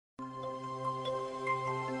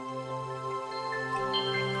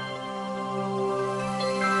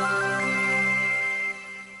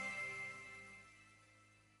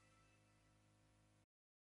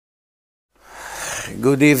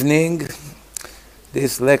Good evening.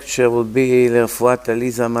 This lecture will be לרפואת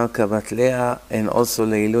עליזה מלכה בת לאה and also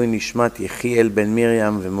לעילוי נשמת יחיאל בן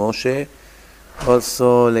מרים ומשה.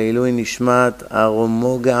 Also לעילוי נשמת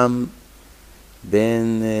ארומוגם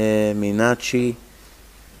בן מינצ'י.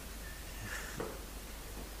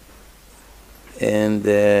 And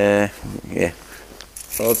yeah,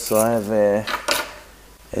 also I have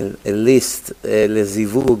a list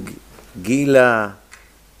לזיווג גילה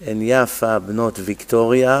and יפה בנות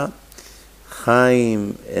ויקטוריה,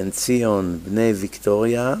 חיים וציון בני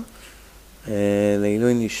ויקטוריה,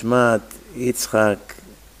 לעילוי נשמת יצחק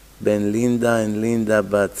בן לינדה and לינדה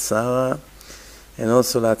בת שרה, and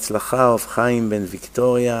also להצלחה of חיים בן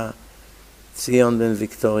ויקטוריה, ציון בן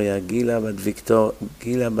ויקטוריה, גילה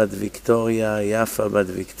בת ויקטוריה, יפה בת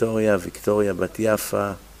ויקטוריה, ויקטוריה בת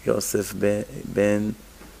יפה, יוסף בן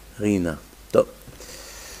רינה. טוב.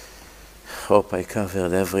 Hope I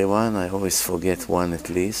covered everyone. I always forget one at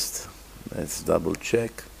least. Let's double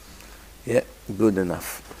check. Yeah, good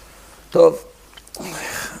enough. טוב.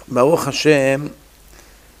 Baruch Hashem,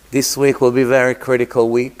 this week will be a very critical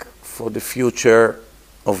week for the future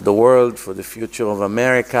of the world, for the future of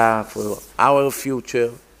America, for our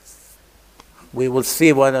future. We will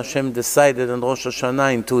see what Hashem decided on Rosh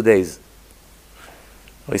Hashanah in 2 days.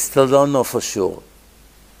 We still don't know for sure.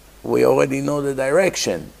 We already know the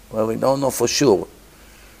direction, but we don't know for sure.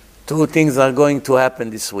 2 things are going to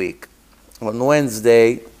happen this week. On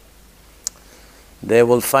Wednesday, they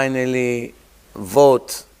will finally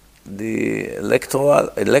vote the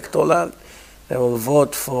electoral. They will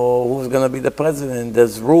vote for who's going to be the president.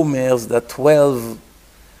 There's rumors that 12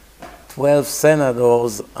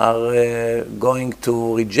 senators are going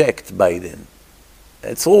to reject Biden.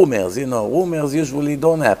 It's rumors, rumors usually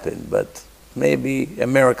don't happen, but maybe a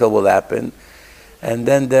miracle will happen. And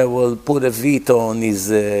then they will put a veto on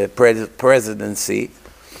his presidency.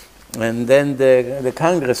 And then the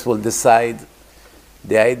Congress will decide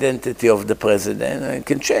the identity of the president, and it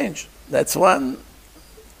can change. That's one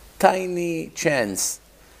tiny chance.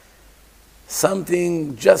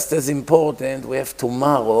 Something just as important, we have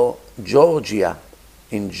tomorrow, Georgia.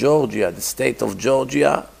 In Georgia, the state of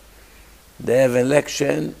Georgia, they have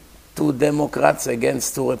election, 2 Democrats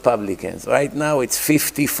against 2 Republicans. Right now it's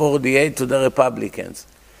 50-48 to the Republicans.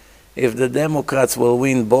 If the Democrats will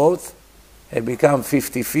win both, it becomes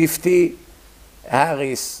 50-50.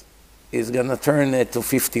 Harris is going to turn it to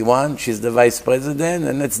 51. She's the vice president,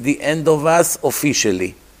 and it's the end of us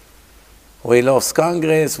officially. We lost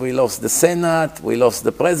Congress, we lost the Senate, we lost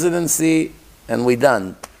the presidency, and we're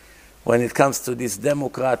done. When it comes to these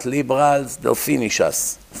Democrat liberals, they'll finish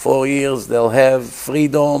us. 4 years, they'll have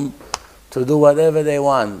freedom to do whatever they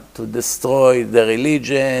want, to destroy the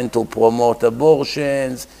religion, to promote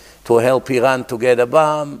abortions, to help Iran to get a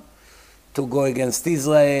bomb, to go against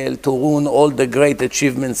Israel, to ruin all the great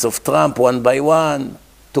achievements of Trump one by one,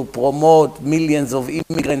 to promote millions of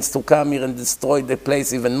immigrants to come here and destroy the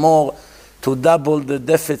place even more, to double the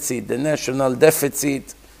deficit, the national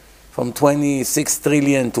deficit, from 26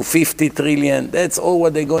 trillion to 50 trillion. That's all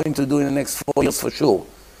what they're going to do in the next 4 years for sure.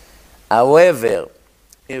 However,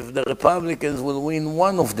 if the Republicans will win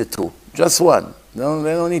one of the 2, just one, they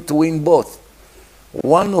don't need to win both.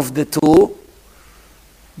 One of the 2,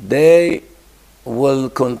 they will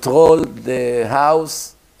control the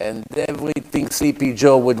House, and everything Sleepy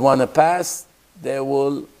Joe would want to pass, they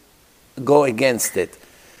will go against it.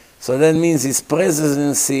 So that means his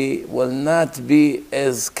presidency will not be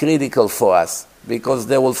as critical for us because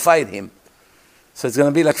they will fight him. So it's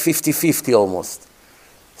going to be like 50-50 almost.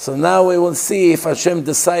 So now we will see if Hashem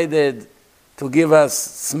decided to give us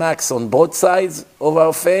smacks on both sides of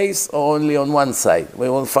our face or only on one side. We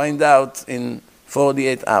will find out in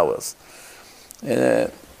 48 hours.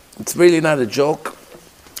 It's really not a joke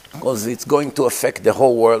because it's going to affect the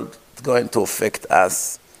whole world. It's going to affect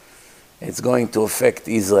us. It's going to affect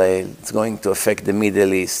Israel. It's going to affect the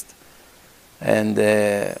Middle East. And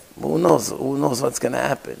who knows? Who knows what's going to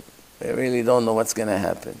happen? We really don't know what's going to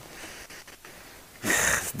happen.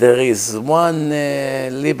 There is one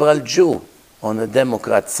liberal Jew on the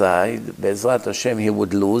Democrat side. Be'ezrat Hashem, he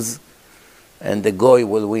would lose. And the Goy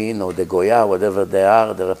will win, or the Goya, whatever they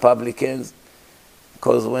are, the Republicans.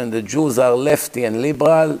 Because when the Jews are lefty and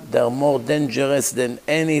liberal, they're more dangerous than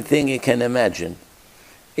anything you can imagine.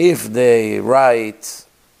 If they write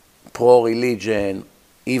pro-religion,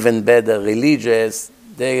 even better religious,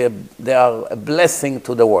 they are a blessing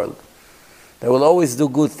to the world. They will always do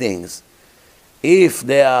good things. If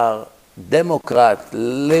they are Democrat,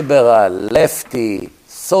 liberal, lefty,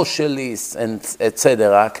 socialist, and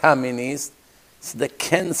etc., communist, It's the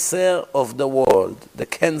cancer of the world. The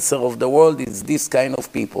cancer of the world is this kind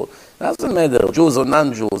of people. Doesn't matter, Jews or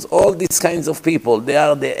non-Jews, all these kinds of people, they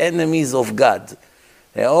are the enemies of God.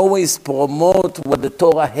 They always promote what the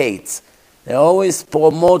Torah hates. They always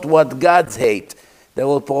promote what God hates. They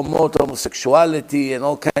will promote homosexuality and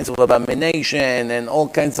all kinds of abomination and all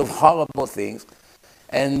kinds of horrible things.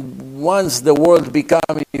 And once the world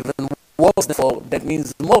becomes even worse, therefore, that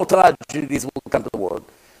means more tragedies will come to the world.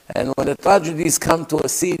 And when the tragedies come to a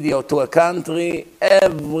city or to a country,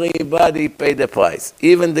 everybody pay the price,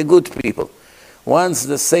 even the good people. Once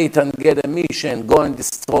the Satan get a mission, go and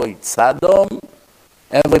destroy Sodom,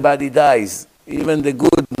 everybody dies, even the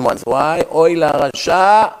good ones. Why? Oy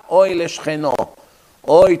la'rasha, oy le'shcheno.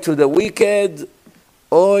 Oy to the wicked,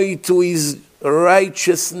 oy to his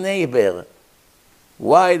righteous neighbor.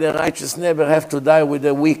 Why the righteous neighbor have to die with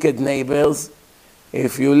the wicked neighbors?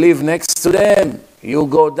 If you live next to them, you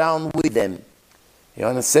go down with them. You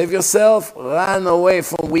want to save yourself? Run away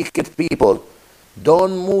from wicked people.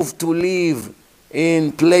 Don't move to live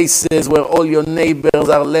in places where all your neighbors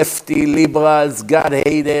are lefty, liberals, God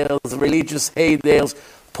haters, religious haters,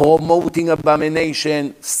 promoting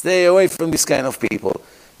abomination. Stay away from this kind of people.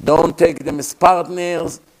 Don't take them as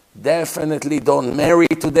partners. Definitely don't marry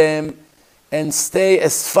to them. And stay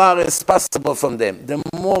as far as possible from them. The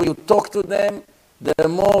more you talk to them, the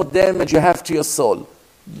more damage you have to your soul.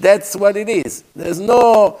 That's what it is.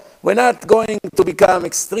 We're not going to become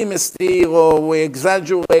extremists here or we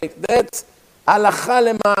exaggerate. That's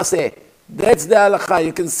halakha lema'aseh. That's the halakha.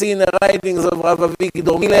 You can see in the writings of Rav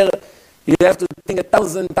Avigdor Miller, you have to think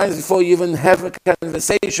 1,000 times before you even have a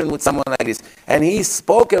conversation with someone like this. And he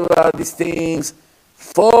spoke about these things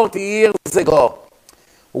 40 years ago,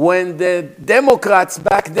 when the Democrats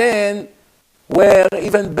back then were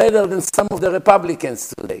even better than some of the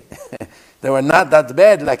Republicans today. They were not that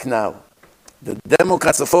bad like now. The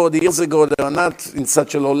Democrats of 40 years ago, they were not in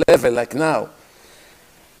such a low level like now.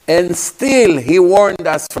 And still, he warned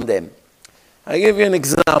us from them. I'll give you an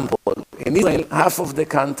example. In Israel, half of the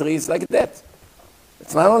country is like that.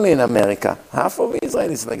 It's not only in America. Half of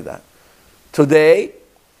Israel is like that. Today,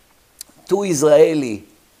 2 Israeli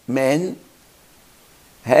men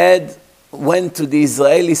went to the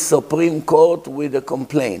Israeli Supreme Court with a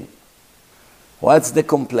complaint. What's the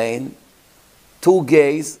complaint? 2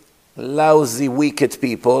 gays, lousy, wicked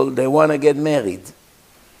people, they want to get married.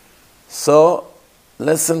 So,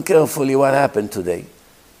 listen carefully what happened today.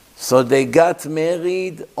 So they got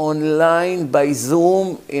married online by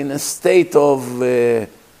Zoom in a state of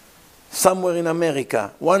somewhere in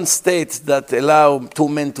America. One state that allowed 2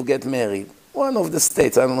 men to get married. One of the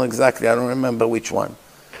states, I don't know exactly, I don't remember which one.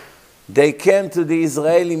 They came to the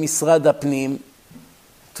Israeli Misrad Apnim,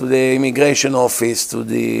 to the immigration office, to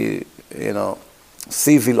the,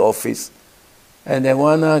 civil office, and they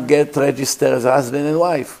want to get registered as husband and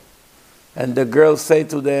wife. And the girl say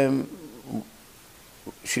to them,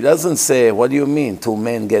 she doesn't say, what do you mean, 2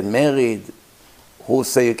 men get married? Who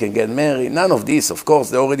say you can get married? None of this, of course,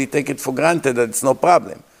 they already take it for granted that it's no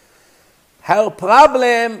problem. Her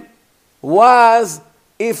problem was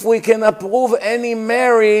if we can approve any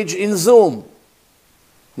marriage in Zoom.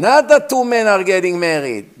 Not that 2 men are getting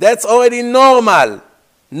married. That's already normal.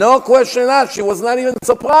 No question asked. She was not even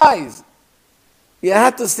surprised. You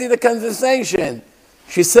had to see the conversation.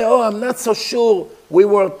 She said, I'm not so sure. We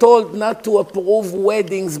were told not to approve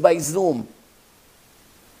weddings by Zoom.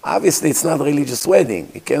 Obviously, it's not a religious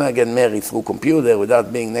wedding. You cannot get married through computer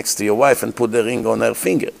without being next to your wife and put the ring on her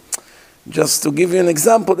finger. Just to give you an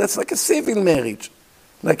example, that's like a civil marriage.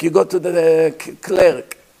 Like you go to the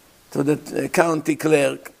clerk, to the county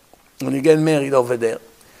clerk, when you get married over there.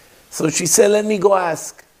 So she said, let me go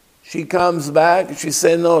ask. She comes back, she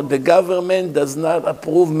said, no, the government does not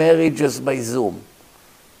approve marriages by Zoom.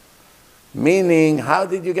 Meaning, how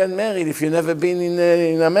did you get married if you've never been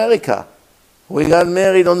in America? We got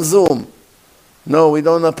married on Zoom. No, we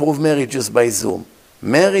don't approve marriages by Zoom.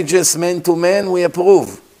 Marriages man to man, we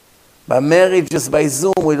approve. But marriages by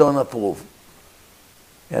Zoom, we don't approve.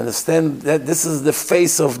 You understand that this is the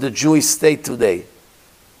face of the Jewish state today.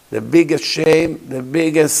 The biggest shame, the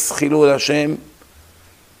biggest chilul Hashem.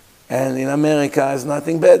 And in America is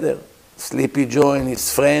nothing better. Sleepy Joe and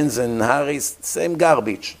his friends and Harris, same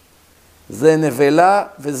garbage. זה נבלה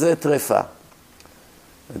וזה טרפה.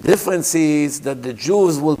 The difference is that the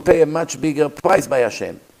Jews will pay a much bigger price by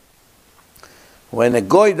Hashem. When a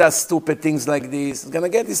goy does stupid things like this, he's going to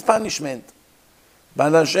get his punishment.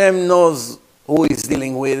 But Hashem knows who he's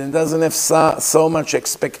dealing with and doesn't have so much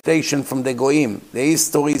expectation from the goyim. The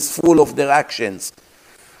history is full of their actions.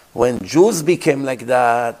 When Jews became like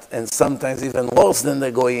that, and sometimes even worse than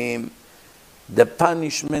the goyim, the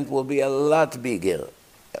punishment will be a lot bigger.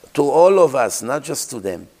 To all of us, not just to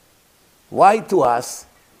them. Why to us?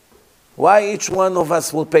 Why each one of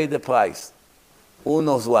us will pay the price? Who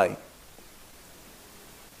knows why?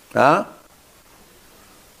 Huh?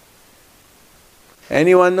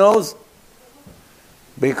 Anyone knows?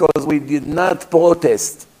 Because we did not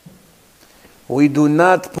protest. We do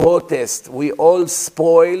not protest. We all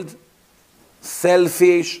spoiled,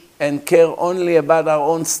 selfish, and care only about our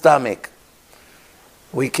own stomach.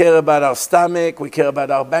 We care about our stomach, we care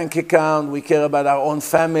about our bank account, we care about our own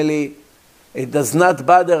family. It does not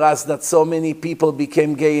bother us that so many people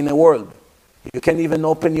became gay in the world. You can't even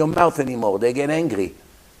open your mouth anymore. They get angry.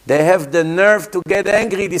 They have the nerve to get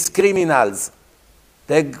angry, these criminals.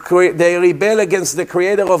 They rebel against the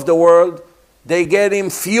creator of the world. They get him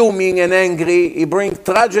fuming and angry. He brings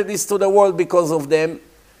tragedies to the world because of them.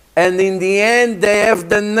 And in the end, they have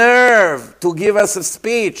the nerve to give us a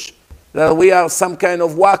speech that we are some kind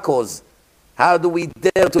of wackos. How do we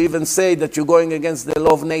dare to even say that you're going against the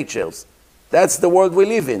law of natures? That's the world we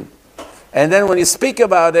live in. And then when you speak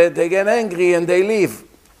about it, they get angry and they leave.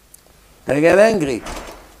 They get angry.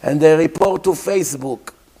 And they report to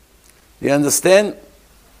Facebook. You understand?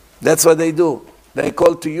 That's what they do. They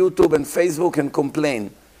call to YouTube and Facebook and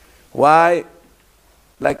complain. Why?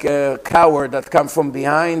 Like a coward that comes from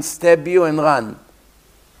behind, stab you and run.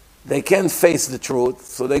 They can't face the truth,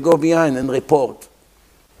 so they go behind and report.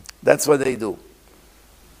 That's what they do.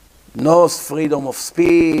 No freedom of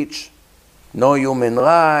speech, no human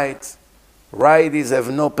rights. Righties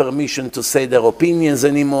have no permission to say their opinions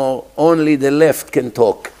anymore. Only the left can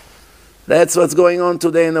talk. That's what's going on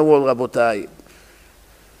today in the world, Rabotai.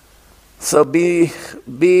 So be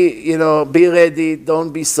ready.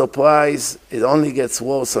 Don't be surprised. It only gets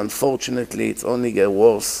worse. Unfortunately, it's only get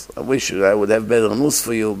worse. I wish I would have better news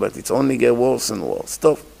for you, but it's only get worse and worse.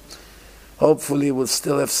 So, hopefully, we'll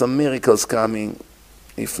still have some miracles coming.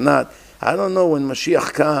 If not, I don't know when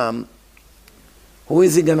Mashiach comes. Who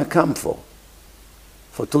is he going to come for?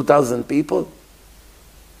 For 2,000 people?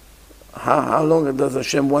 How long does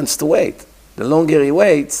Hashem wants to wait? The longer he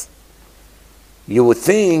waits, you would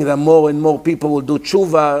think that more and more people will do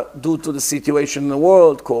tshuva due to the situation in the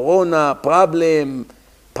world, corona, problem,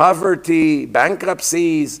 poverty,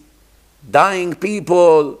 bankruptcies, dying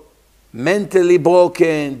people, mentally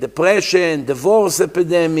broken, depression, divorce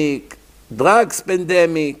epidemic, drugs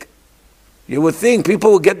pandemic. You would think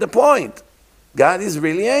people will get the point. God is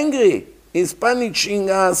really angry. He's punishing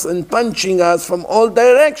us and punching us from all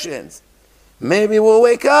directions. Maybe we'll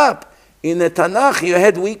wake up. In the Tanakh, you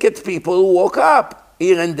had wicked people who woke up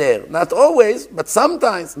here and there. Not always, but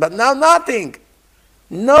sometimes. But now nothing.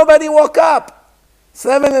 Nobody woke up.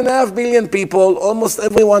 7.5 billion people, almost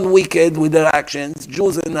everyone wicked with their actions,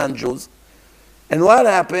 Jews and non-Jews. And what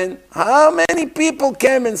happened? How many people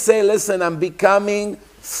came and say, listen, I'm becoming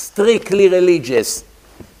strictly religious.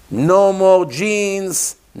 No more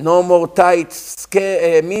jeans, no more tight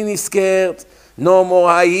mini skirts, no more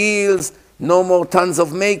high heels, no more tons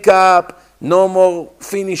of makeup, no more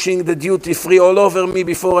finishing the duty free all over me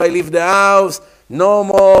before I leave the house, no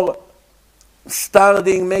more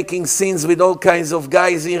starting making scenes with all kinds of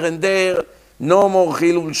guys here and there, no more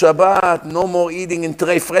Chilul Shabbat, no more eating in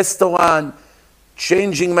treif restaurant,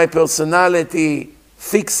 changing my personality,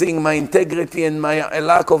 fixing my integrity and my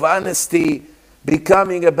lack of honesty,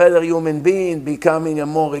 becoming a better human being, becoming a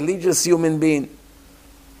more religious human being.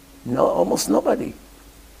 No, almost nobody.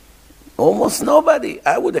 Almost nobody.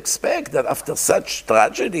 I would expect that after such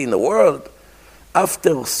tragedy in the world,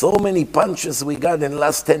 after so many punches we got in the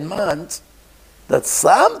last 10 months, that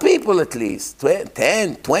some people at least, 10,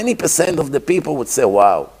 20% of the people would say,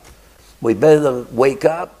 wow, we better wake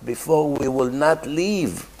up before we will not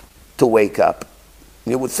leave to wake up.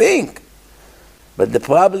 You would think. But the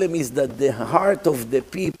problem is that the heart of the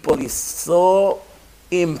people is so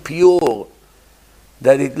impure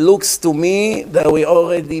that it looks to me that we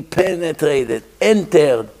already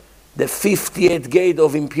entered the 50th gate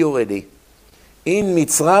of impurity. In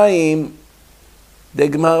Mitzrayim, the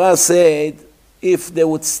Gemara said, if they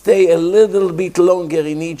would stay a little bit longer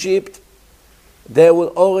in Egypt, they will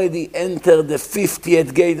already enter the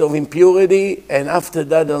 50th gate of impurity, and after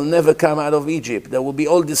that they'll never come out of Egypt. They will be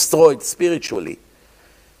all destroyed spiritually.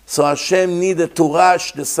 So Hashem needed to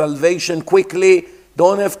rush the salvation quickly.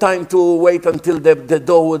 Don't have time to wait until the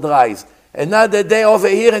door would rise. Another day over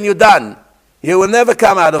here and you're done. You will never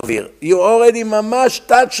come out of here. You're already mamash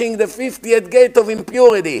touching the 50th gate of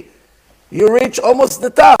impurity. You reach almost the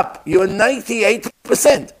top. You're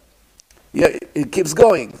 98%. It keeps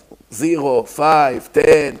going. 0, 5,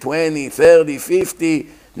 10, 20, 30, 50.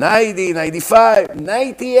 90, 95,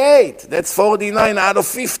 98. That's 49 out of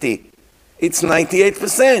 50. It's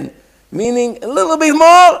 98%. Meaning a little bit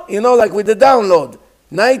more, like with the download.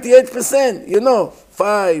 98%,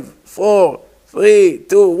 5, 4, 3,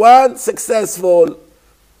 2, 1, successful.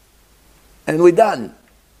 And we're done.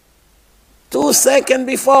 2 seconds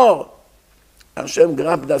before, Hashem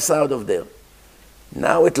grabbed us out of there.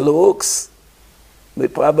 Now it looks, we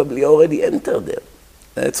probably already entered there.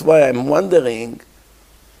 That's why I'm wondering,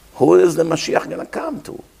 who is the Mashiach going to come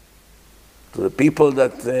to? To the people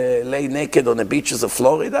that lay naked on the beaches of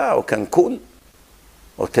Florida, or Cancun,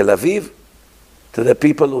 or Tel Aviv? To the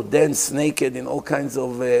people who dance naked in all kinds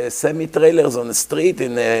of semi-trailers on the street,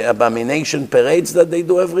 in abomination parades that they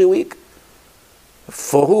do every week?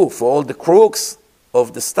 For who? For all the crooks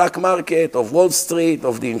of the stock market, of Wall Street,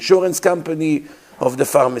 of the insurance company, of the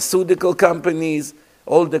pharmaceutical companies,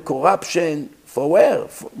 all the corruption. For where?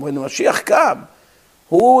 When Mashiach comes,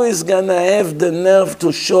 who is going to have the nerve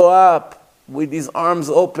to show up with his arms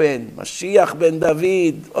open? Mashiach ben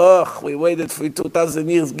David. Oh, we waited for 2,000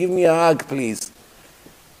 years. Give me a hug, please.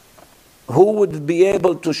 Who would be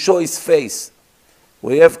able to show his face?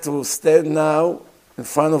 We have to stand now in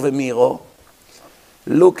front of a mirror,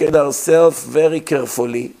 look at ourselves very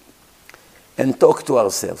carefully, and talk to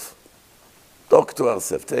ourselves. Talk to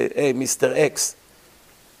ourselves. Hey, Mr. X,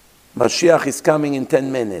 Mashiach is coming in 10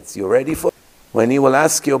 minutes. You ready for it? When he will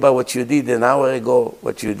ask you about what you did an hour ago,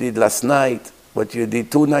 what you did last night, what you did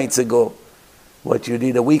 2 nights ago, what you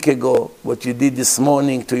did a week ago, what you did this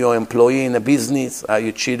morning to your employee in a business, how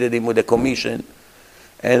you cheated him with a commission,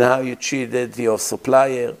 and how you cheated your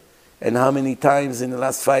supplier, and how many times in the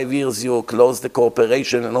last 5 years you closed the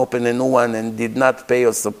corporation and opened a new one and did not pay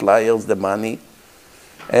your suppliers the money,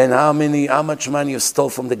 and how much money you stole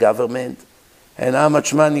from the government, and how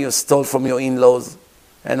much money you stole from your in-laws,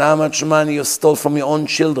 and how much money you stole from your own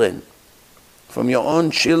children. From your own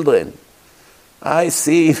children. I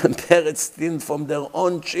see parents steal from their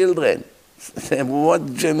own children.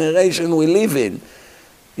 What generation we live in.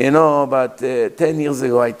 About 10 years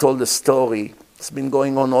ago I told a story. It's been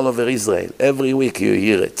going on all over Israel. Every week you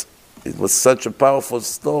hear it. It was such a powerful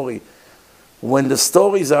story. When the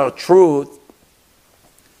stories are true,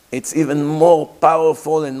 it's even more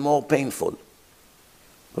powerful and more painful.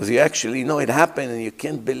 Because you actually know it happened and you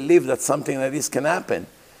can't believe that something like this can happen.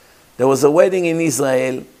 There was a wedding in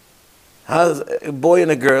Israel, a boy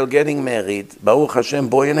and a girl getting married. Baruch Hashem,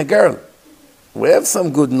 boy and a girl. We have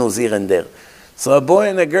some good news here and there. So a boy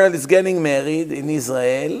and a girl is getting married in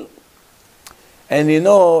Israel. And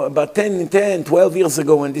about 12 years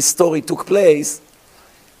ago when this story took place,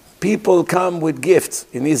 people come with gifts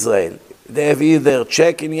in Israel. They have either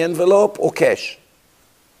check in the envelope or cash.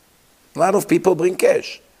 A lot of people bring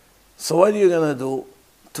cash. So what are you going to do?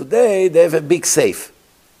 Today they have a big safe.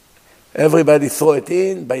 Everybody throw it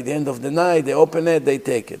in. By the end of the night, they open it, they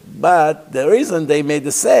take it. But the reason they made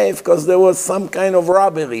the safe, because there was some kind of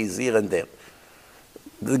robberies here and there.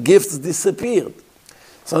 The gifts disappeared.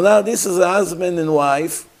 So now this is a husband and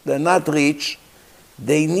wife. They're not rich.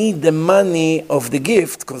 They need the money of the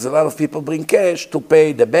gift, because a lot of people bring cash to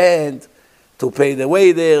pay the band, to pay the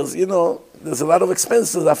waiters. There's a lot of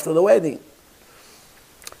expenses after the wedding.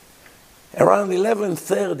 Around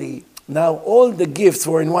 11:30, now all the gifts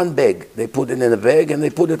were in one bag. They put it in a bag and they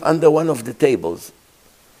put it under one of the tables.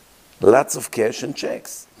 Lots of cash and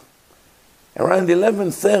checks. Around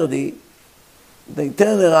 11:30, they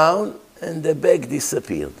turn around and the bag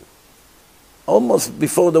disappeared. Almost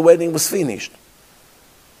before the wedding was finished.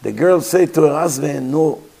 The girl said to her husband,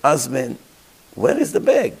 "No, husband, where is the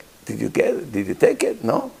bag? Did you get it? Did you take it?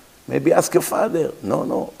 No? Maybe ask your father.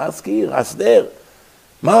 No, ask here, ask there.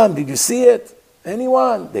 Mom, did you see it?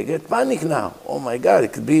 Anyone?" They get panic now. Oh my God,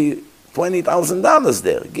 it could be $20,000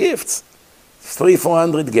 there, gifts.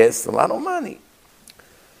 300-400 guests, a lot of money.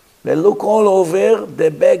 They look all over,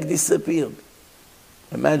 the bag disappeared.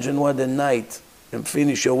 Imagine what a night. You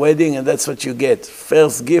finish your wedding and that's what you get.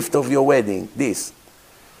 First gift of your wedding, this.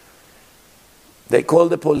 They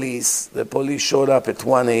called the police. The police showed up at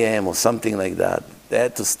 1 a.m. or something like that. They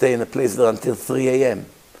had to stay in a place there until 3 a.m.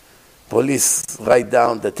 Police write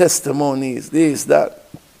down the testimonies, this, that.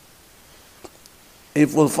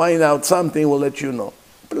 If we'll find out something, we'll let you know.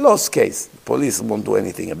 Lost case. The police won't do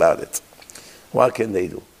anything about it. What can they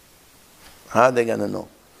do? How are they going to know?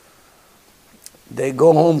 They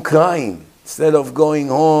go home crying. Instead of going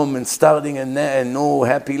home and starting a new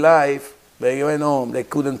happy life, they went home. They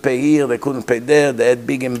couldn't pay here, they couldn't pay there. They had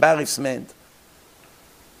big embarrassment.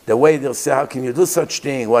 The waiter said, "How can you do such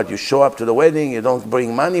thing? What, you show up to the wedding, you don't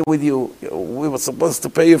bring money with you? We were supposed to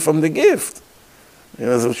pay you from the gift.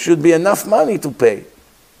 There should be enough money to pay."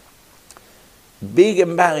 Big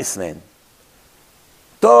embarrassment.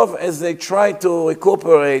 Tov, as they try to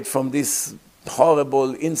recuperate from this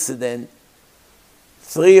horrible incident,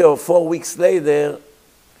 3 or 4 weeks later,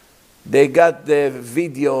 they got the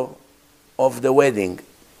video of the wedding.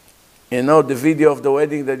 You know, the video of the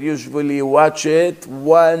wedding that usually you watch it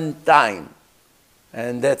one time,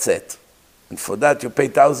 and that's it. And for that, you pay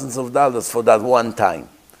thousands of dollars for that one time.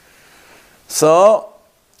 So,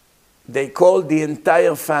 they called the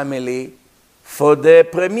entire family for the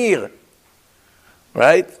premiere,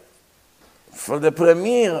 right? For the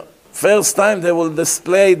premiere, first time they will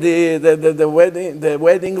display the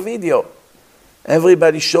wedding video.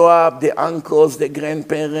 Everybody show up, the uncles, the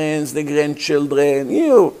grandparents, the grandchildren,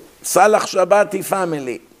 Salach Shabati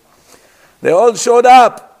family. They all showed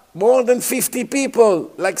up, more than 50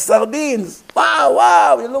 people, like sardines.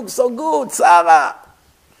 Wow, you look so good, Sarah.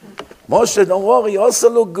 Moshe, don't worry, you also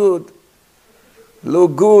look good.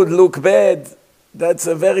 Look good, look bad. That's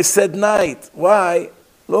a very sad night. Why?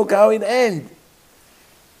 Look how it ends.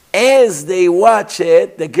 As they watch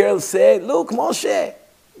it, the girl said, look, Moshe,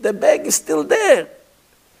 the bag is still there.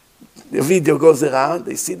 The video goes around,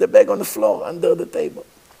 they see the bag on the floor, under the table.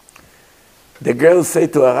 The girl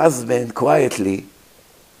said to her husband quietly,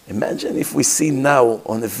 imagine if we see now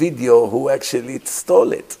on the video who actually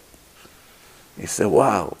stole it. He said,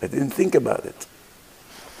 wow, I didn't think about it.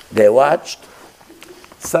 They watched.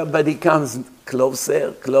 Somebody comes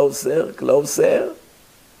closer.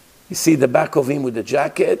 You see the back of him with the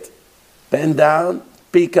jacket, bend down,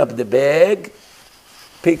 pick up the bag,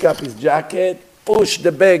 pick up his jacket, push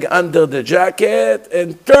the bag under the jacket,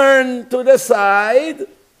 and turn to the side.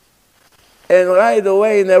 And right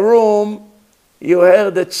away in the room, you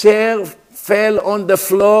heard the chair fell on the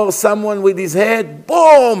floor, someone with his head,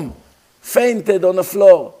 boom, fainted on the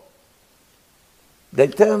floor. They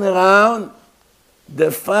turn around,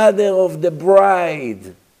 the father of the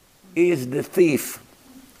bride is the thief.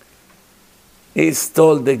 He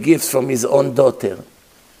stole the gifts from his own daughter.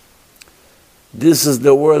 This is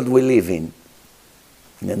the world we live in.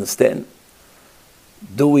 You understand?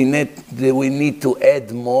 Do we need to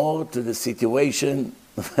add more to the situation?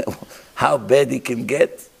 How bad it can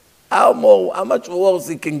get? How much worse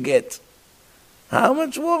it can get? How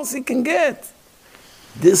much worse it can get?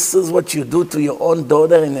 This is what you do to your own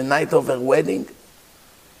daughter in the night of her wedding?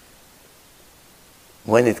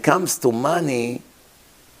 When it comes to money,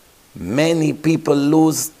 many people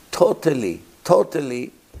lose totally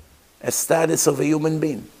a status of a human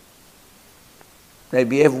being. They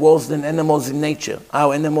behave worse than animals in nature.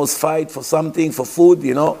 How animals fight for something, for food,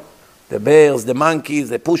 The bears, the monkeys,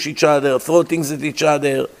 they push each other, throw things at each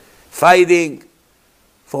other, fighting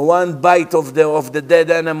for one bite of the dead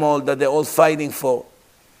animal that they're all fighting for.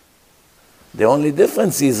 The only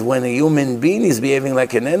difference is when a human being is behaving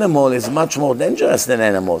like an animal, is much more dangerous than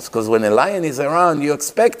animals. Because when a lion is around, you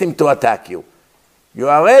expect him to attack you. You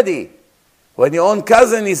are ready. When your own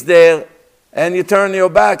cousin is there, and you turn your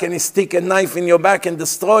back and he stick a knife in your back and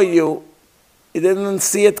destroy you, he didn't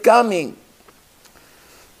see it coming.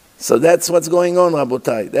 So that's what's going on,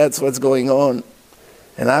 Rabotai. That's what's going on.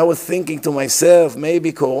 And I was thinking to myself,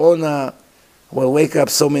 maybe Corona will wake up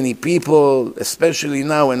so many people, especially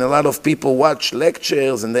now when a lot of people watch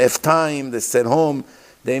lectures and they have time, they stay home.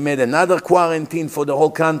 They made another quarantine for the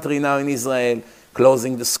whole country now in Israel,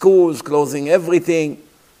 closing the schools, closing everything.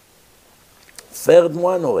 Third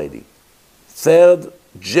one already. Third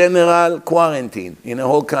general quarantine in the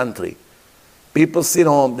whole country. People sit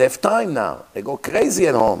home, they have time now. They go crazy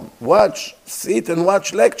at home. Sit and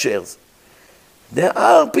watch lectures. There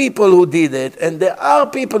are people who did it, and there are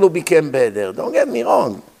people who became better. Don't get me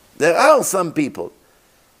wrong. There are some people.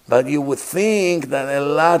 But you would think that a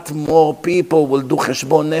lot more people will do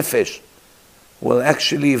cheshbon nefesh, will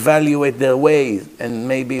actually evaluate their ways, and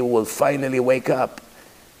maybe will finally wake up.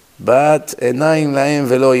 But עיניים להם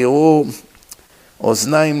ולא יראו,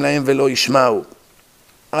 אוזניים להם ולא ישמעו,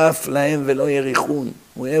 אף להם ולא יריחון.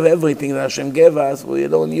 We have everything that Hashem gave us, we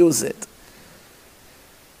don't use it.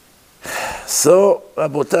 So,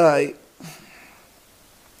 Rabotai,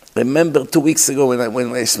 remember 2 weeks ago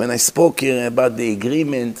when I spoke here about the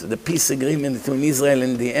agreement, the peace agreement between Israel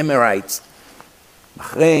and the Emirates,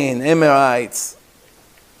 Bahrain, Emirates,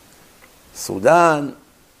 Sudan,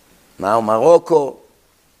 now Morocco.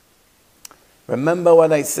 Remember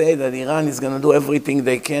what I said, that Iran is going to do everything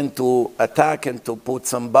they can to attack and to put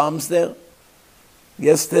some bombs there?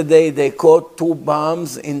 Yesterday they caught 2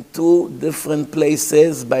 bombs in 2 different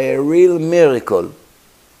places by a real miracle.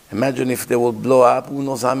 Imagine if they would blow up, who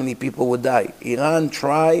knows how many people would die. Iran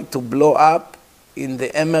tried to blow up in the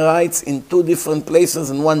Emirates in 2 different places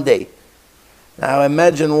in one day. Now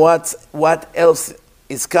imagine what else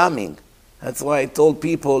is coming. That's why I told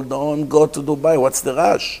people, don't go to Dubai. What's the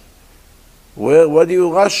rush? What are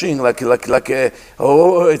you rushing?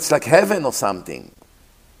 It's like heaven or something.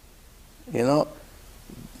 You know?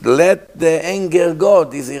 Let the anger go.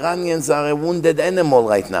 These Iranians are a wounded animal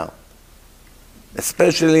right now.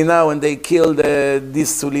 Especially now when they killed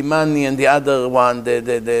this Soleimani and the other one,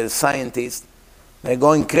 the scientist. They're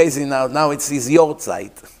going crazy now. Now it's his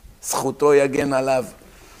yortzeit. Zchuto yagen alav.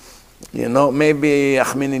 You know, maybe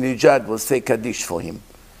Ahmadinejad will say Kaddish for him.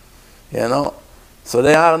 You know? So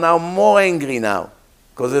they are now more angry now.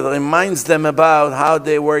 Because it reminds them about how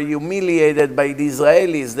they were humiliated by the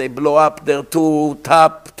Israelis. They blow up their two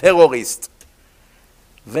top terrorists.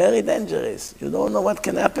 Very dangerous. You don't know what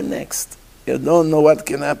can happen next. You don't know what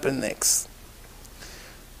can happen next.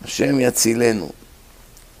 השם יצילנו.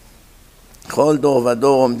 כל דור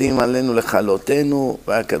ודור עומדים עלינו לכלותנו,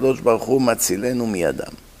 והקדוש ברוך הוא מצילנו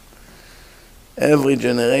מידם. Every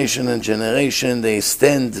generation and generation they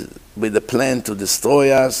stand with a plan to destroy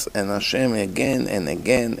us, and Hashem again and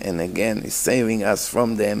again and again is saving us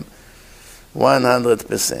from them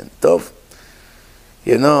 100%. Tov.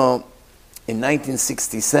 You know, in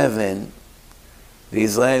 1967, the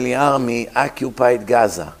Israeli army occupied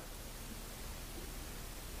Gaza.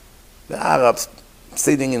 The Arabs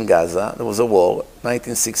sitting in Gaza, there was a war,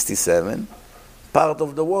 1967. Part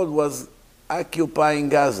of the world was occupying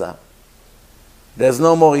Gaza. There's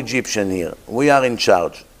no more Egyptian here. We are in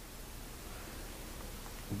charge.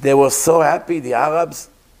 They were so happy, the Arabs,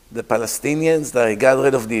 the Palestinians, that they got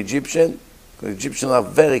rid of the Egyptians. The Egyptians are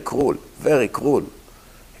very cruel, very cruel.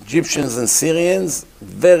 Egyptians and Syrians,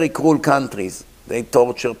 very cruel countries. They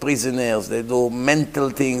torture prisoners, they do mental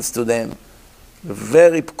things to them.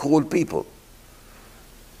 Very cruel people.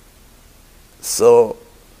 So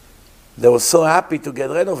they were so happy to get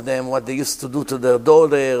rid of them, what they used to do to their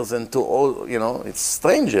daughters and to all, you know, it's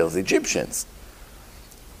strangers, Egyptians.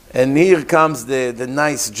 And here comes the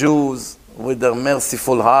nice Jews with their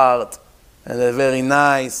merciful heart, and they're very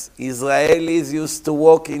nice. Israelis used to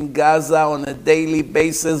walk in Gaza on a daily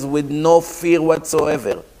basis with no fear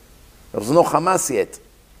whatsoever. There was no Hamas yet.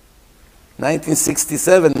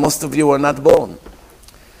 1967, most of you were not born.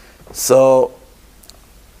 So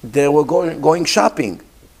they were going shopping,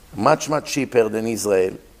 much, much cheaper than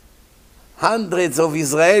Israel. Hundreds of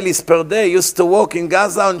Israelis per day used to walk in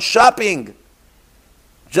Gaza on shopping,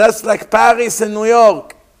 just like Paris and New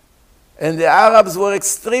York. And the Arabs were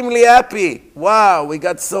extremely happy. Wow, we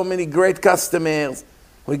got so many great customers.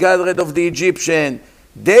 We got rid of the Egyptian.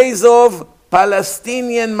 Days of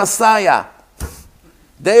Palestinian Messiah.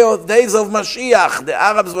 Days of Mashiach. The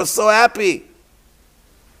Arabs were so happy.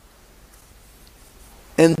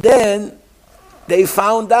 And then they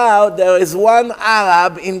found out there is one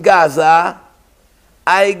Arab in Gaza.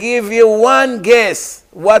 I give you one guess.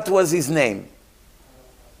 What was his name?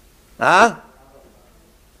 Huh?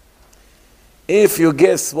 If you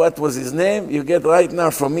guess what was his name, you get right now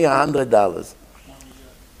from me $100.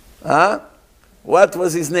 Huh? What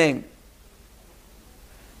was his name?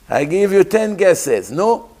 I give you 10 guesses.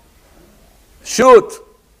 No? Shoot.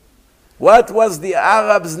 What was the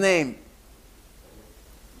Arab's name?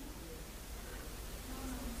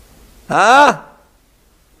 Huh?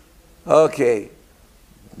 Okay.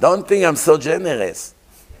 Don't think I'm so generous.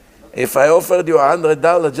 If I offered you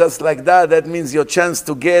 $100 just like that, that means your chance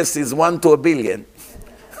to guess is 1 to a billion.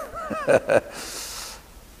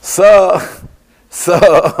 So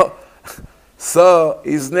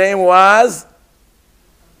his name was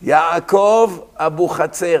Yaakov Abu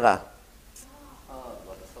Chatzera.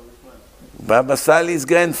 Baba Sali's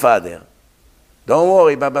grandfather. Don't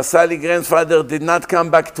worry, Baba Sali's grandfather did not come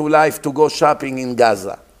back to life to go shopping in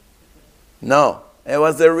Gaza. No, it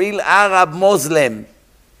was a real Arab Muslim.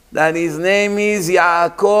 That his name is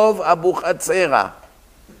Yaakov Abu Chatzera.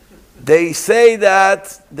 They say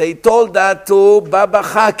that, they told that to Baba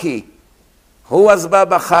Chaki. Who was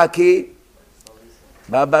Baba Chaki?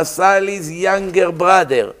 Baba Sali's younger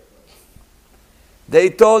brother. They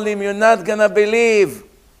told him, you're not going to believe.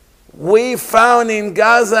 We found in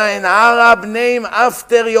Gaza an Arab name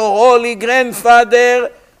after your holy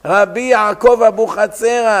grandfather, Rabbi Yaakov Abu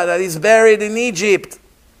Chatzera, that is buried in Egypt.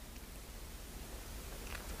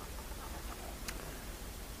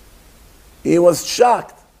 He was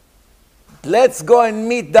shocked. Let's go and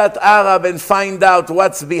meet that Arab and find out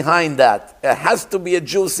what's behind that. It has to be a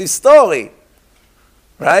juicy story.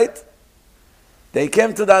 Right? They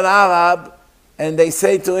came to that Arab and they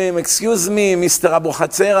say to him, excuse me, Mr. Abu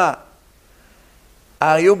Chatzera,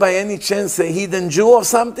 are you by any chance a hidden Jew or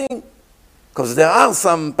something? Because there are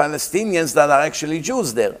some Palestinians that are actually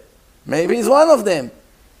Jews there. Maybe he's one of them.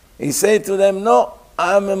 He said to them, no,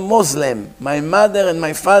 I'm a Muslim. My mother and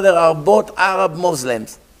my father are both Arab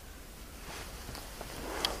Muslims.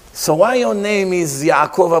 So why your name is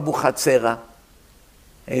Yaakov Abuchatzera?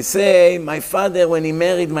 He say, my father, when he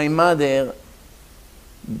married my mother,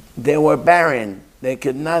 they were barren. They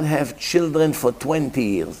could not have children for 20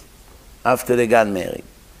 years after they got married.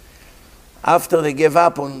 After they gave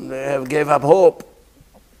up hope,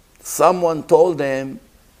 someone told them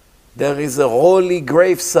there is a holy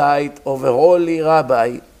gravesite of a holy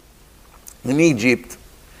rabbi in Egypt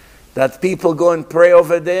that people go and pray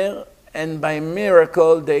over there, and by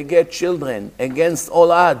miracle they get children against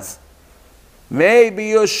all odds. Maybe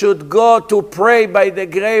you should go to pray by the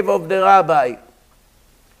grave of the rabbi.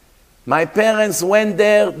 My parents went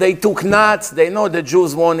there, they took nuts. They know the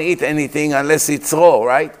Jews won't eat anything unless it's raw,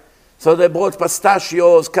 right? So they brought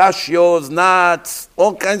pistachios, cashews, nuts,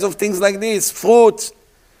 all kinds of things like this, fruits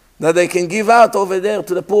that they can give out over there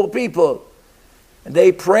to the poor people.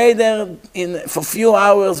 They prayed there for a few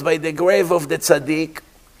hours by the grave of the tzaddik,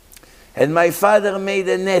 and my father made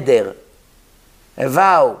a neder, a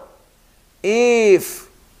vow. If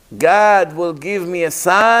God will give me a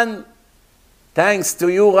son, thanks to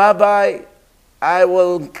you, Rabbi, I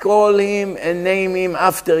will call him and name him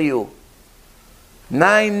after you.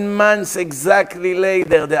 9 months exactly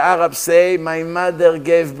later, the Arabs say, my mother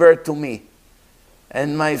gave birth to me.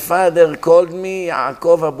 And my father called me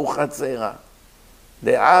Yaakov Abuchatzera.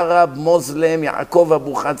 The Arab Muslim Yaakov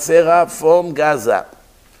Abuchatzera from Gaza.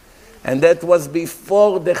 And that was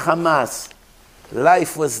before the Hamas.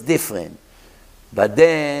 Life was different. But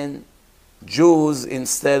then, Jews,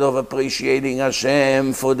 instead of appreciating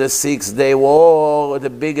Hashem for the 6-day war, the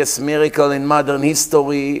biggest miracle in modern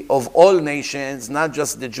history of all nations, not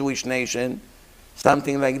just the Jewish nation,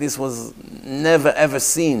 something like this was never ever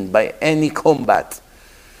seen by any combat.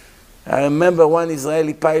 I remember one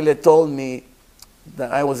Israeli pilot told me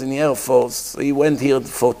that I was in the Air Force. He went here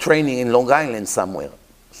for training in Long Island somewhere,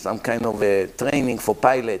 some kind of a training for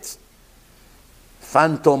pilots.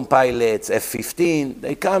 Phantom pilots, F-15,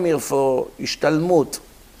 they come here for ishtalmut,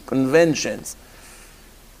 conventions.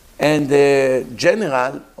 And the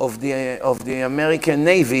general of the American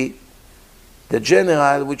Navy, the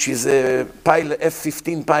general, which is a pilot,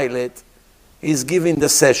 F-15 pilot, is giving the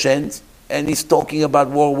sessions, and he's talking about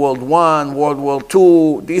World War I, World War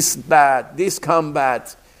II, this bad, this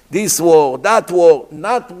combat, this war, that war.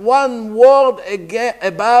 Not one word again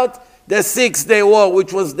about the 6-day war,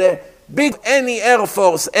 which was the big any air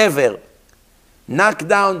force ever. Knocked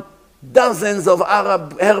down dozens of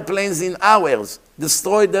Arab airplanes in hours,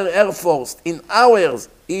 destroyed their air force in hours.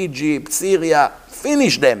 Egypt, Syria,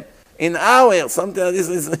 finished them in hours. Something like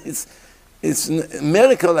this it's a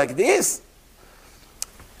miracle like this.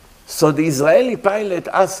 So the Israeli pilot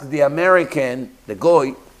asked the American, the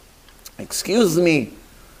Goy, excuse me,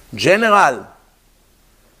 General,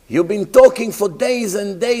 you've been talking for days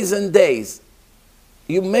and days and days.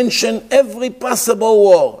 You mentioned every possible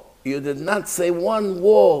war. You did not say one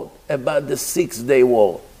word about the 6-day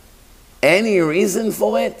war. Any reason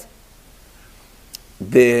for it?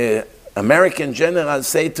 The American general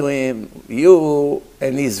said to him, you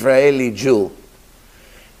an Israeli Jew.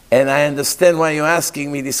 And I understand why you're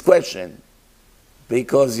asking me this question.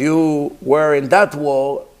 Because you were in that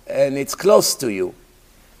war and it's close to you.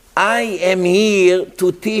 I am here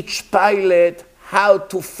to teach pilots how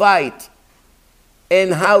to fight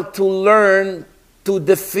and how to learn to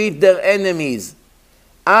defeat their enemies.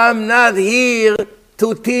 I'm not here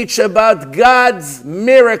to teach about God's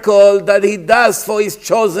miracle that He does for His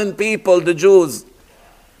chosen people, the Jews.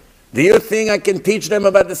 Do you think I can teach them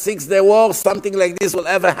about the 6-day war? Something like this will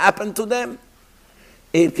ever happen to them?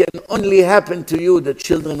 It can only happen to you, the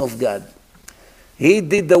children of God. He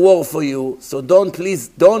did the war for you, so don't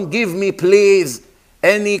give me, please,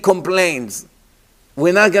 any complaints.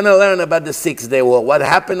 We're not going to learn about the 6-day war. What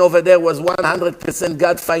happened over there was 100%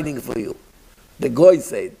 God fighting for you. The Goy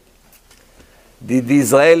said. Did the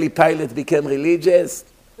Israeli pilot become religious?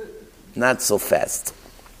 Not so fast.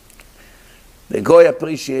 The Goy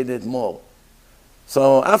appreciated more.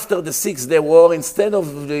 So after the 6-day war, instead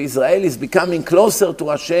of the Israelis becoming closer to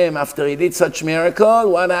Hashem after He did such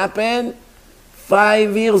miracle, what happened?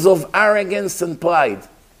 5 years of arrogance and pride.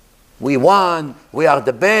 We won, we are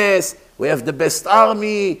the best, we have the best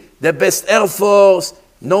army, the best air force,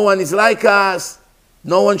 no one is like us,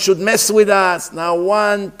 no one should mess with us. Now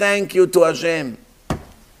one thank you to Hashem.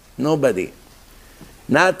 Nobody.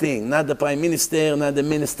 Nothing. Not the Prime Minister, not the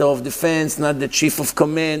Minister of Defense, not the Chief of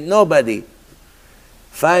Command, nobody.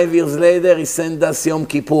 5 years later, He sent us Yom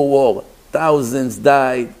Kippur War. Thousands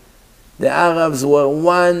died. The Arabs were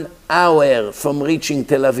 1 hour from reaching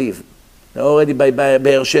Tel Aviv. They're already by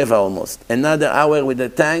Beersheba almost. Another hour with the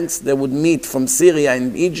tanks, they would meet from Syria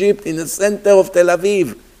and Egypt in the center of Tel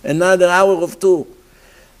Aviv. Another hour of 2.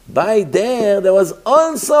 By there was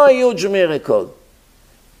also a huge miracle.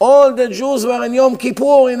 All the Jews were in Yom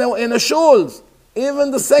Kippur in the shuls.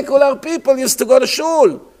 Even the secular people used to go to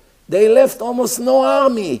shul. They left almost no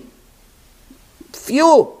army.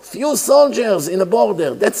 Few soldiers in the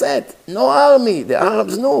border. That's it. No army. The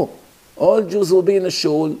Arabs knew. All Jews will be in the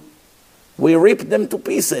shul. We ripped them to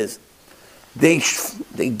pieces. They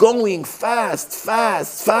going fast.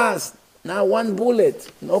 Now 1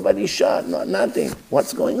 bullet. Nobody shot. Nothing.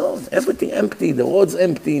 What's going on? Everything empty. The road's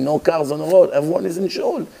empty. No cars on the road. Everyone is in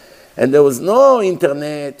shul. And there was no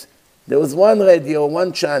internet. There was 1 radio,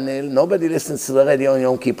 1 channel. Nobody listens to the radio on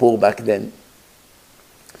Yom Kippur back then.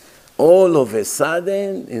 All of a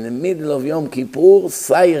sudden, in the middle of Yom Kippur,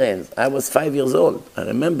 sirens. I was 5 years old. I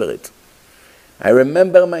remember it. I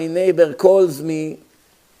remember my neighbor calls me,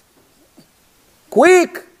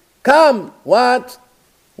 quick, come. What?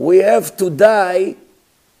 We have to dye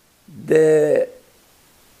the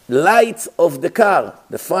lights of the car.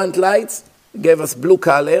 The front lights gave us blue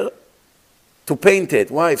color to paint it.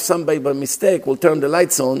 Why? If somebody by mistake will turn the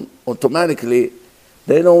lights on automatically,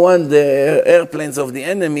 they don't want the airplanes of the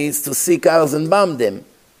enemies to see cars and bomb them.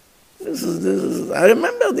 I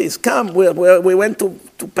remember this. Come, we went to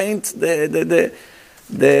paint the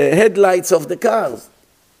headlights of the cars.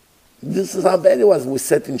 This is how bad it was. We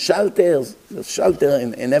sat in shelters. There's shelter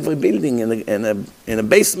in every building, in a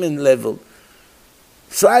basement level.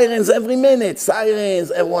 Sirens every minute. Sirens.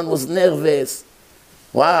 Everyone was nervous.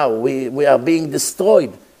 Wow, we are being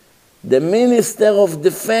destroyed. The Minister of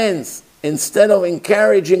Defense, instead of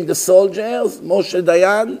encouraging the soldiers, Moshe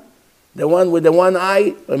Dayan, the one with the 1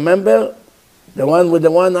 eye, remember? The one with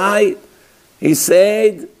the 1 eye, he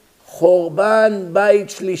said, Chorban Bait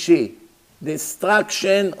Shlishi,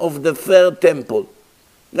 destruction of the 3rd temple.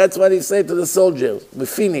 That's what he said to the soldiers. We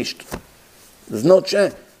finished. There's no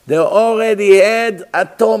chance. They already had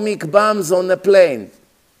atomic bombs on the plane.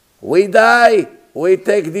 We die, we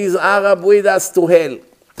take these Arab with us to hell.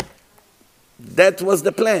 That was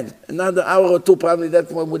the plan. Another hour or 2, probably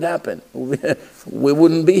that's what would happen. We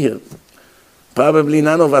wouldn't be here. Probably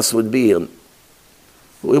none of us would be here.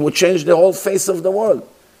 We would change the whole face of the world.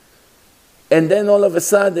 And then all of a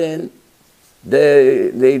sudden,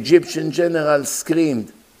 the Egyptian general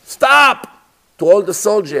screamed, stop! To all the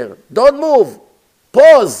soldiers. Don't move.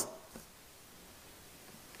 Pause.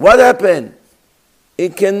 What happened?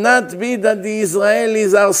 It cannot be that the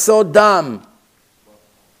Israelis are so dumb.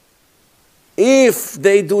 If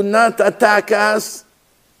they do not attack us,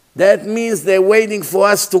 that means they're waiting for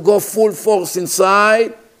us to go full force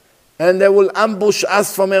inside, and they will ambush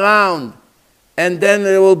us from around, and then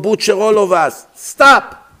they will butcher all of us.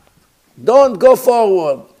 Stop! Don't go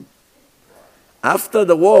forward. After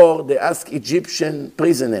the war, they asked Egyptian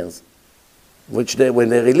prisoners, when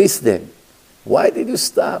they released them, why did you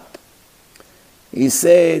stop? He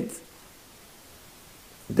said,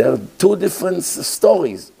 there are 2 different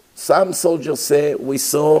stories. Some soldiers say we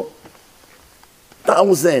saw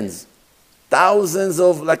thousands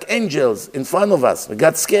of like angels in front of us. We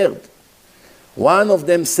got scared. One of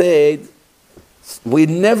them said, we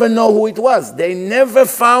never know who it was. They never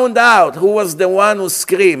found out who was the one who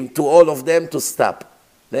screamed to all of them to stop.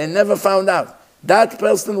 They never found out. That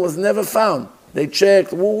person was never found. They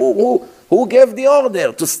checked who gave the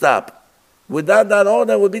order to stop. Without that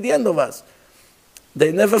order, it would be the end of us.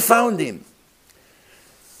 They never found him.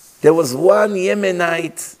 There was one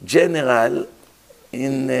Yemenite general,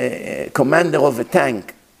 commander of a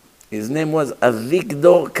tank. His name was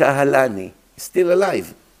Avigdor Kahalani. He's still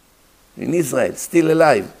alive in Israel, still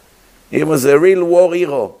alive. He was a real war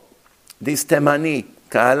hero, this Temani,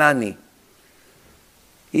 Kahalani.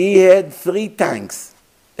 He had 3 tanks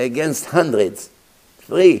against hundreds.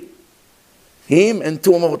 3. Him and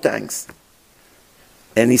 2 more tanks.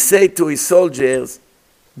 And he said to his soldiers,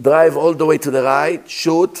 drive all the way to the right,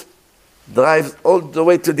 shoot. Drive all the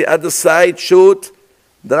way to the other side, shoot.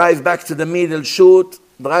 Drive back to the middle, shoot.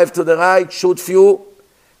 Drive to the right, shoot few.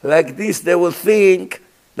 Like this, they will think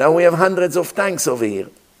that we have hundreds of tanks over here.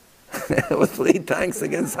 There were 3 tanks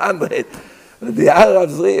against 100. The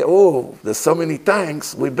Arabs, there's so many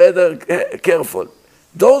tanks, we better be careful.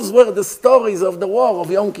 Those were the stories of the war,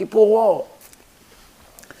 of Yom Kippur War.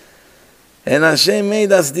 And Hashem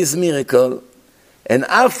made us this miracle. And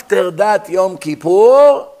after that Yom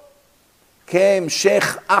Kippur, came Sheikh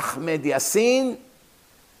Ahmed Yassin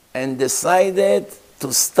and decided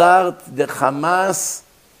to start the Hamas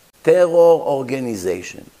terror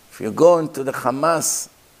organization. If you go into the Hamas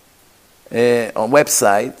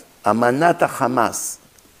website, Amanat HaHamas,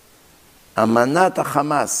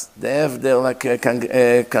 they have their like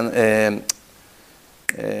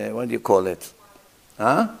what do you call it?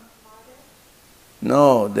 Huh?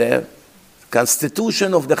 No, the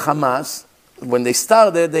constitution of the Hamas. When they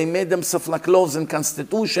started, they made themselves like laws and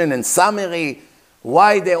constitution and summary.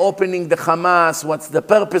 Why they're opening the Hamas? What's the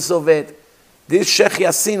purpose of it? This Sheikh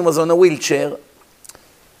Yassin was on a wheelchair,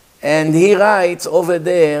 and he writes over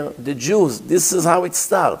there, the Jews, this is how it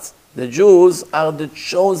starts. The Jews are the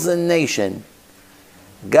chosen nation.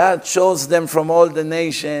 God chose them from all the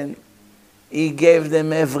nation. He gave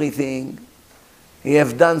them everything. He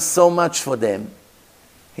have done so much for them.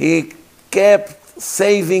 He kept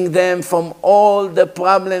saving them from all the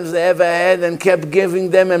problems they ever had and kept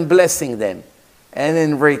giving them and blessing them. And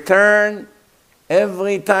in return,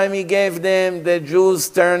 every time he gave them, the Jews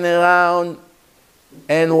turned around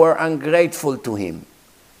and were ungrateful to him.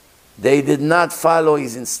 They did not follow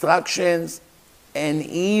his instructions and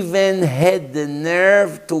even had the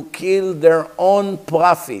nerve to kill their own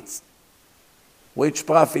prophets. Which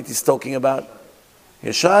prophet is talking about?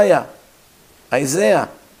 Yeshaya, Isaiah.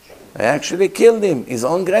 They actually killed him, his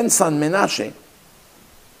own grandson, Menashe.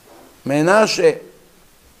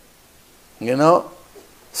 You know?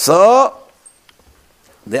 So,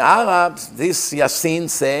 the Arabs, this Yassin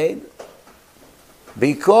said,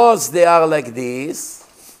 because they are like this,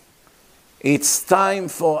 it's time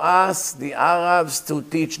for us, the Arabs, to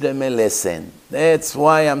teach them a lesson. That's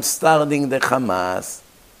why I'm starting the Hamas.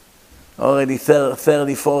 Already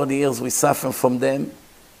 30, 40 years we suffer from them.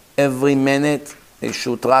 Every minute they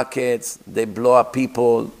shoot rockets, they blow up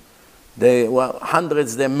people.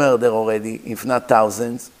 Hundreds they murder already, if not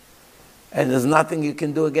thousands. And there's nothing you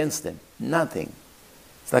can do against them. Nothing.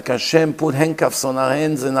 It's like Hashem put handcuffs on our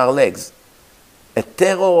hands and our legs. A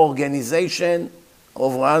terror organization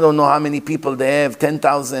of I don't know how many people they have,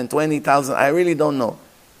 10,000, 20,000, I really don't know.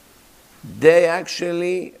 They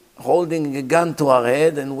actually holding a gun to our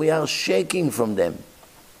head and we are shaking from them.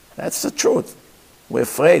 That's the truth. We're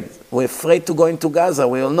afraid. We're afraid to go into Gaza.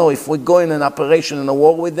 We all know if we go in an operation in a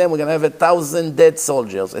war with them, we're going to have 1,000 dead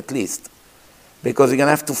soldiers at least. Because you're going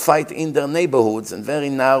to have to fight in their neighborhoods and very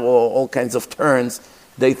narrow, all kinds of turns.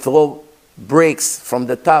 They throw bricks from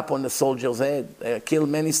the top on the soldier's head. They kill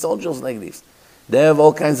many soldiers like this. They have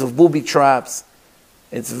all kinds of booby traps.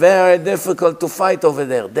 It's very difficult to fight over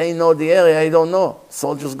there. They know the area, I don't know.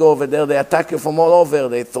 Soldiers go over there, they attack you from all over.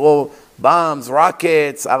 They throw bombs,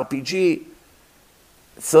 rockets, RPG.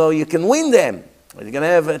 So you can win them. You're going to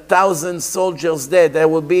have 1,000 soldiers dead. They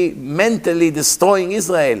will be mentally destroying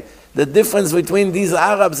Israel. The difference between these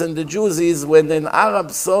Arabs and the Jews is when an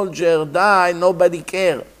Arab soldier dies, nobody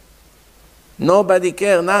cares. Nobody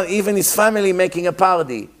cares. Not even his family making a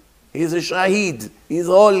party. He's a shaheed. He's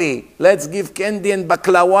holy. Let's give candy and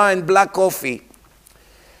baklawa and black coffee.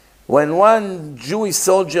 When one Jewish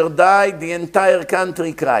soldier died, the entire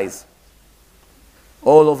country cries.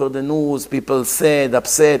 All over the news, people said,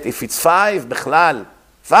 upset. If it's 5, bechlal.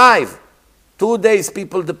 5. 2 days,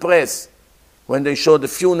 people depressed. When they show the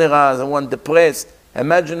funerals and one depressed,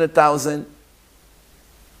 imagine 1,000.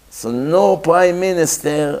 So no prime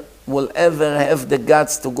minister will ever have the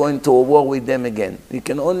guts to go into a war with them again. You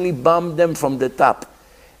can only bomb them from the top.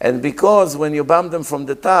 And because when you bomb them from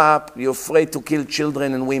the top, you're afraid to kill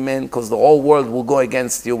children and women because the whole world will go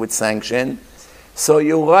against you with sanction. So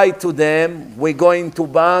you write to them, we're going to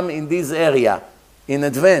bomb in this area in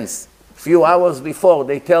advance. A few hours before,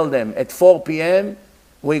 they tell them, at 4 p.m.,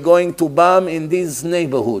 we're going to bomb in this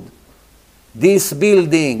neighborhood. This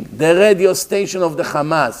building, the radio station of the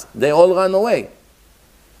Hamas, they all run away.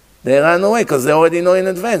 They run away because they already know in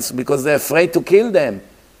advance, because they're afraid to kill them,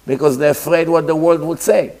 because they're afraid what the world would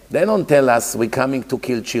say. They don't tell us we're coming to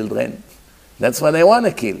kill children. That's what they want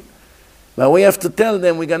to kill. But we have to tell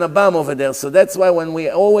them we're going to bomb over there. So that's why when we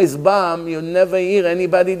always bomb, you never hear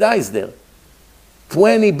anybody dies there.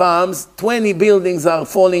 20 bombs, 20 buildings are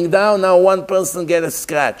falling down, now one person gets a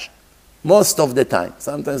scratch. Most of the time.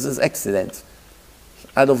 Sometimes there's accidents.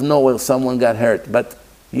 Out of nowhere someone got hurt. But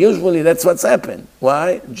usually that's what's happened.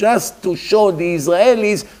 Why? Just to show the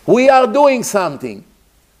Israelis we are doing something.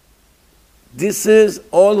 This is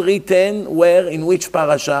all written where, in which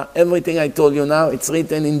parasha? Everything I told you now, it's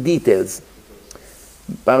written in details.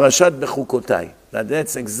 Parashat Bechukotai.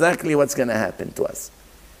 That's exactly what's going to happen to us.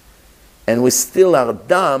 And we still are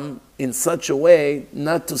dumb in such a way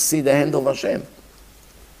not to see the hand of Hashem.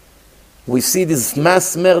 We see this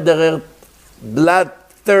mass murderer,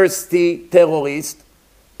 bloodthirsty terrorist,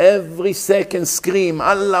 Every second scream,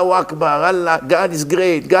 Allahu Akbar, Allah, God is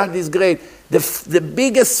great, God is great. The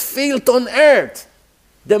biggest filth on earth,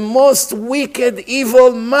 the most wicked,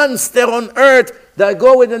 evil monster on earth, that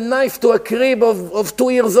go with a knife to a crib of 2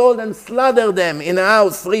 years old and slaughter them in a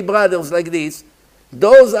house, 3 brothers like this.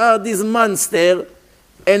 Those are these monsters,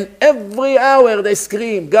 and every hour they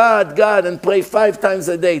scream, God, God, and pray 5 times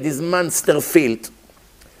a day, this monster filth.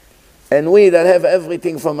 And we that have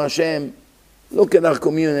everything from Hashem, look at our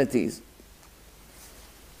communities.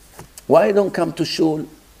 Why don't come to shul?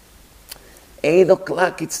 8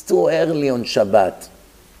 o'clock, it's too early on Shabbat.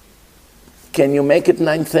 Can you make it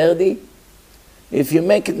 9:30? If you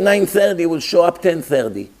make it 9:30, we'll show up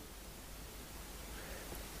 10:30.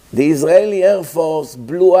 The Israeli Air Force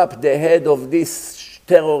blew up the head of this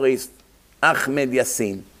terrorist, Ahmed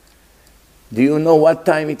Yassin. Do you know what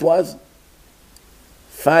time it was?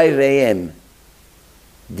 5 a.m.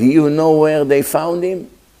 Do you know where they found him?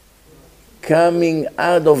 Coming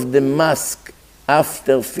out of the mosque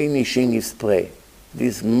after finishing his prayer.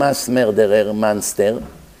 This mass murderer monster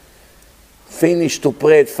finished to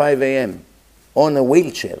pray at 5 a.m. on a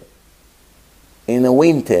wheelchair, in a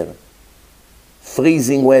winter,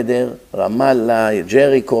 freezing weather, Ramallah,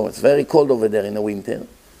 Jericho, it's very cold over there in the winter.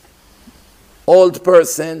 Old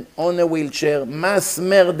person on a wheelchair, mass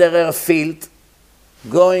murderer filth,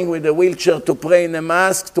 going with a wheelchair to pray in a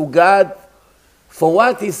mosque to God. For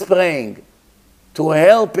what he's praying? To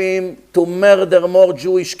help him to murder more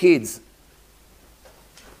Jewish kids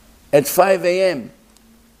at 5 a.m.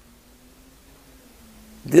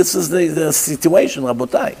 This is the situation,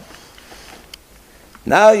 Rabotai.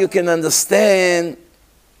 Now you can understand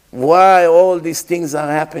why all these things are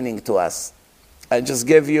happening to us. I just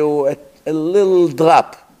gave you a little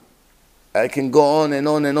drop. I can go on and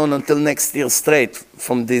on and on until next year straight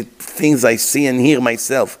from the things I see and hear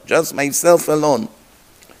myself, just myself alone.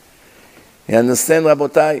 You understand,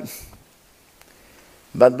 Rabotai?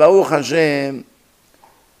 But Baruch Hashem,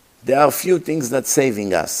 there are few things that's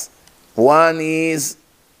saving us. One is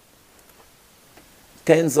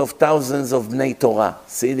tens of thousands of Bnei Torah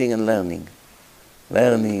sitting and learning.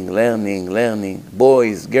 Learning.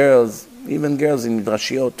 Boys, girls, even girls in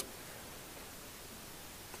Midrashiyot.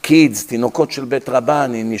 Kids, תינוקות של בית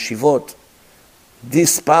רבן, in yeshivot.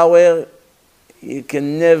 This power you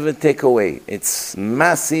can never take away. It's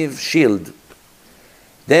massive shield.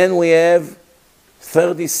 Then we have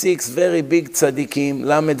 36 very big tzaddikim,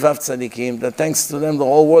 Lamed Vav tzaddikim, that thanks to them the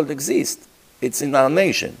whole world exists. It's in our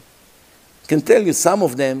nation. I can tell you some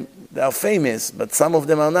of them, they are famous, but some of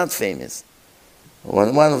them are not famous.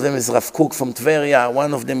 One of them is Rav Kook from Tveria,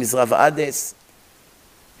 one of them is Rav Ades.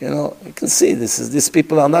 You know, you can see these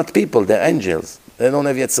people are not people, they're angels. They don't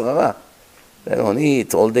have Yetzer Hara. They don't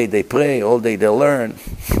eat, all day they pray, all day they learn,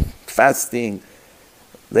 fasting.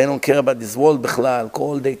 They don't care about this world bichlal,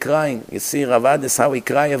 all day crying. You see Rav Ades, how he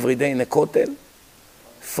cry every day in a kotel?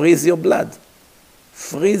 Freeze your blood.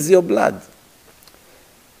 Freeze your blood.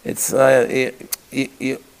 It's,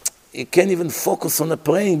 you can't even focus on the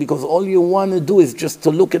praying because all you want to do is just to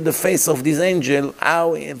look at the face of this angel,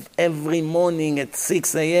 how every morning at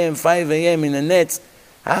 6 a.m., 5 a.m. in the nets,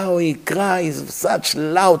 how he cries, such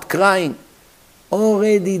loud crying.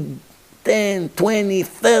 Already 10, 20,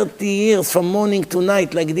 30 years from morning to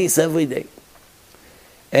night like this every day.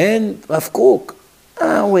 And Rav Kook,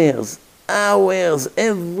 hours,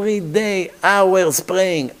 every day, hours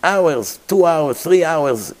praying, hours, 2 hours, 3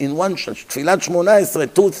 hours, in one Tfilat Shmona Esrei,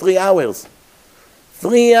 2-3 hours.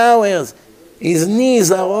 3 hours. His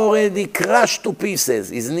knees are already crushed to pieces,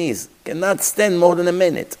 his knees. Cannot stand more than a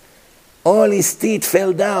minute. All his teeth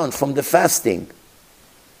fell down from the fasting.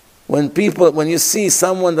 When you see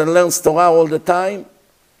someone that learns Torah all the time,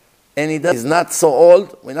 and he's not so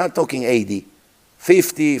old, we're not talking 80,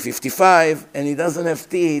 50, 55, and he doesn't have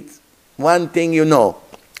teeth, one thing you know,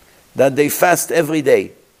 that they fast every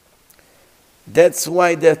day. That's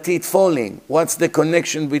why their teeth falling. What's the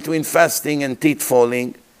connection between fasting and teeth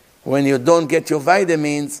falling? When you don't get your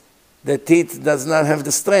vitamins, the teeth does not have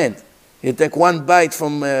the strength. You take one bite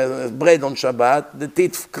from bread on Shabbat, the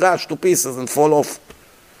teeth crash to pieces and fall off.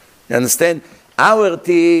 You understand? Our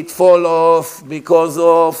teeth fall off because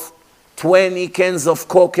of 20 cans of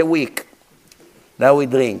Coke a week that we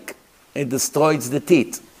drink. It destroys the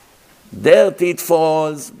teeth. Their teeth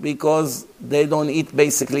falls because they don't eat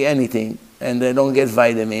basically anything and they don't get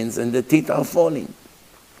vitamins and the teeth are falling.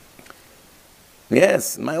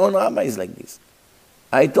 Yes, my own rabbi is like this.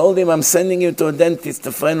 I told him, I'm sending you to a dentist,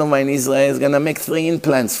 a friend of mine in Israel is going to make 3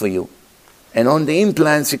 implants for you. And on the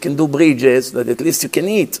implants you can do bridges that at least you can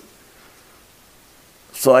eat.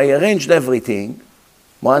 So I arranged everything,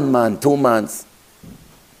 1 month, 2 months.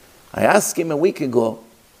 I asked him a week ago,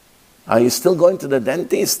 are you still going to the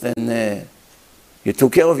dentist and you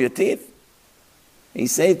took care of your teeth? He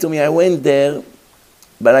said to me, I went there,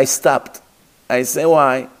 but I stopped. I say,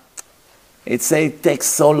 why? It said it takes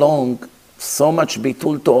so long, so much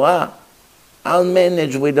bitul Torah. I'll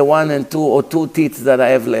manage with the 1 or 2 teeth that I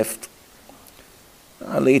have left.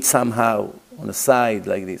 I'll eat somehow on the side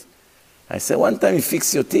like this. I said, one time you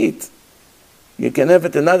fix your teeth, you can have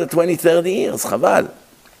it another 20, 30 years, chaval.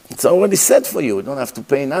 It's already set for you. You don't have to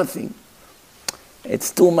pay nothing.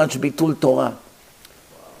 It's too much bitul Torah.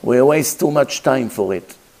 We waste too much time for it.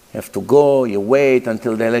 You have to go, you wait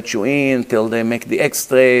until they let you in, till they make the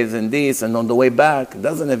x-rays and this, and on the way back, he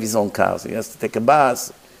doesn't have his own car, so he has to take a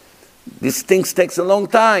bus. These things takes a long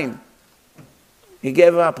time. He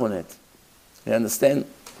gave up on it. You understand?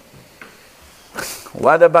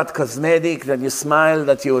 What about cosmetic, that you smile,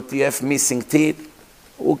 that you have missing teeth?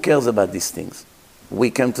 Who cares about these things? We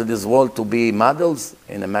came to this world to be models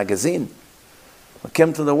in a magazine. We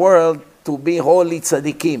came to the world to be holy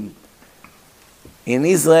tzaddikim. In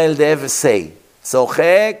Israel they have a say,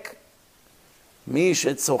 צוחק מי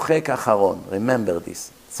שצוחק אחרון. Remember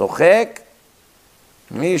this. צוחק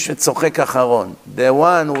מי שצוחק אחרון. The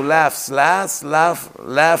one who laughs last,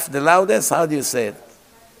 laugh the loudest. How do you say it?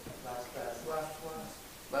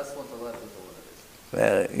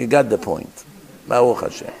 You got the point. Baruch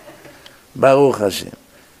Hashem. Baruch Hashem.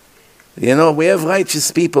 You know, we have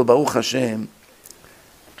righteous people, Baruch Hashem,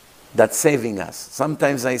 that's saving us.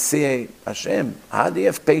 Sometimes I say, Hashem, how do you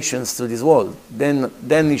have patience to this world?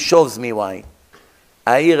 Then he shows me why.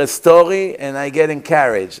 I hear a story and I get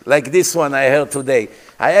encouraged. Like this one I heard today.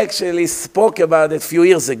 I actually spoke about it a few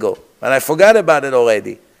years ago, but I forgot about it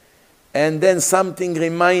already. And then something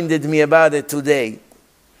reminded me about it today.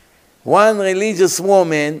 One religious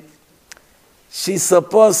woman, she's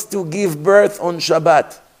supposed to give birth on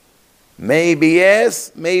Shabbat. Maybe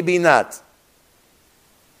yes, maybe not.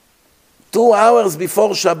 2 hours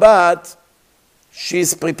before Shabbat,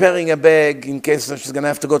 she's preparing a bag in case she's going to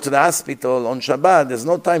have to go to the hospital on Shabbat. There's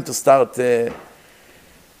no time to start.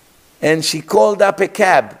 And she called up a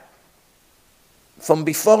cab from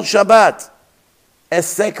before Shabbat, a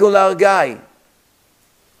secular guy.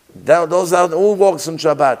 Those are who works on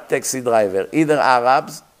Shabbat, taxi driver. Either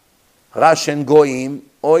Arabs, Russian Goyim,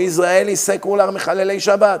 or Israeli secular Mechalelei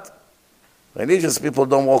Shabbat. Religious people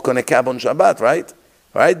don't work on a cab on Shabbat, right?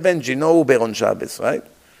 Right, Benji? No Uber on Shabbos, right?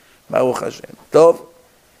 Baruch Hashem. Tov.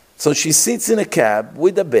 So she sits in a cab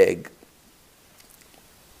with a bag.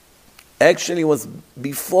 Actually, it was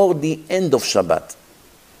before the end of Shabbat.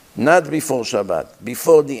 Not before Shabbat.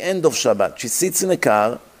 Before the end of Shabbat. She sits in a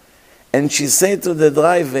car and she said to the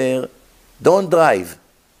driver, don't drive.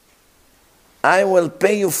 I will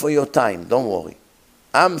pay you for your time. Don't worry.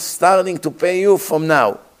 I'm starting to pay you from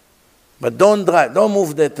now. But don't drive. Don't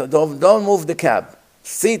move the cab.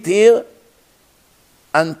 Sit here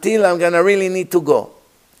until I'm going to really need to go.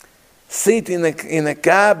 Sit in a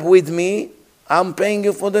cab with me. I'm paying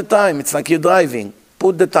you for the time. It's like you're driving.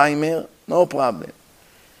 Put the timer, no problem.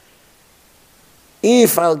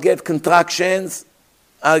 If I'll get contractions,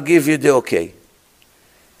 I'll give you the okay.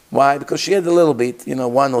 Why? Because she had a little bit,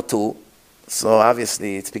 1 or 2. So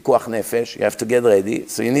obviously it's pikuach nefesh. You have to get ready.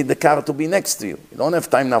 So you need the car to be next to you. You don't have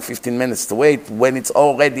time now, 15 minutes to wait when it's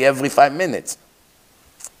already every 5 minutes.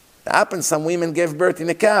 It happened, some women gave birth in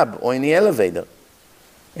a cab or in the elevator.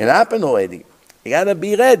 It happened already. You got to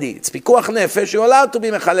be ready. It's pikuach nefesh. You're allowed to be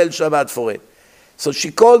mechalel Shabbat for it. So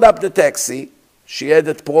she called up the taxi. She had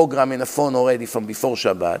that program in the phone already from before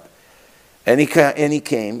Shabbat. And he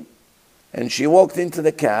came. And she walked into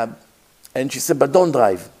the cab. And she said, but don't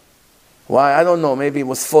drive. Why? I don't know. Maybe it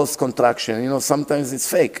was false contraction. Sometimes it's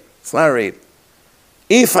fake. It's not real.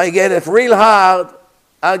 If I get it real hard,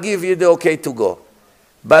 I'll give you the okay to go.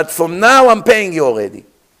 But from now, I'm paying you already.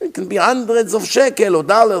 It can be hundreds of shekel or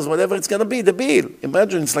dollars, whatever it's going to be, the bill.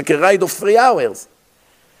 Imagine, it's like a ride of 3 hours.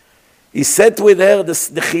 He sat with her, the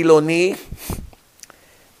Chiloni,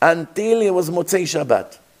 until it was Motzei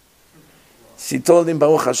Shabbat. She told him,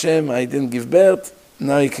 Baruch Hashem, I didn't give birth.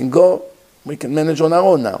 Now you can go. We can manage on our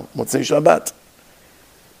own now. Motzei Shabbat.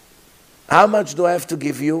 How much do I have to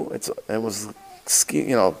give you? It was,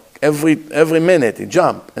 every minute he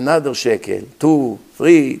jumped. Another shekel, 2,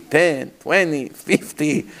 3, 10, 20,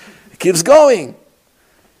 50. It keeps going.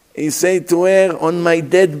 He said to her, on my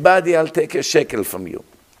dead body, I'll take a shekel from you.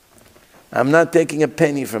 I'm not taking a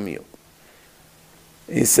penny from you.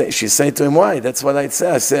 She said to him, why? That's what I'd say.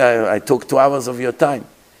 I said, I took 2 hours of your time.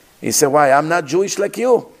 He said, why? I'm not Jewish like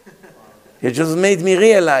you. You just made me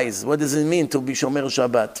realize what does it mean to be Shomer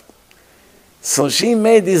Shabbat. So she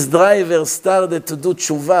made this driver started to do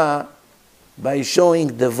tshuva by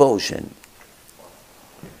showing devotion.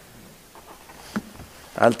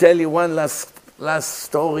 I'll tell you one last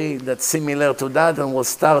story that's similar to that, and we'll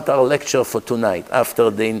start our lecture for tonight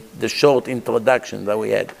after the short introduction that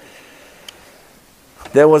we had.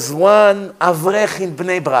 There was one Avrech in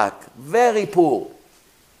Bnei Brak, very poor.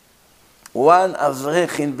 One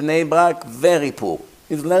Avrech in Bnei Brak, very poor.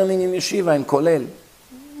 He's learning in yeshiva, in Kolel.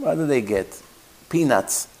 What do they get?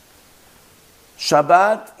 Peanuts.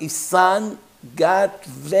 Shabbat, his son got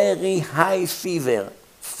very high fever,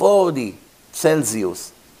 40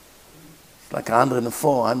 Celsius. Like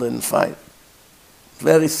 104, 105.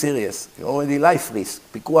 Very serious. Already life risk.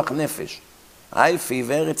 Pikuach nefesh. High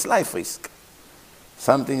fever, it's life risk.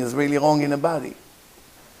 Something is really wrong in the body.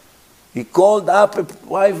 He called up a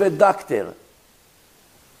private doctor.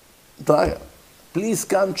 Please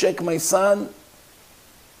come check my son.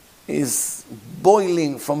 He's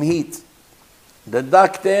boiling from heat. The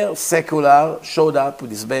doctor, secular, showed up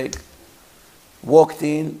with his bag, walked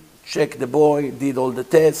in, checked the boy, did all the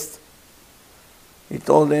tests. He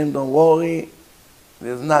told him, don't worry,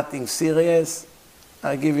 there's nothing serious.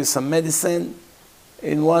 I'll give you some medicine.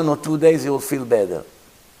 In 1 or 2 days, you'll feel better.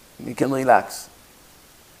 You can relax.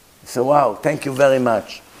 He said, wow, thank you very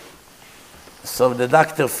much. So the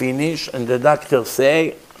doctor finished, and the doctor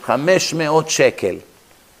say, 500 shekel.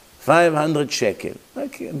 500 shekel.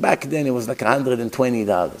 Back then, it was like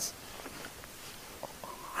 $120.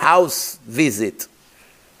 House visit.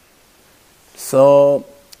 So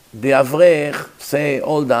the Avrech say,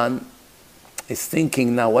 all done. He's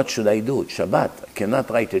thinking now, what should I do? Shabbat, I cannot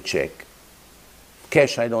write a check.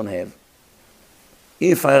 Cash I don't have.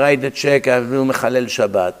 If I write the check, I will mechalel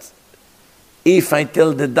Shabbat. If I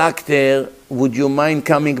tell the doctor, would you mind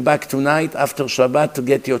coming back tonight after Shabbat to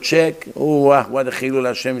get your check? Oh, what a chilul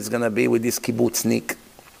Hashem is going to be with this kibbutznik.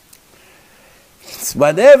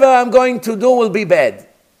 Whatever I'm going to do will be bad.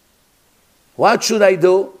 What should I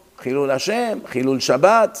do? Chilul Hashem, chilul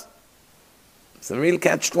Shabbat. It's a real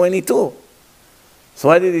catch-22. So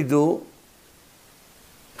what did he do?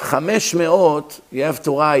 500, you have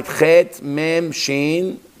to write Chet, Mem,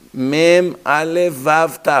 Shin, Mem, Aleph,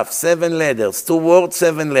 Vav, Taf. 7 letters. 2 words,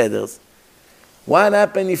 7 letters. What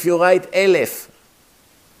happens if you write Elef?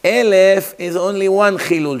 Elef is only 1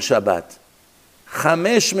 Chilul Shabbat.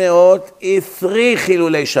 500 is 3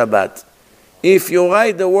 Chilulei Shabbat. If you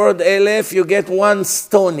write the word Elef, you get 1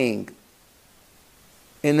 stoning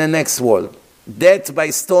in the next world. Death by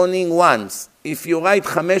stoning once. If you write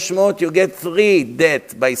 500, you get 3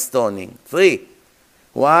 death by stoning. 3.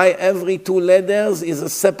 Why? Every 2 letters is a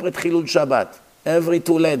separate Chilul Shabbat. Every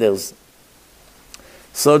 2 letters.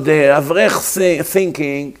 So the Avrech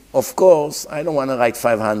thinking, of course, I don't want to write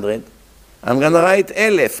 500. I'm going to write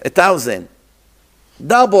 1,000.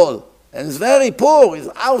 Double. And it's very poor. His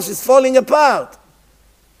house is falling apart.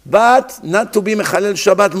 But not to be Mechalel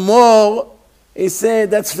Shabbat more, he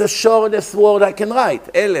said, that's the shortest word I can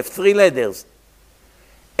write. 3 letters.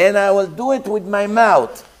 And I will do it with my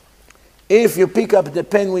mouth. If you pick up the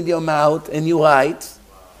pen with your mouth and you write,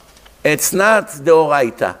 it's not the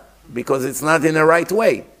oraita, because it's not in the right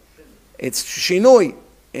way. It's shinui,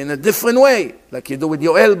 in a different way, like you do with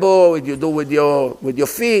your elbow, you do with your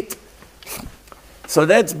feet. So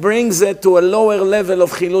that brings it to a lower level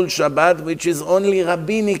of Chilul Shabbat, which is only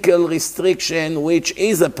rabbinical restriction, which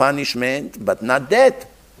is a punishment, but not death,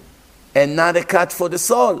 and not a cut for the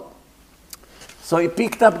soul. So he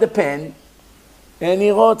picked up the pen, and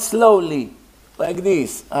he wrote slowly, like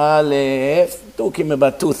this. Aleph, took him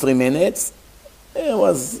about 2-3 minutes. It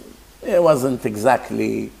wasn't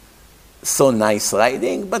exactly so nice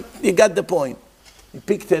writing, but he got the point. He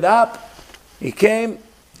picked it up, he came,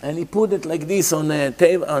 and he put it like this on a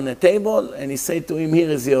table, and he said to him, here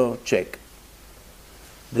is your check.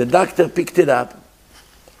 The doctor picked it up,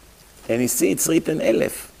 and he see it's written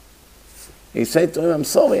Elef. He said to him, I'm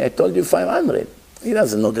sorry, I told you 500. He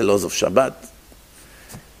doesn't know the laws of Shabbat.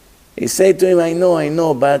 He said to him, I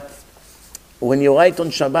know, but when you write on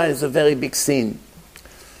Shabbat, it's a very big sin.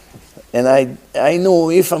 And I know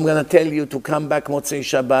if I'm going to tell you to come back Motzei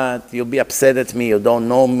Shabbat, you'll be upset at me, you don't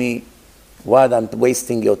know me. What, I'm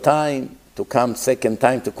wasting your time to come second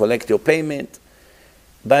time to collect your payment.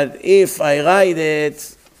 But if I write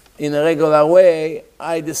it in a regular way,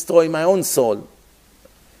 I destroy my own soul.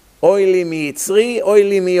 Oili mi yitzri,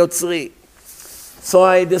 oili mi yotzri. So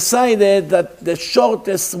I decided that the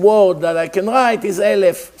shortest word that I can write is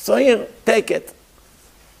Elef. So here, take it.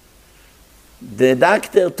 The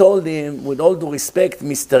doctor told him, with all due respect,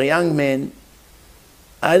 Mr. Young Man,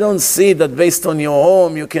 I don't see that based on your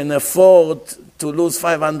home you can afford to lose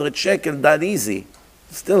 500 shekels that easy.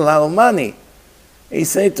 Still a lot of money. He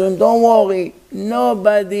said to him, don't worry,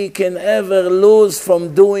 nobody can ever lose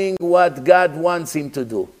from doing what God wants him to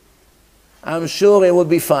do. I'm sure he will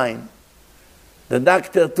be fine. The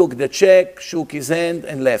doctor took the check, shook his hand,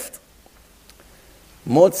 and left.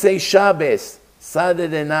 Motzei Shabbos,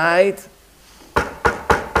 Saturday night,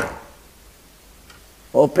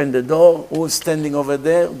 opened the door. Who's standing over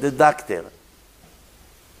there? The doctor.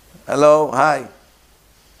 Hello, hi.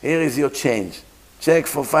 Here is your change. Check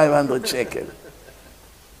for 500 shekel.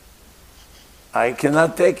 I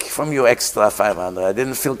cannot take from you extra 500. I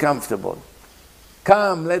didn't feel comfortable.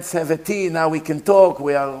 Come, let's have a tea. Now we can talk.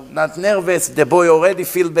 We are not nervous. The boy already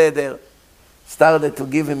feel better. Started to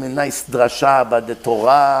give him a nice drasha about the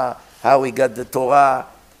Torah, how he got the Torah.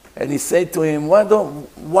 And he said to him, why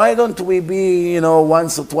don't we be,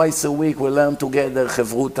 once or twice a week, we learn together,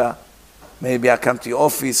 Chevruta. Maybe I come to your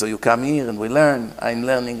office or you come here and we learn. I'm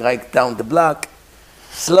learning right down the block.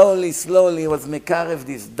 Slowly, he was mekarev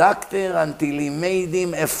this doctor until he made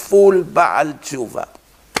him a full Baal Tshuva.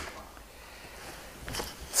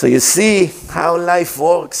 So you see how life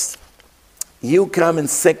works. You come and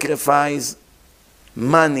sacrifice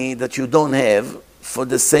money that you don't have for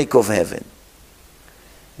the sake of heaven.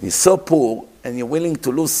 You're so poor and you're willing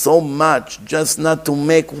to lose so much just not to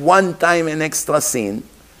make one time an extra sin.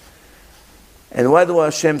 And what do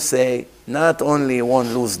Hashem say? Not only you won't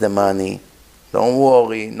lose the money, don't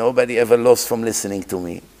worry, nobody ever lost from listening to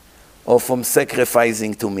me or from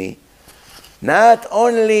sacrificing to me. Not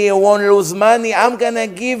only you won't lose money, I'm going to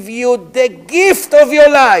give you the gift of your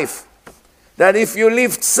life. That if you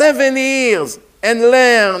lived 70 years and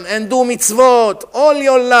learn and do mitzvot all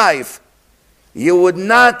your life, you would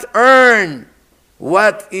not earn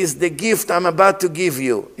what is the gift I'm about to give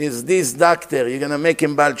you. Is this doctor, you're going to make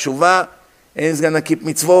him Baal Tshuva, and he's going to keep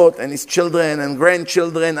mitzvot, and his children and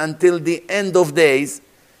grandchildren until the end of days,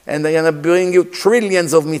 and they're going to bring you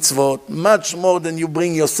trillions of mitzvot, much more than you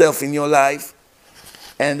bring yourself in your life.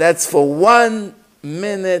 And that's for 1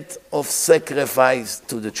 minute of sacrifice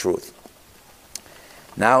to the truth.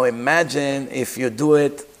 Now imagine if you do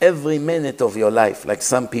it every minute of your life, like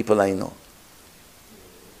some people I know.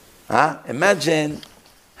 Imagine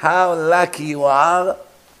how lucky you are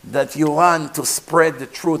that you run to spread the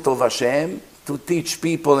truth of Hashem, to teach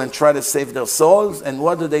people and try to save their souls, and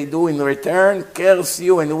what do in return? Curse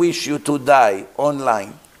you and wish you to die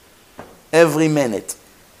online. Every minute.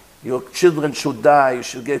 Your children should die, you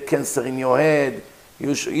should get cancer in your head,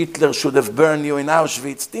 Hitler should have burned you in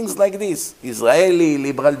Auschwitz, things like this. Israeli,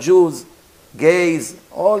 liberal Jews, gays,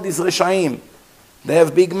 all these Reshaim. They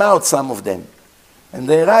have big mouths, some of them. And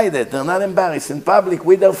they write it, they're not embarrassed in public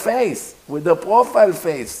with their face, with their profile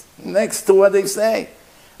face, next to what they say.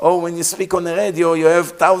 Or when you speak on the radio, you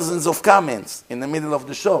have thousands of comments in the middle of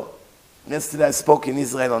the show. Yesterday I spoke in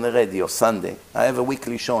Israel on the radio, Sunday. I have a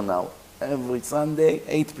weekly show now. Every Sunday,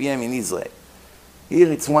 8 p.m. in Israel.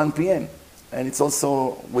 Here it's 1 p.m. And it's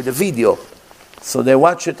also with a video. So they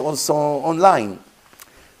watch it also online.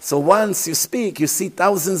 So once you speak, you see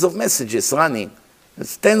thousands of messages running.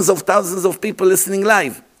 There's tens of thousands of people listening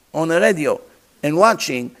live on the radio and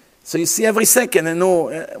watching. So you see every second and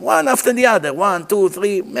one after the other, 1, 2,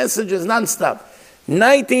 3 messages nonstop.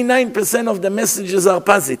 99% of the messages are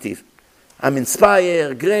positive. I'm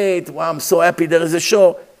inspired, great, I'm so happy there is a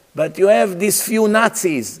show. But you have these few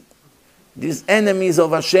Nazis, these enemies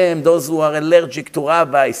of Hashem, those who are allergic to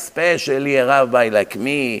rabbis, especially a rabbi like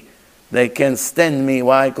me. They can't stand me.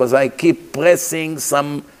 Why? Because I keep pressing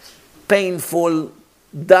some painful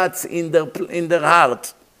dots in their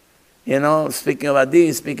heart. Speaking about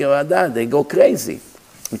this, speaking about that, they go crazy.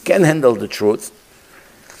 You can't handle the truth.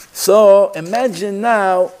 So imagine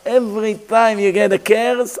now, every time you get a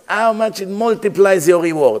curse, how much it multiplies your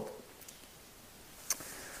reward.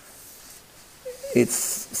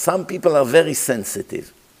 Some people are very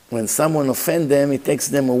sensitive. When someone offends them, it takes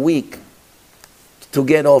them a week to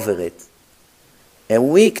get over it. A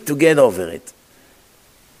week to get over it.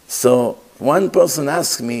 So one person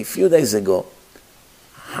asked me a few days ago,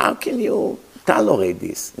 how can you tolerate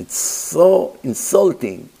this? It's so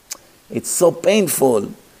insulting. It's so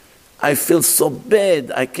painful. I feel so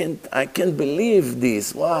bad. I can't believe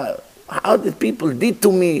this. Wow. How did people did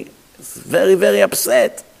to me? It's very, very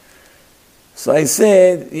upset. So I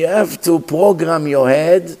said, you have to program your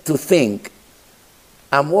head to think.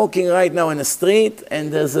 I'm walking right now in the street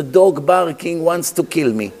and there's a dog barking, wants to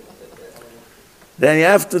kill me. Then you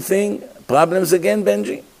have to think, problems again,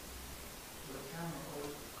 Benji?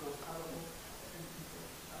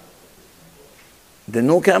 The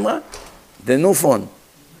new camera? The new phone?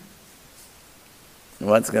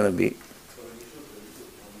 What's going to be?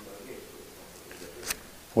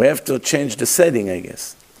 We have to change the setting, I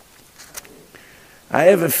guess. I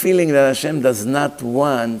have a feeling that Hashem does not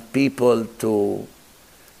want people to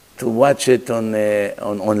watch it on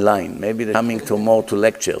online. Maybe they're coming more to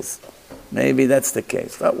lectures. Maybe that's the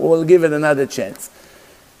case. But we'll give it another chance.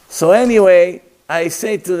 So anyway, I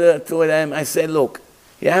say to them, I say, look,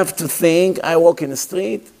 you have to think, I walk in the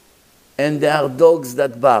street, and there are dogs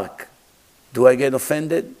that bark. Do I get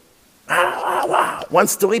offended? Wow, wow, wow.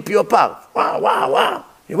 Wants to rip you apart. Wow, wow, wow.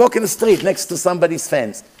 You walk in the street next to somebody's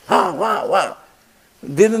fence. Wow, wow, wow.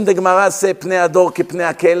 Didn't the Gemara say, Pnei Ador ki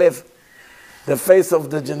Pnei HaKelev? The face of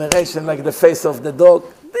the generation like the face of the dog.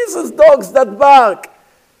 This is dogs that bark.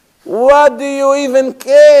 What do you even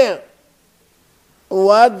care?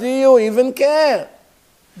 What do you even care?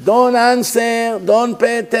 Don't answer, don't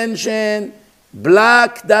pay attention,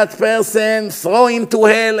 block that person, throw him to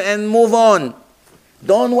hell and move on.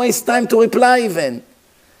 Don't waste time to reply even.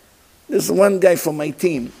 There's one guy from my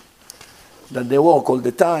team that they work all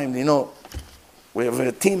the time, you know. We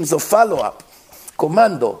have teams of follow-up,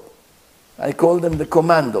 commando. I call them the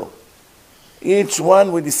commando. Each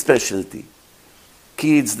one with his specialty.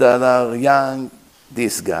 Kids that are young,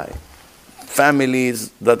 this guy. Families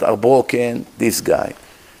that are broken, this guy.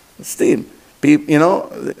 Still, people, you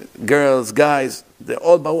know, girls, guys, they're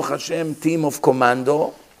all Baruch Hashem team of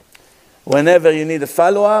commando. Whenever you need a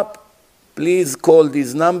follow-up, please call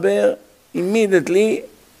this number immediately,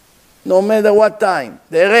 no matter what time.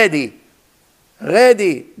 They're ready.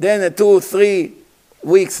 Ready. Then 2-3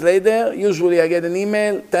 weeks later, usually I get an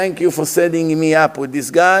email, thank you for setting me up with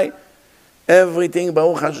this guy. Everything,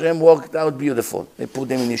 Baruch Hashem, worked out beautiful. They put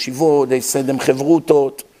them in yeshivot, they send them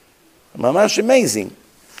chevrutot. Mamash amazing.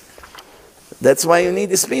 That's why you need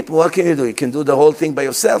these people. What can you do? You can do the whole thing by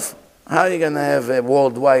yourself. How are you going to have a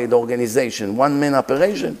worldwide organization, one-man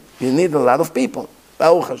operation? You need a lot of people.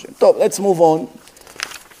 Baruch Hashem. So, let's move on.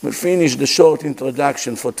 We'll finish the short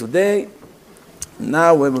introduction for today.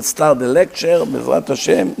 Now we will start the lecture, Bezrat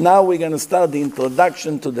Hashem. Now we're going to start the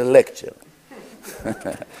introduction to the lecture.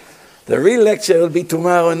 The real lecture will be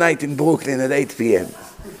tomorrow night in Brooklyn at 8 p.m.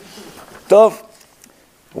 Tov.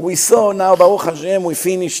 We saw now, Baruch Hashem, we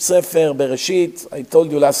finished Sefer Bereshit. I told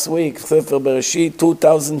you last week, Sefer Bereshit,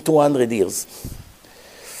 2,200 years.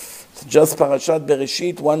 Just Parashat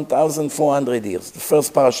Bereshit, 1,400 years. The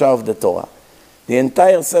first parasha of the Torah. The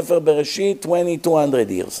entire Sefer Bereshit, 2,200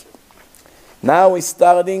 years. Now we're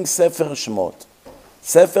starting Sefer Shemot.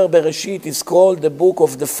 Sefer Bereshit is called the book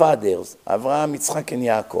of the fathers, Avraham, Yitzchak, and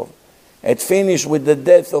Yaakov. It finished with the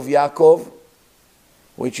death of Yaakov,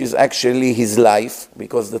 which is actually his life,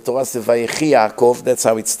 because the Torah says Vayechi Yaakov, that's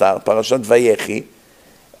how it starts, Parashat Vayechi,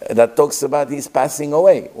 that talks about his passing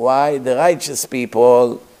away. Why? The righteous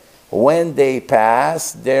people, when they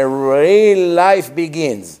pass, their real life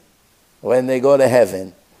begins, when they go to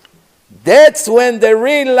heaven. That's when the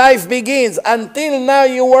real life begins. Until now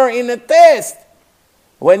you were in a test.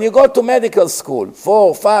 When you go to medical school,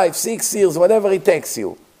 4, 5, 6 years, whatever it takes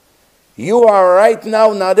you, you are right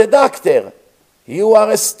now not a doctor. You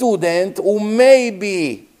are a student who may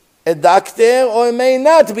be a doctor or may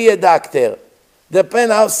not be a doctor.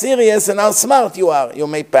 Depends how serious and how smart you are. You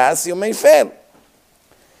may pass, you may fail.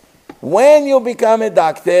 When you become a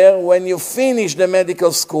doctor, when you finish the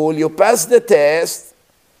medical school, you pass the test,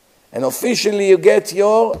 and officially you get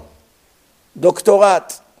your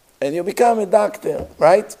doctorate, and you become a doctor,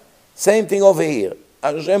 right? Same thing over here.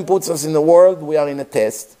 Hashem puts us in the world, we are in a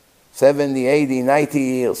test. 70, 80, 90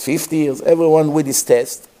 years, 50 years, everyone with his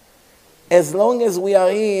test. As long as we are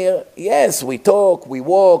here, yes, we talk, we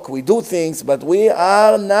walk, we do things, but we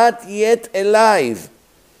are not yet alive.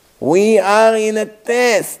 We are in a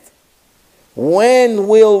test. When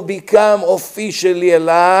we'll become officially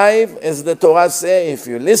alive, as the Torah says, if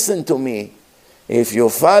you listen to me, if you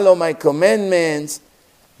follow my commandments,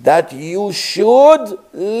 that you should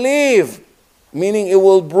live, meaning it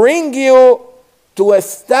will bring you to a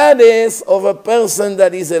status of a person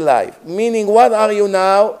that is alive. Meaning, what are you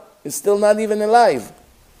now? You're still not even alive.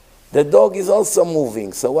 The dog is also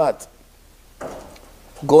moving, so what?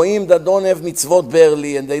 Goyim that don't have mitzvot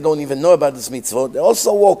barely and they don't even know about this mitzvot, they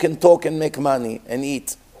also walk and talk and make money and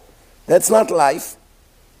eat. That's not life.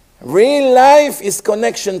 Real life is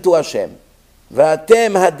connection to Hashem.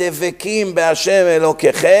 ואתם הדבקים בהשם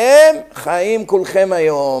אלוקיכם, חיים כולכם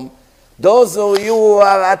היום. Those of you who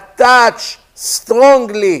are attached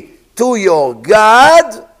strongly to your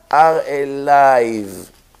God are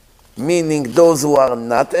alive. Meaning those who are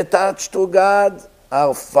not attached to God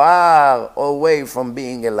are far away from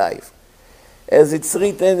being alive. As it's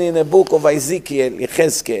written in a book of Ezekiel,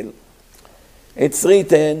 Yechezkel, it's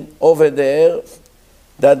written over there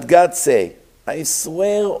that God say, I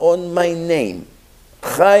swear on my name.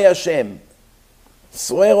 Chai Hashem.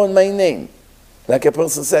 Swear on my name. Like a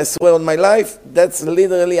person says, swear on my life, that's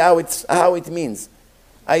literally how it means.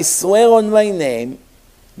 I swear on my name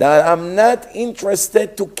that I'm not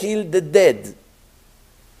interested to kill the dead.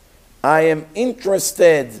 I am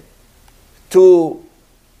interested to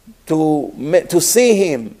see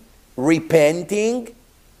him repenting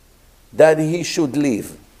that he should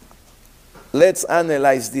live. Let's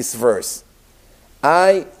analyze this verse.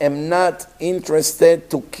 I am not interested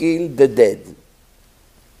to kill the dead.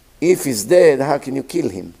 If he's dead, how can you kill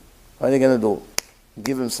him? What are you going to do?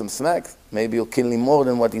 Give him some snacks? Maybe you'll kill him more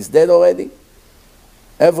than what he's dead already?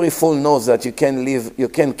 Every fool knows that you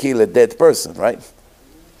can kill a dead person, right?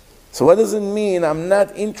 So what does it mean? I'm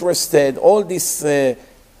not interested. All these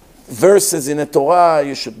verses in the Torah,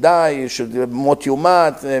 you should die, you should mot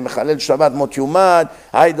yumat, mechalel Shabbat mot yumat,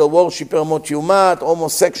 idol worshipper mot yumat,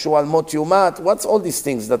 homosexual mot yumat. What's all these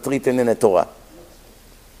things that are written in the Torah?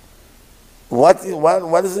 What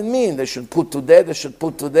does it mean? They should put to death,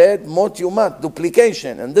 mot yumat,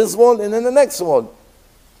 duplication, in this world and in the next world.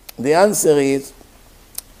 The answer is,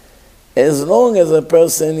 as long as a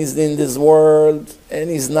person is in this world and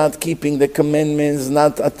is not keeping the commandments,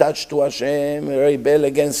 not attached to Hashem, rebel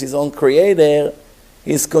against his own creator,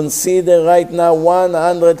 he's considered right now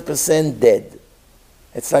 100% dead.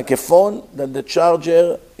 It's like a phone that the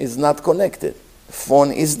charger is not connected. The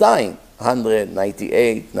phone is dying. 100,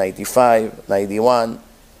 98, 95, 91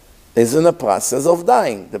 is in the process of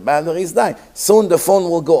dying. The battery is dying. Soon the phone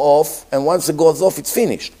will go off, and once it goes off, it's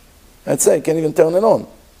finished. That's it. You can't even turn it on.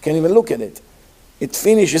 Can't even look at it. It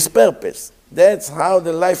finishes purpose. That's how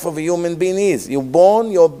the life of a human being is. You're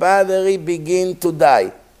born, your battery begins to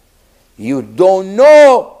die. You don't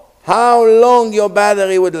know how long your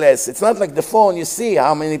battery would last. It's not like the phone, you see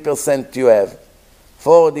how many percent you have.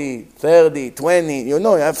 40, 30, 20, you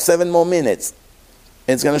know, you have 7 more minutes.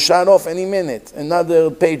 It's going to shut off any minute. Another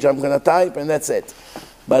page I'm going to type and that's it.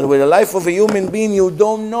 But with the life of a human being, you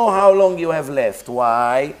don't know how long you have left.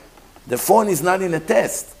 Why? The phone is not in a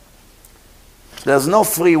test. There's no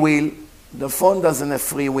free will. The phone doesn't have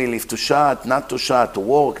free will if to shut, not to shut, to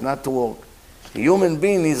work, not to work. A human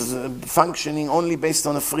being is functioning only based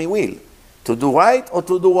on a free will. To do right or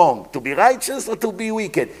to do wrong. To be righteous or to be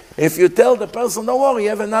wicked. If you tell the person, don't worry, you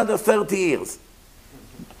have another 30 years.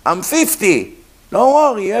 I'm 50. Don't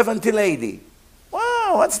worry, you have until 80.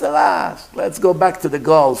 Wow, what's the rush? Let's go back to the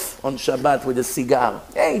golf on Shabbat with a cigar.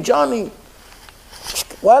 Hey, Johnny.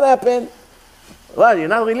 What happened? Well, you're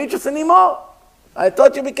not religious anymore? I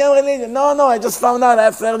thought you became religious. No, I just found out I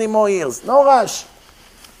have 30 more years. No rush.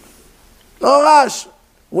 No rush.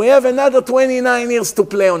 We have another 29 years to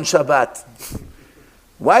play on Shabbat.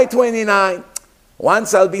 Why 29?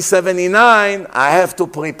 Once I'll be 79, I have to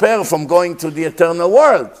prepare from going to the eternal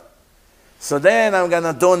world. So then I'm going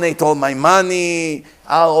to donate all my money.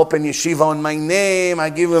 I'll open yeshiva on my name. I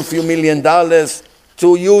give them a few $1 million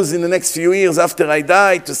to use in the next few years after I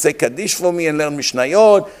die to say Kaddish for me and learn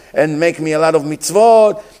Mishnayot and make me a lot of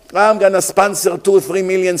mitzvot. I'm going to sponsor 2 or 3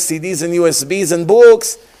 million CDs and USBs and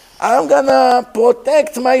books. I'm going to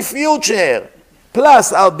protect my future.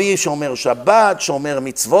 Plus, I'll be Shomer Shabbat, Shomer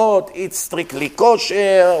Mitzvot, eat strictly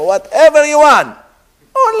kosher, whatever you want.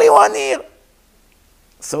 Only 1 year.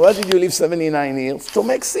 So why did you live 79 years? To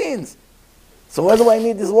make sins. So what do I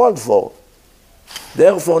need this world for?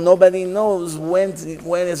 Therefore, nobody knows when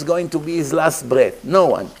it's going to be his last breath. No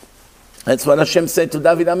one. That's what Hashem said to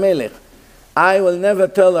David HaMelech. I will never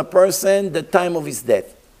tell a person the time of his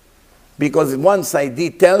death. Because once I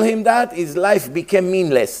did tell him that, his life became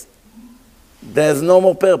meaningless. There's no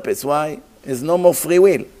more purpose. Why? There's no more free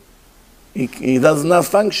will. He does not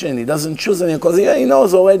function. He doesn't choose anything because he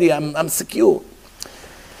knows already I'm secure.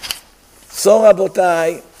 So,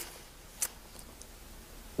 Rabotai,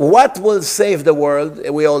 what will save the world?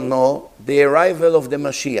 We all know the arrival of the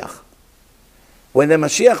Mashiach. When the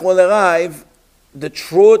Mashiach will arrive, the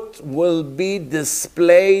truth will be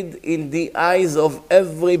displayed in the eyes of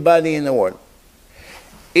everybody in the world.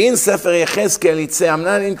 In Sefer Yechezkel it says, I'm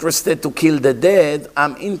not interested to kill the dead,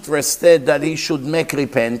 I'm interested that he should make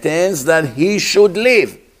repentance, that he should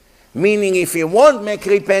live. Meaning if he won't make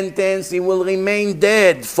repentance, he will remain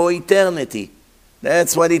dead for eternity.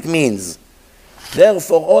 That's what it means.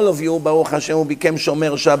 Therefore, all of you, Baruch Hashem, who became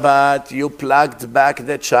Shomer Shabbat, you plugged back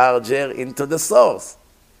the charger into the source.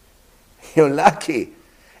 You're lucky.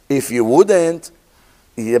 If you wouldn't,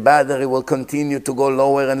 the battery will continue to go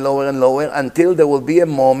lower and lower and lower until there will be a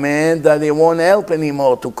moment that it won't help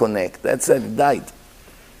anymore to connect. That's it, it died.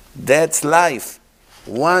 That's life.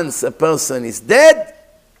 Once a person is dead,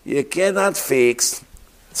 you cannot fix.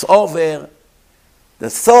 It's over. The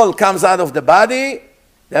soul comes out of the body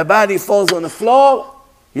falls on the floor,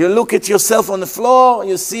 you look at yourself on the floor,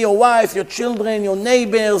 you see your wife, your children, your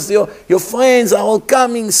neighbors, your friends are all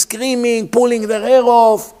coming, screaming, pulling their hair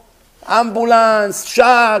off, ambulance,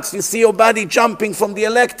 sharks, you see your body jumping from the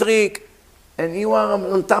electric, and you are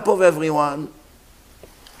on top of everyone,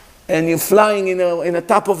 and you're flying in the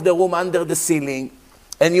top of the room under the ceiling,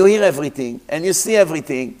 and you hear everything, and you see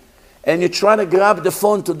everything, and you try to grab the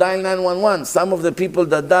phone to dial 911. Some of the people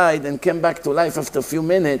that died and came back to life after a few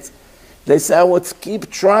minutes, they say, I would keep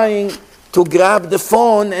trying to grab the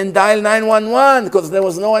phone and dial 911 because there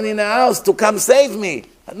was no one in the house to come save me.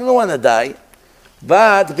 I don't want to die.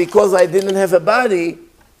 But because I didn't have a body,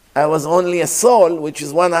 I was only a soul, which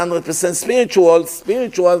is 100% spiritual.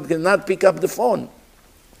 Spiritual cannot pick up the phone.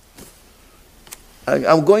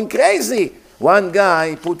 I'm going crazy. One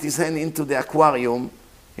guy put his hand into the aquarium.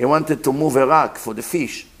 He wanted to move a rock for the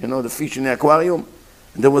fish. You know, the fish in the aquarium?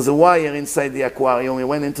 There was a wire inside the aquarium. He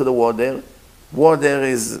went into the water. Water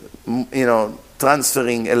is,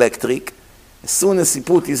 transferring electric. As soon as he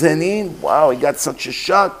put his hand in, wow, he got such a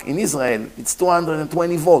shock. In Israel, it's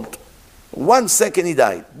 220 volt. 1 second he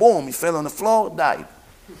died. Boom, he fell on the floor, died.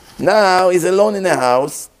 Now he's alone in the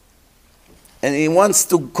house, and he wants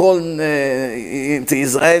to call into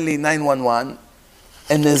Israeli 911,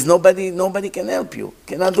 and there's nobody can help you,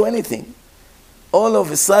 cannot do anything. All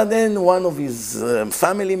of a sudden, one of his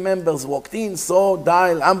family members walked in, saw,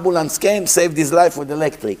 dialed, ambulance came, saved his life with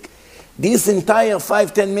electric. This entire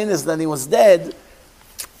 5-10 minutes that he was dead,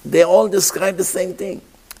 they all describe the same thing.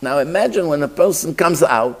 Now imagine when a person comes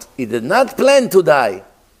out, he did not plan to die.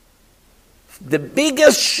 The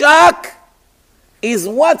biggest shock is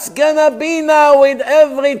what's gonna be now with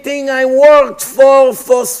everything I worked for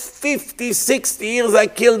 50, 60 years. I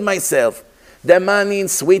killed myself. The money in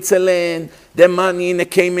Switzerland, the money in the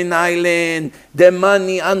Cayman Island, the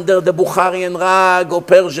money under the Bukharian rug or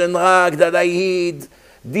Persian rug that I hid,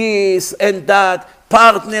 this and that,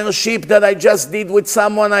 partnership that I just did with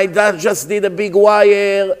someone, I just did a big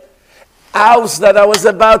wire, house that I was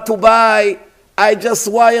about to buy, I just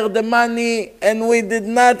wired the money and we did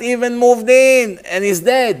not even move in, and he's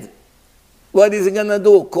dead. What is he gonna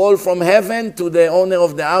do? Call from heaven to the owner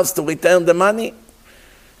of the house to return the money?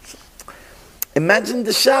 Imagine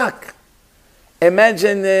the shock.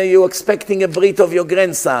 Imagine you expecting a brit of your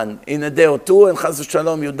grandson in a day or two, and chas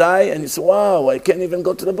v'shalom you die, and you say, wow, I can't even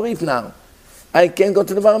go to the brit now. I can't go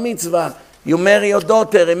to the bar mitzvah. You marry your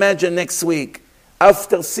daughter, imagine next week.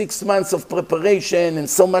 After 6 months of preparation and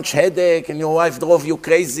so much headache, and your wife drove you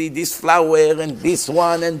crazy, this flower and this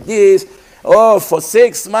one and this. Oh, for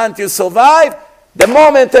 6 months you survive. The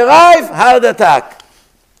moment arrive, heart attack.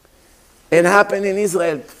 It happened in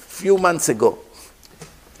Israel a few months ago.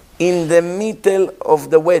 In the middle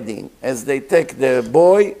of the wedding, as they take the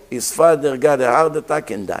boy, his father got a heart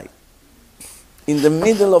attack and died. In the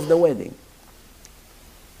middle of the wedding.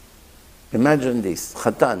 Imagine this,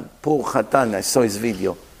 Khatan, poor Khatan, I saw his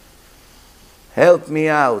video. Help me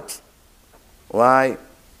out. Why?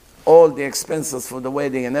 All the expenses for the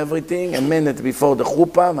wedding and everything, a minute before the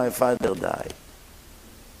chuppah, my father died.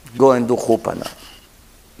 Go and do chuppah now.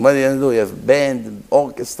 What are you going to do? You have band,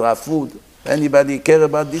 orchestra, food. Anybody care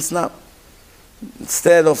about this now?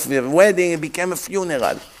 Instead of a wedding, it became a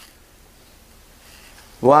funeral.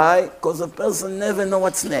 Why? Because a person never knows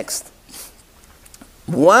what's next.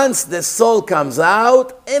 Once the soul comes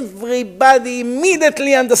out, everybody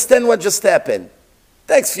immediately understands what just happened.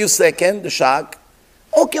 Takes a few seconds, the shock.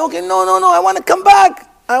 Okay, no, I want to come back.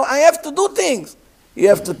 I have to do things. You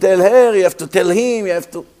have to tell her, you have to tell him, you have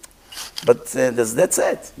to... But that's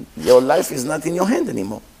it. Your life is not in your hand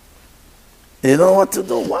anymore. You don't know what to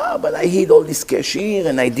do. Wow, but I hid all this cash here,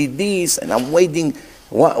 and I did this, and I'm waiting.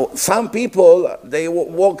 Some people, they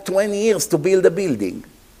work 20 years to build a building.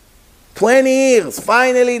 20 years.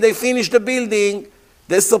 Finally, they finish the building.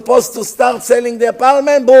 They're supposed to start selling the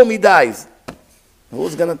apartment. Boom, he dies.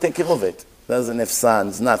 Who's going to take care of it? Doesn't have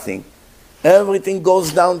sons, nothing. Everything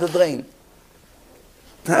goes down the drain.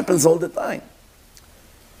 It happens all the time.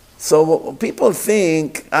 So people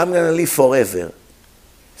think, I'm going to live forever.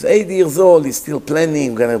 He's 80 years old, he's still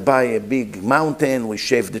planning, we're going to buy a big mountain, we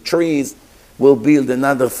shave the trees, we'll build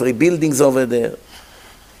another 3 buildings over there.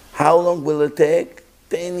 How long will it take?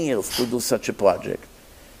 10 years to do such a project.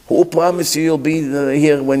 Who promised you'll be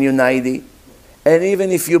here when you're 90? And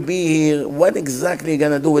even if you be here, what exactly are you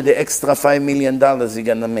going to do with the extra $5 million you're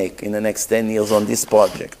going to make in the next 10 years on this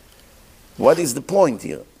project? What is the point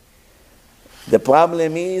here? The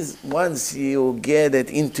problem is, once you get it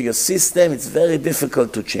into your system, it's very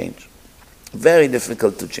difficult to change. Very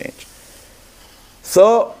difficult to change.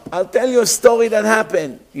 So, I'll tell you a story that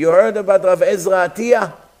happened. You heard about Rav Ezra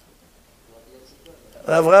Atiyah?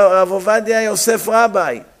 Rav Ovadia Yosef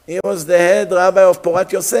Rabbi. He was the head rabbi of Porat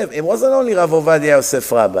Yosef. It wasn't only Rav Ovadia Yosef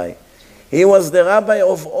Rabbi. He was the rabbi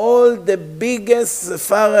of all the biggest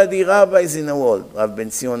Sephardi rabbis in the world. Rav Ben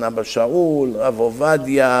Zion Abba Shaul, Rav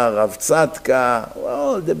Ovadia, Rav Tzadka,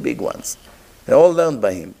 all the big ones. They all learned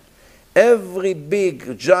by him. Every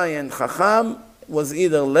big giant Chacham was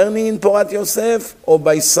either learning in Porat Yosef or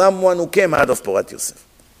by someone who came out of Porat Yosef.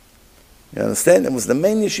 You understand? It was the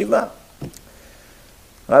main yeshiva.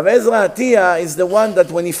 Rav Ezra Atiyah is the one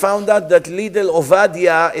that when he found out that little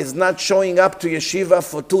Ovadia is not showing up to yeshiva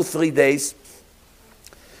for 2-3 days,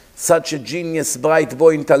 such a genius, bright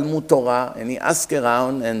boy in Talmud Torah, and he asked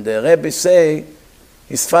around, and the Rebbe say,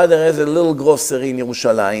 his father has a little grocery in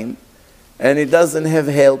Yerushalayim, and he doesn't have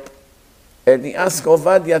help, and he asked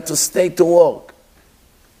Ovadia to stay to work.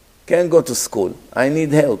 Can't go to school. I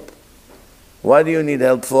need help. What do you need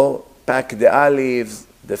help for? Pack the olives,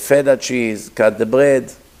 the feta cheese, cut the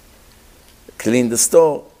bread, clean the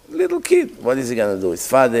store. Little kid, what is he going to do? His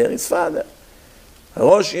father.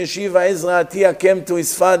 Rosh Yeshiva Ezra Atiyah came to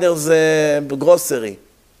his father's grocery.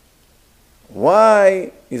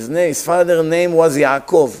 Why? His father's name was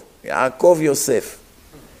Yaakov Yosef.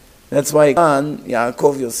 That's why he son,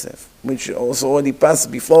 Yaakov Yosef, which also already passed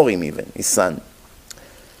before him even, his son.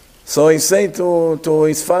 So he said to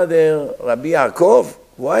his father, Rabbi Yaakov,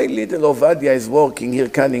 why little Ovadia is working here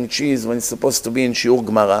cutting cheese when he's supposed to be in Shiur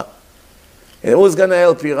Gemara? And who's going to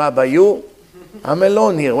help you, Rabbi? You? I'm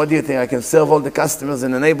alone here. What do you think? I can serve all the customers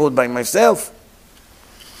in the neighborhood by myself?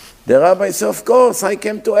 The rabbi said, of course, I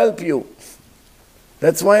came to help you.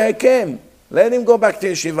 That's why I came. Let him go back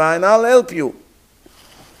to yeshiva and I'll help you.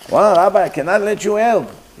 Well, Rabbi, I cannot let you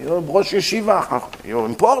help. You're Rosh Yeshiva. You're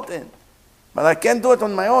important. But I can't do it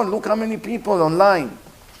on my own. Look how many people online.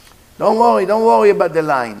 Don't worry about the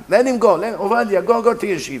line. Let him go. Ovadia, go to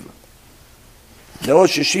yeshiva. The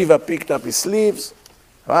Rosh Yeshiva picked up his sleeves.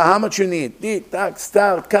 How much you need?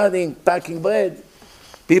 Start cutting, packing bread.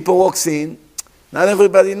 People walks in. Not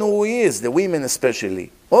everybody know who he is, the women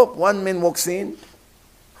especially. Oh, one man walks in.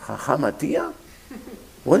 Chacham Atiyah?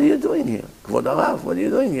 What are you doing here? Kvod Harav, what are you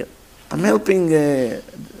doing here? I'm helping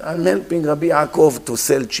Rabbi Yaakov to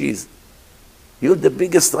sell cheese. You're the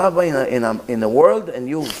biggest rabbi in the world, and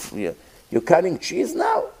you're cutting cheese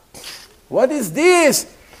now? What is this?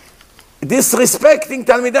 Disrespecting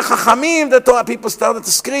Talmidei Chachamim, the Torah people started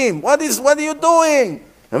to scream. What are you doing?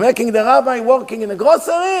 You're making the rabbi working in a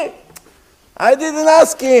grocery? I didn't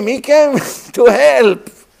ask him. He came to help.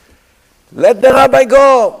 Let the rabbi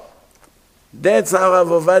go. That's how Rav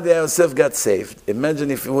Ovadia Yosef got saved. Imagine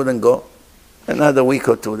if he wouldn't go. Another week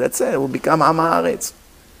or two. That's it. It would become Am Haaretz.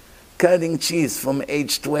 Cutting cheese from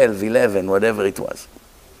age 12, 11, whatever it was.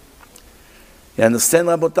 You understand,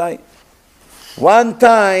 Rabotai? One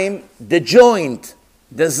time, the Joint,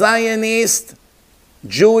 the Zionist,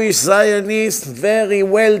 Jewish Zionist, very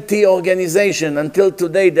wealthy organization, until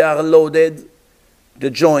today they are loaded, the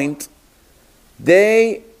Joint,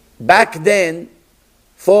 they, back then,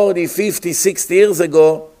 40, 50, 60 years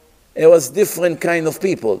ago, it was different kind of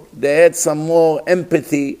people. They had some more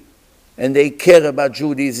empathy, and they care about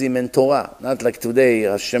Judaism and Torah. Not like today,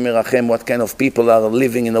 Hashem Yerachem, what kind of people are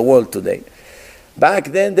living in the world today. Back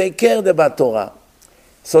then, they cared about Torah.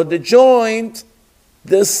 So the Joint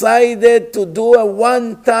decided to do a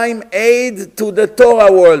one-time aid to the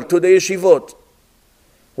Torah world, to the yeshivot.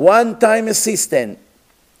 One-time assistance.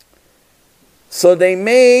 So they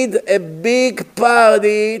made a big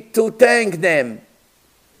party to thank them.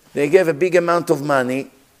 They gave a big amount of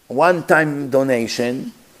money, one-time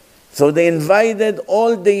donation. So they invited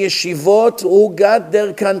all the yeshivot who got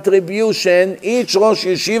their contribution. Each Rosh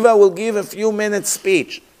Yeshiva will give a few minutes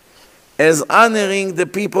speech as honoring the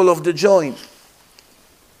people of the Joint.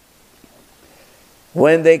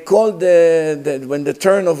 When they called when the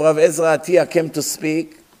turn of Rav Ezra Atiyah came to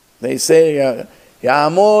speak, they say,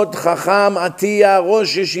 Ya'amod Chacham Atiyah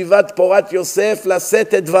Rosh Yeshivat Porat Yosef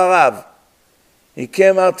לשאת את דבריו. He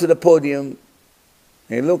came out to the podium.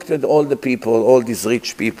 He looked at all the people, all these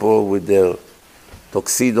rich people with their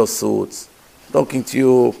tuxedo suits, talking to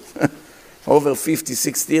you over 50,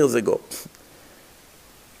 60 years ago.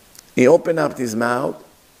 He opened up his mouth.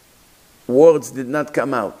 Words did not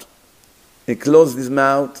come out. He closed his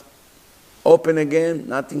mouth, open again,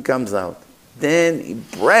 nothing comes out. Then he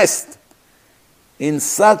burst in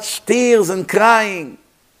such tears and crying.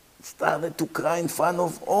 Started to cry in front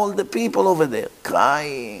of all the people over there.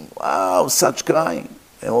 Crying. Wow, such crying.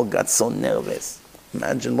 They all got so nervous.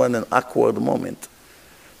 Imagine what an awkward moment.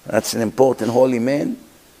 That's an important holy man.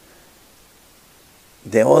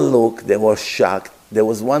 They all looked, they were shocked. There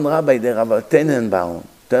was one rabbi there, Rabbi Tenenbaum.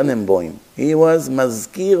 He was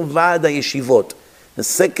Mazkir Va'ad HaYeshivot, the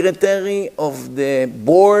secretary of the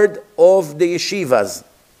board of the yeshivas.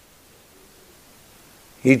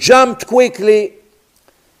 He jumped quickly.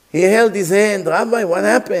 He held his hand. Rabbi, what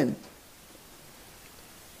happened?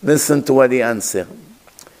 Listen to what he answered.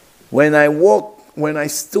 When I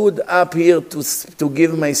stood up here to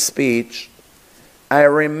give my speech, I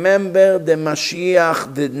remember the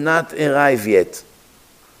Mashiach did not arrive yet.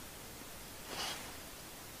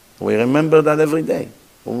 We remember that every day.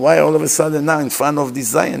 Why all of a sudden now in front of the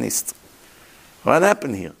Zionists? What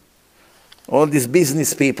happened here? All these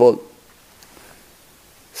business people.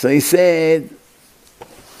 So he said,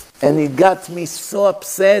 and it got me so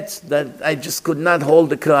upset that I just could not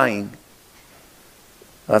hold the crying.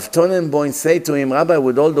 Rav Tenenbaum said to him, Rabbi,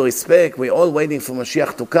 with all the respect, we're all waiting for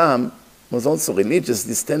Mashiach to come. He was also religious,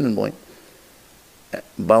 this Tenenbaum.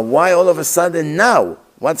 But why all of a sudden now?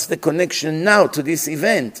 What's the connection now to this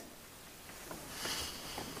event?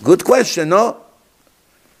 Good question, no?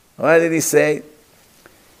 What did he say?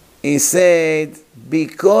 He said,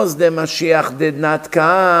 because the Mashiach did not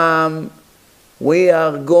come, we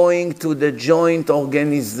are going to the joint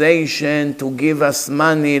organization to give us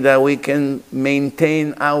money that we can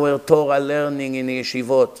maintain our Torah learning in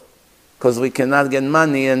yeshivot. Because we cannot get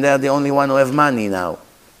money and they're the only one who have money now.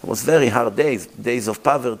 It was very hard days of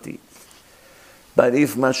poverty. But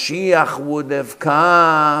if Mashiach would have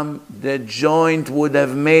come, the joint would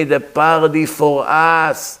have made a party for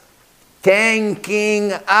us,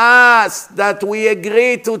 thanking us that we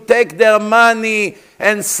agreed to take their money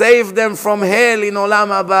and save them from hell in Olam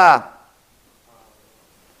Haba.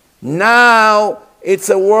 Now it's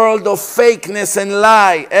a world of fakeness and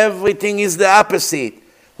lie. Everything is the opposite.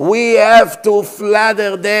 We have to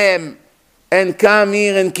flatter them and come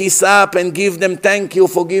here and kiss up and give them thank you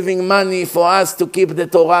for giving money for us to keep the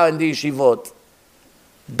Torah and the yeshivot.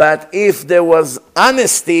 But if there was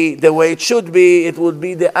honesty the way it should be, it would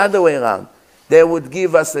be the other way around. They would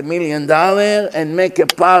give us $1 million and make a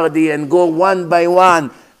party and go one by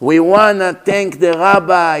one. We want to thank the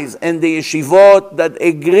rabbis and the yeshivot that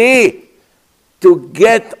agree to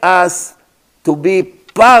get us to be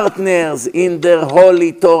partners in their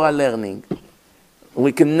holy Torah learning.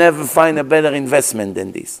 We can never find a better investment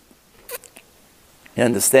than this. You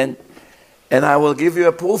understand? And I will give you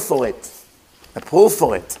a proof for it. A proof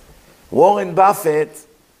for it. Warren Buffett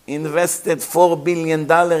invested $4 billion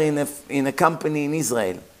in a company in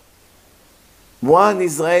Israel. One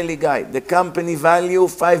Israeli guy. The company value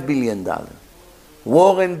 $5 billion.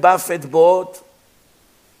 Warren Buffett bought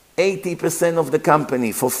 80% of the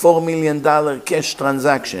company for $4 million cash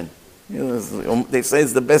transaction. They say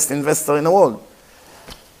he's the best investor in the world.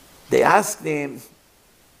 They asked him,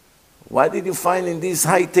 what did you find in this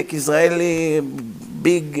high-tech Israeli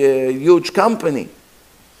big, huge company?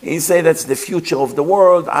 He said, that's the future of the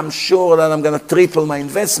world. I'm sure that I'm going to triple my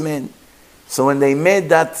investment. So when they made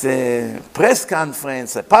that press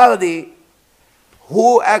conference, a party,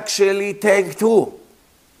 who actually thanked who?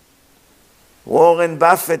 Warren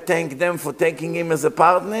Buffett thanked them for taking him as a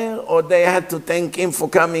partner, or they had to thank him for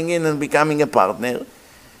coming in and becoming a partner?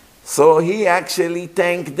 So he actually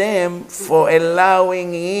thanked them for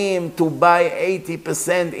allowing him to buy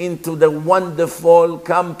 80% into the wonderful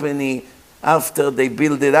company after they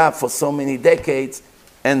built it up for so many decades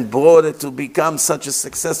and brought it to become such a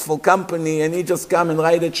successful company, and he just come and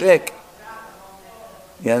write a check.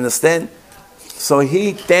 You understand? So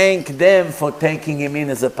he thanked them for taking him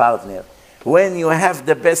in as a partner. When you have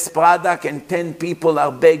the best product and 10 people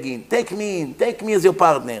are begging, take me in, take me as your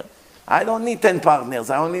partner. I don't need 10 partners,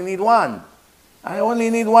 I only need one. I only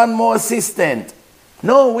need one more assistant.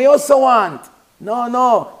 No, we also want.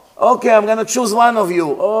 No. Okay, I'm going to choose one of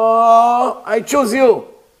you. Oh, I choose you.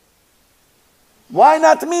 Why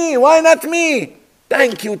not me? Why not me?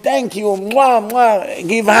 Thank you. Mwah, mwah.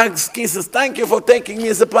 Give hugs, kisses. Thank you for taking me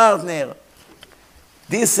as a partner.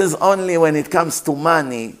 This is only when it comes to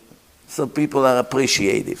money, so people are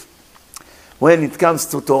appreciative. When it comes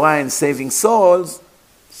to Torah and saving souls,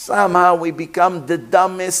 somehow we become the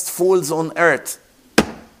dumbest fools on earth.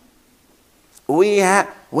 We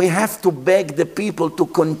have to beg the people to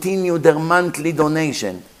continue their monthly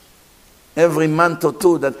donation. Every month or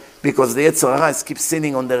two, because the Yetzer Hara keeps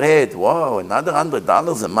sitting on their head. Wow, another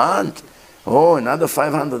 $100 a month. Oh, another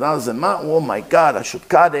 $500 a month. Oh my God, I should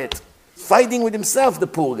cut it. Fighting with himself, the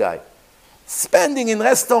poor guy. Spending in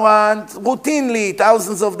restaurants routinely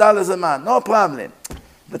thousands of dollars a month, no problem.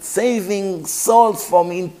 But saving souls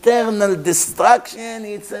from internal destruction,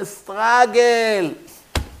 it's a struggle.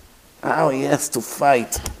 How he has to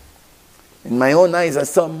fight. In my own eyes, I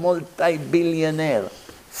saw a multi-billionaire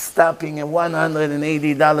stopping a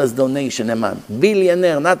 $180 donation a month.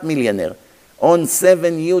 Billionaire, not millionaire. On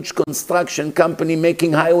 7 huge construction company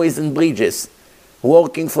making highways and bridges,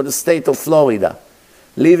 working for the state of Florida,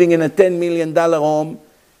 living in a $10 million home.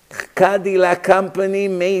 Cadillac company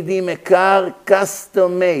made him a car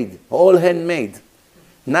custom made, all handmade,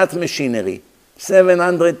 not machinery.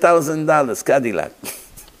 $700,000 Cadillac.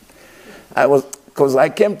 Because I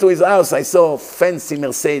came to his house, I saw a fancy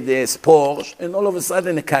Mercedes, Porsche, and all of a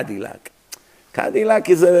sudden a Cadillac. Cadillac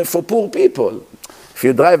is for poor people. If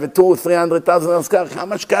you drive a $200,000-$300,000 car, how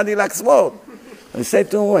much Cadillac's worth? I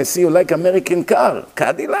said to him, I see you like American car.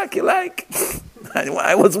 Cadillac you like?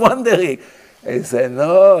 I was wondering. He said,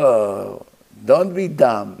 no, don't be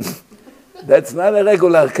dumb. That's not a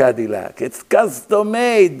regular Cadillac. It's custom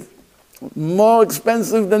made, more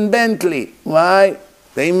expensive than Bentley. Why?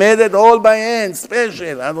 They made it all by hand,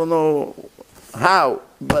 special. I don't know how,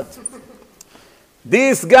 but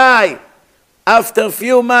this guy, after a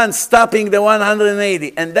few months, stopping the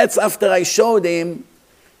 180, and that's after I showed him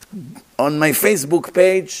on my Facebook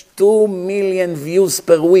page 2 million views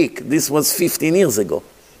per week. This was 15 years ago.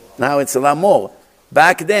 Now it's a lot more.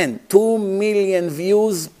 Back then, 2 million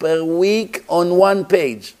views per week on one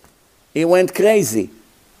page. He went crazy.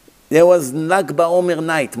 There was Lag BaOmer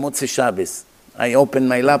night, Motzei Shabbos. I opened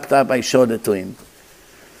my laptop, I showed it to him.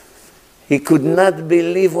 He could not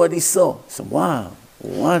believe what he saw. He said, wow,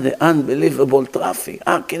 what an unbelievable traffic.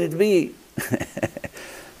 How can it be? A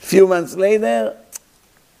few months later,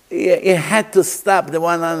 he had to stop the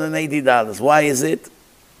 $180. Why is it?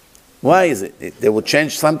 Why is it? They would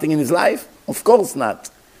change something in his life? Of course not.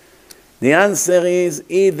 The answer is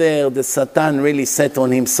either the Satan really set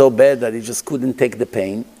on him so bad that he just couldn't take the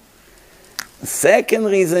pain. The second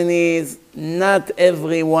reason is not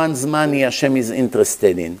everyone's money Hashem is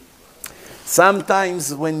interested in.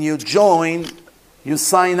 Sometimes when you join, you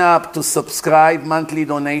sign up to subscribe, monthly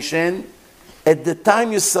donation. At the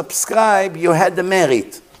time you subscribe, you had the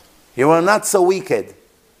merit. You were not so wicked.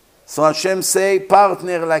 So Hashem say,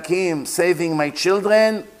 partner like him, saving my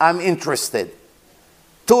children, I'm interested.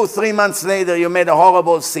 2-3 months later, you made a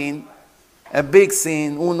horrible sin, a big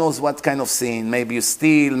sin, who knows what kind of sin. Maybe you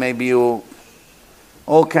steal, maybe you,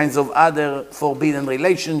 all kinds of other forbidden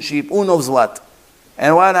relationship, who knows what.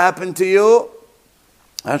 And what happened to you?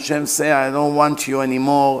 Hashem say, I don't want you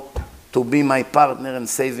anymore to be my partner in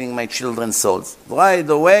saving my children's souls. Right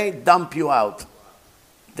away, dump you out.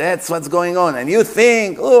 That's what's going on. And you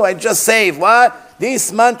think, oh, I just saved. What?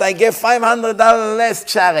 This month I gave $500 less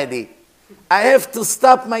charity. I have to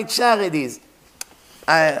stop my charities.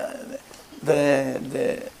 I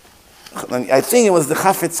think it was the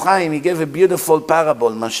Chafetz Chaim. He gave a beautiful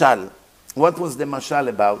parable, mashal. What was the mashal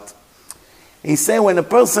about? He said when a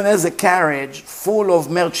person has a carriage full of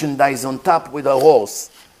merchandise on top with a horse,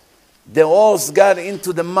 the horse got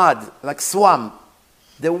into the mud, like swamp.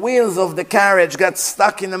 The wheels of the carriage got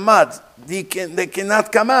stuck in the mud. They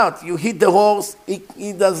cannot come out. You hit the horse,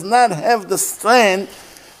 he does not have the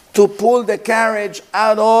strength to pull the carriage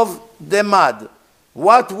out of the mud.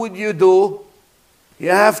 What would you do? You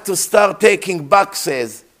have to start taking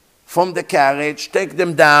boxes from the carriage, take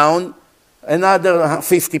them down, another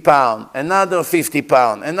 50 pounds, another 50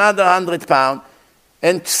 pounds, another 100 pounds,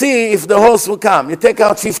 and see if the horse will come. You take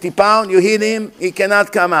out 50 pounds, you hit him, he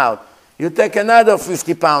cannot come out. You take another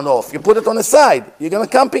 50 pounds off. You put it on the side. You're going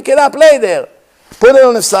to come pick it up later. Put it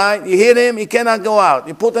on the side. You hit him. He cannot go out.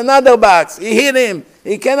 You put another box. You hit him.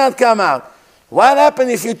 He cannot come out. What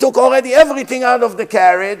happened if you took already everything out of the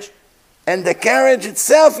carriage and the carriage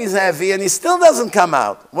itself is heavy and it still doesn't come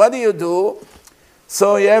out? What do?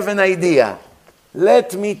 So you have an idea.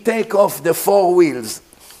 Let me take off the 4 wheels.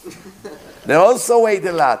 They also weigh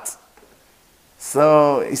a lot.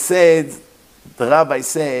 So he said, the rabbi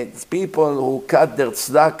said, people who cut their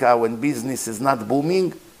tzedakah when business is not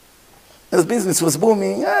booming, as business was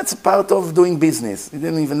booming, it's a part of doing business. He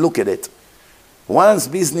didn't even look at it. Once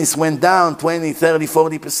business went down 20, 30,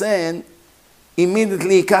 40%,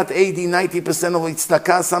 immediately he cut 80, 90% of its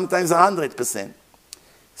tzedakah, sometimes 100%.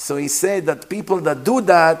 So he said that people that do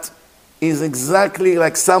that is exactly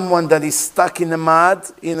like someone that is stuck in the mud,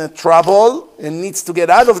 in a trouble, and needs to get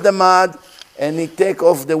out of the mud, and he take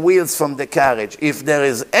off the wheels from the carriage. If there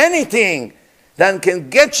is anything that can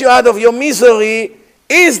get you out of your misery,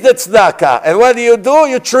 is the tzedakah. And what do?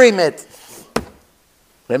 You trim it.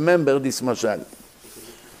 Remember this mashal.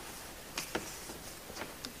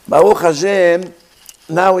 Baruch Hashem,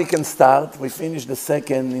 now we can start. We finished the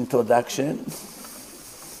second introduction.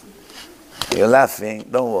 You're laughing.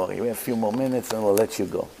 Don't worry. We have a few more minutes and we'll let you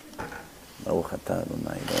go. ברוך אתה ה'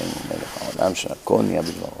 אלוהינו מלך העולם שהכל נהיה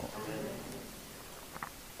בדברו.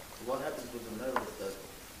 What happens with the nervous that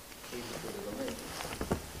came to the donation?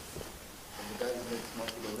 And the guy who makes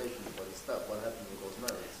monthly donations, but he stopped. What happens with those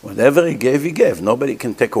merits? Whatever he gave, he gave. Nobody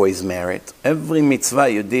can take away his merit. Every mitzvah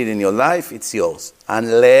you did in your life, it's yours.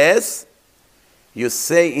 Unless you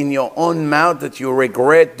say in your own mouth that you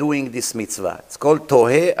regret doing this mitzvah. It's called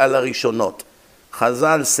tohe al harishonot.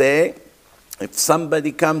 Chazal say, if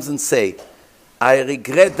somebody comes and say, I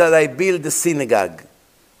regret that I built the synagogue,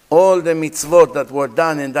 all the mitzvot that were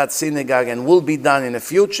done in that synagogue and will be done in the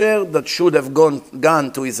future, that should have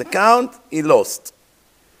gone to his account, he lost.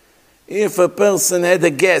 If a person had a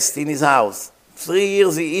guest in his house, 3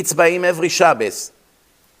 years he eats by him every Shabbos,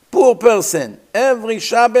 poor person, every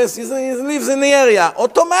Shabbos he lives in the area,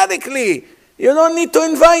 automatically, you don't need to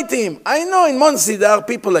invite him. I know in Monsey there are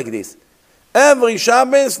people like this. Every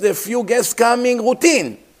Shabbos, the few guests coming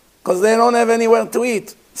routine, because they don't have anywhere to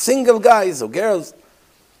eat. Single guys or girls.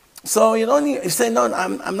 So you don't need, you say, no,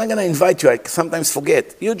 I'm not going to invite you. I sometimes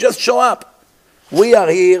forget. You just show up. We are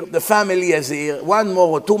here. The family is here. 1 more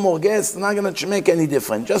or 2 more guests, not going to make any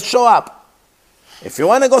difference. Just show up. If you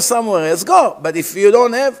want to go somewhere else, go. But if you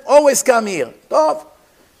don't have, always come here. Top.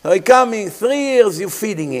 So he coming 3 years, you're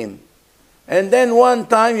feeding him. And then one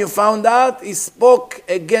time you found out he spoke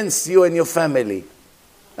against you and your family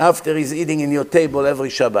after he's eating in your table every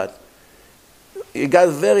Shabbat. You got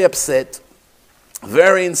very upset,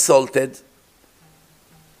 very insulted,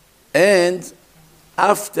 and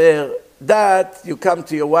after that you come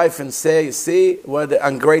to your wife and say, see, what an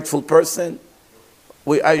ungrateful person.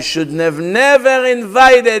 I should have never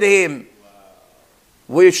invited him.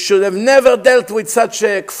 We should have never dealt with such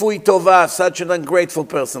a kfui tova, such an ungrateful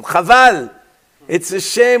person. Chaval. It's a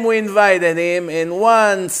shame we invited him. In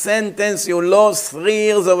 1 sentence, you lost 3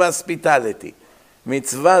 years of hospitality.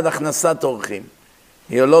 Mitzvah d'achnasat orchim.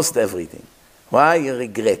 You lost everything. Why? You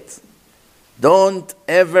regret. Don't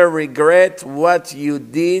ever regret what you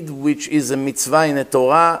did, which is a mitzvah in the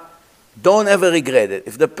Torah. Don't ever regret it.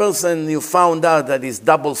 If the person you found out that he's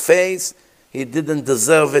double-faced, he didn't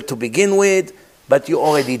deserve it to begin with, but you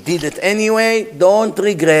already did it anyway, don't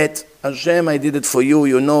regret. Hashem, I did it for you,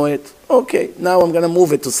 you know it. Okay, now I'm going to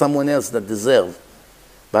move it to someone else that deserves.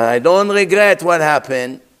 But I don't regret what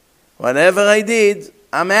happened. Whatever I did,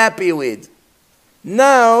 I'm happy with.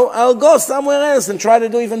 Now I'll go somewhere else and try to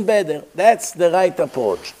do even better. That's the right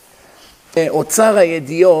approach. Otzar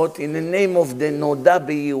HaYediot, in the name of the Noda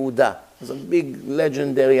BeYehuda. It was a big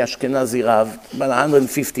legendary Ashkenazi Rav, about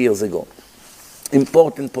 150 years ago.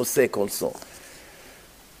 Important posek also.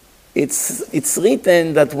 It's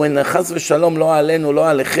written that when Chas v'Shalom lo alenu lo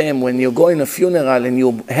alechem, when you go in a funeral and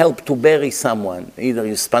you help to bury someone, either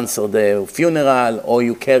you sponsor the funeral or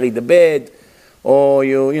you carry the bed, or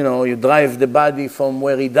you drive the body from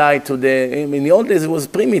where he died to in the old days it was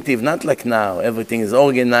primitive, not like now. Everything is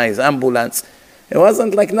organized, ambulance. It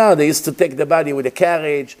wasn't like now. They used to take the body with a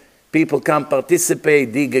carriage, people come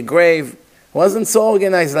participate, dig a grave. It wasn't so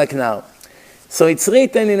organized like now. So it's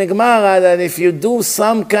written in the Gemara that if you do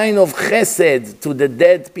some kind of chesed to the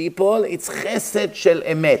dead people, it's chesed shel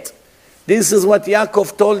emet. This is what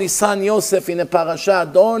Yaakov told his son Yosef in a parasha.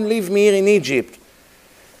 Don't leave me here in Egypt.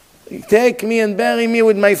 Take me and bury me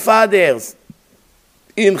with my fathers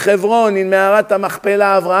in Hebron, in Me'arat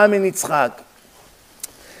HaMachpelah, Avraham and Yitzchak.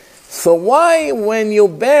 So why, when you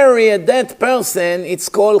bury a dead person, it's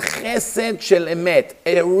called chesed shel emet,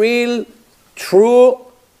 a real, true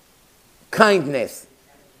kindness?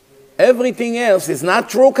 Everything else is not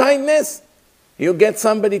true kindness. You get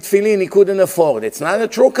somebody tefillin he couldn't afford. It's not a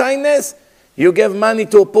true kindness. You give money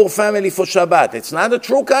to a poor family for Shabbat. It's not a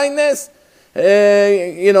true kindness.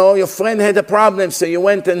 Your friend had a problem, so you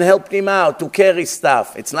went and helped him out to carry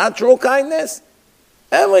stuff. It's not true kindness.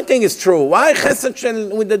 Everything is true. Why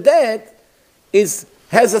chesed with the dead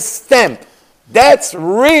has a stamp? That's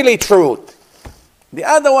really truth. The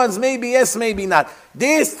other ones maybe yes, maybe not.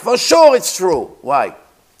 This for sure it's true. Why?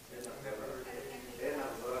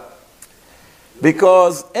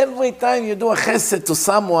 Because every time you do a chesed to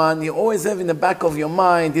someone, you always have in the back of your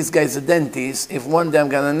mind, this guy's a dentist. If one day I'm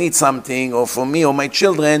going to need something, or for me or my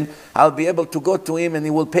children, I'll be able to go to him and he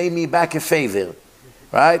will pay me back a favor.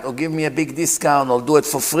 Right? Or give me a big discount, or do it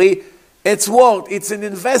for free. It's it's an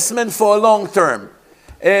investment for a long term.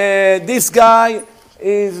 This guy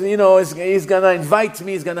is going to invite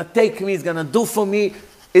me, he's going to take me, he's going to do for me.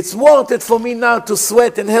 It's worth it for me now to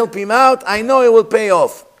sweat and help him out. I know it will pay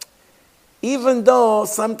off. Even though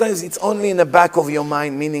sometimes it's only in the back of your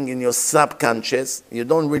mind, meaning in your subconscious, you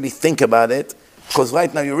don't really think about it, because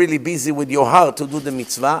right now you're really busy with your heart to do the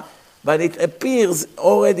mitzvah, but it appears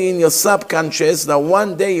already in your subconscious that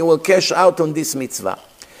one day you will cash out on this mitzvah.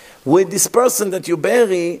 With this person that you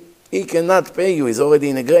bury, he cannot pay you, he's already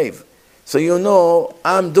in a grave. So you know,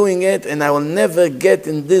 I'm doing it and I will never get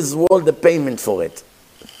in this world the payment for it.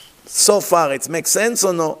 So far, it makes sense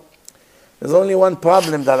or no? There's only one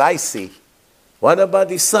problem that I see. What about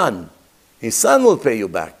his son? His son will pay you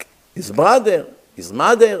back. His brother, his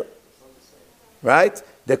mother, right?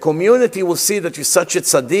 The community will see that you're such a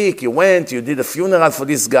tzaddik, you went, you did a funeral for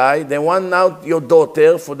this guy, they want out your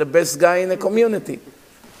daughter for the best guy in the community.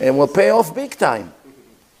 And will pay off big time.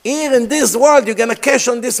 Here in this world, you're going to cash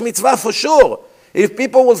on this mitzvah for sure. If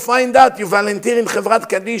people will find out you volunteer in Chevrat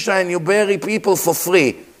Kadisha and you bury people for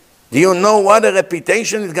free, do you know what a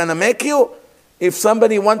reputation it's going to make you? If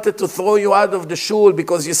somebody wanted to throw you out of the shul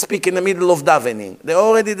because you speak in the middle of davening, they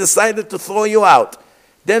already decided to throw you out.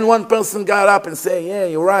 Then one person got up and said, yeah,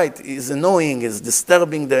 you're right, he's annoying, he's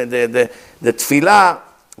disturbing the tefillah.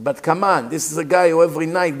 But come on, this is a guy who every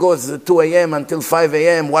night goes at 2 a.m. until 5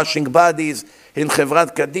 a.m. washing bodies in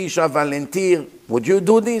Chevrat Kadisha, volunteer. Would you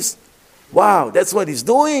do this? Wow, that's what he's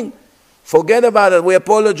doing? Forget about it, we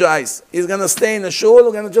apologize. He's going to stay in the shul,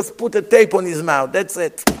 we're going to just put a tape on his mouth, that's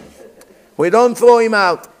it. We don't throw him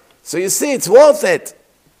out. So you see, it's worth it.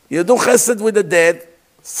 You do chesed with the dead,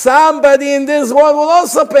 somebody in this world will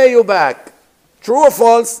also pay you back. True or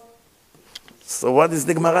false? So what is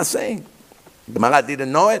the Gemara saying? Gemara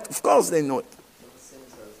didn't know it? Of course they knew it.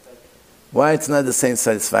 Why it's not the same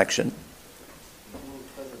satisfaction?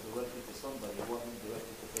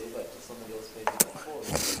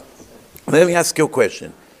 Let me ask you a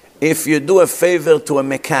question. If you do a favor to a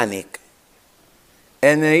mechanic,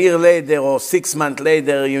 and a year later or 6 months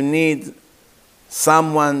later you need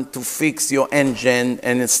someone to fix your engine,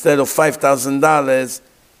 and instead of $5,000,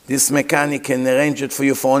 this mechanic can arrange it for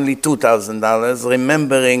you for only $2,000,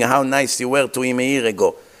 remembering how nice you were to him a year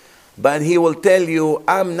ago. But he will tell you,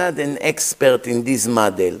 I'm not an expert in this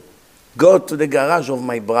model. Go to the garage of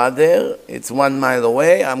my brother, it's 1 mile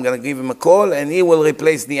away, I'm going to give him a call, and he will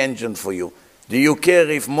replace the engine for you. Do you care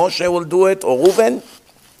if Moshe will do it or Reuven?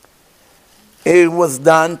 It was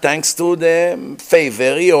done thanks to the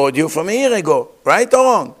favor he owed you from a year ago, right or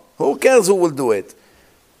wrong? Who cares who will do it?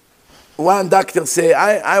 One doctor say,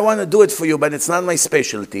 I want to do it for you, but it's not my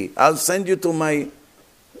specialty. I'll send you to my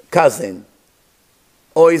cousin.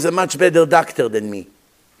 Or he's a much better doctor than me.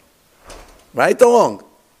 Right or wrong?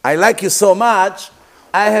 I like you so much,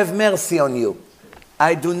 I have mercy on you.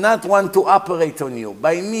 I do not want to operate on you.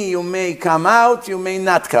 By me, you may come out, you may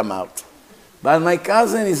not come out. But my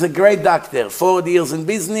cousin is a great doctor, 40 years in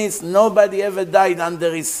business, nobody ever died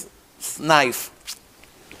under his knife.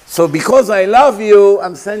 So because I love you,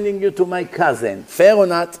 I'm sending you to my cousin. Fair or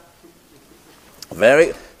not?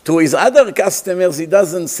 Very. To his other customers, he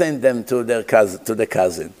doesn't send them to their cousin, to the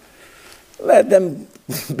cousin. Let them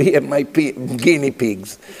be my guinea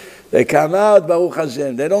pigs. They come out, Baruch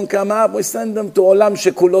Hashem. They don't come out, we send them to Olam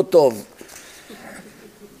Shekulo Tov.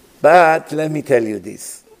 But let me tell you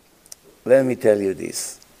this. Let me tell you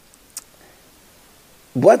this.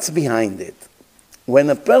 What's behind it? When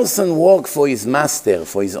a person works for his master,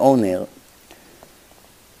 for his owner,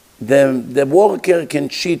 the worker can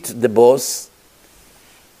cheat the boss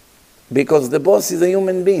because the boss is a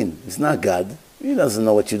human being. He's not God. He doesn't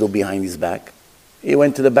know what you do behind his back. He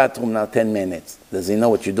went to the bathroom now 10 minutes. Does he know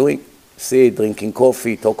what you're doing? See, drinking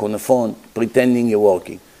coffee, talk on the phone, pretending you're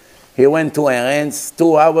working. He went to errands,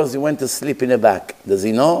 2 hours, he went to sleep in the back. Does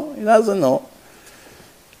he know? He doesn't know.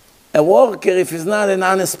 A worker, if he's not an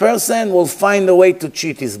honest person, will find a way to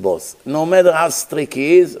cheat his boss. No matter how strict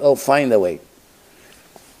he is, he'll find a way.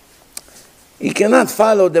 He cannot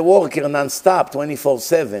follow the worker non-stop,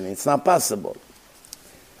 24/7. It's not possible.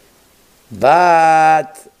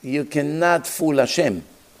 But you cannot fool Hashem.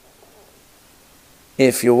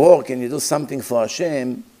 If you work and you do something for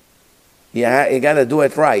Hashem, you got to do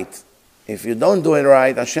it right. If you don't do it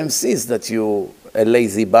right, Hashem sees that you're a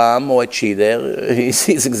lazy bum or a cheater. He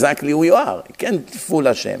sees exactly who you are. You can't fool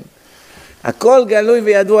Hashem. Hakol galui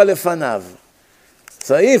v'yadua lefanav.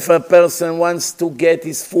 So if a person wants to get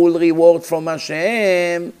his full reward from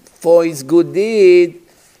Hashem for his good deed,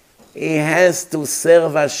 he has to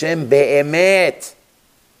serve Hashem be'emet,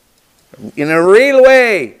 in a real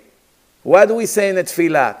way. What do we say in the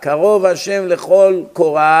tefillah? Karov Hashem lechol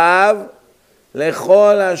korav,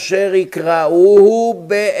 lechol asher yikra'uhu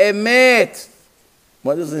be'emet.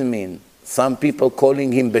 What does it mean? Some people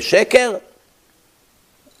calling him besheker?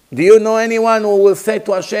 Do you know anyone who will say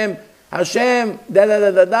to Hashem, Hashem,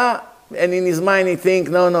 da-da-da-da-da, and in his mind he think,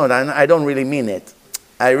 no, I don't really mean it.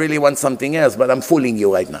 I really want something else, but I'm fooling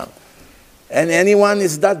you right now. And anyone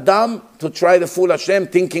is that dumb to try to fool Hashem,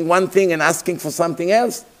 thinking one thing and asking for something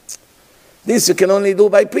else? This you can only do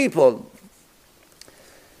by people.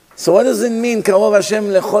 So what does it mean? קרוב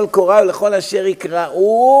השם לכל קורא ולכל אשר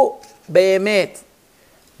יקראו באמת.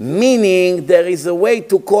 Meaning there is a way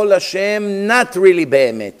to call Hashem not really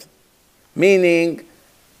באמת. Meaning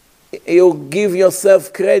you give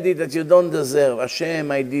yourself credit that you don't deserve.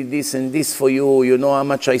 Hashem, I did this and this for you. You know how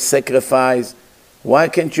much I sacrifice. Why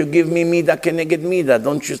can't you give me midah keneged midah?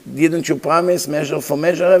 Didn't you promise measure for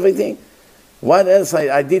measure everything? What else?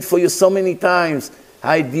 I did for you so many times.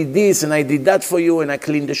 I did this and I did that for you, and I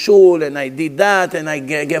cleaned the shul and I did that, and I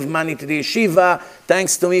gave money to the yeshiva.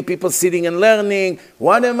 Thanks to me, people sitting and learning.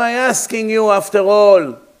 What am I asking you after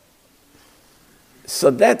all? So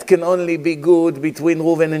that can only be good between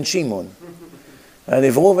Reuven and Shimon. And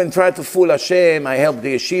if Reuven tried to fool Hashem, I helped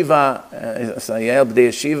the yeshiva. So I helped the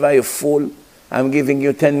yeshiva, you fool. I'm giving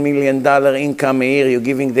you $10 million income a year. You're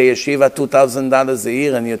giving the yeshiva $2,000 a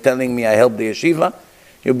year, and you're telling me I helped the yeshiva?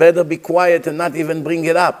 You better be quiet and not even bring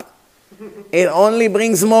it up. It only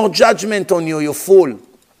brings more judgment on you, you fool.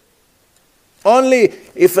 Only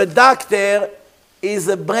if a doctor is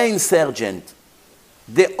a brain surgeon,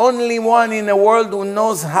 the only one in the world who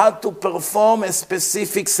knows how to perform a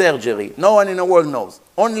specific surgery. No one in the world knows.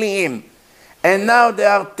 Only him. And now there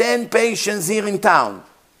are 10 patients here in town.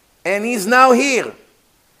 And he's now here.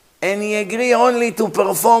 And he agreed only to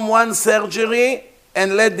perform one surgery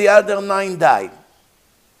and let the other 9 die.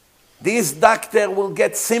 This doctor will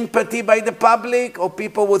get sympathy by the public, or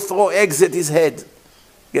people will throw eggs at his head.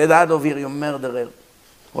 Get out of here, you murderer.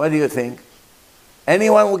 What do you think?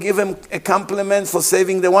 Anyone will give him a compliment for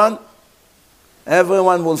saving the one?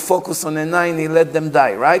 Everyone will focus on the 9, he let them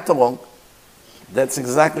die, right or wrong? That's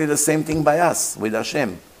exactly the same thing by us, with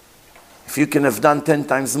Hashem. If you can have done 10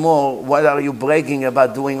 times more, what are you bragging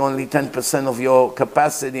about doing only 10% of your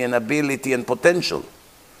capacity and ability and potential?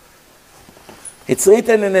 It's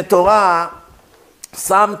written in the Torah,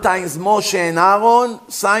 sometimes Moshe and Aaron,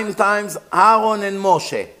 sometimes Aaron and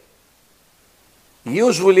Moshe.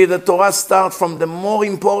 Usually the Torah starts from the more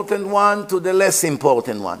important one to the less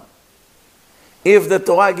important one. If the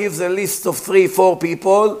Torah gives a list of 3, 4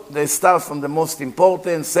 people, they start from the most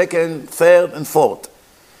important, second, third, and fourth.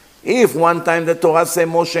 If one time the Torah says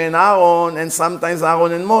Moshe and Aaron, and sometimes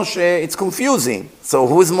Aaron and Moshe, it's confusing. So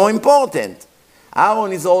who is more important?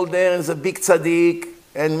 Aaron is all there and is a big tzaddik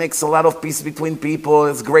and makes a lot of peace between people.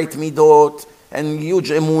 It's great midot and huge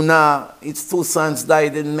emunah. Its 2 sons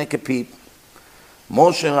died, didn't make a peep.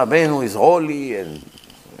 Moshe Rabbeinu is holy and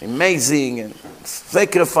amazing and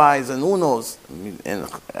sacrifice and who knows,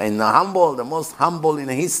 and humble, the most humble in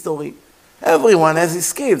history. Everyone has his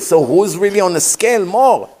skills. So who's really on the scale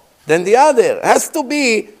more than the other? It has to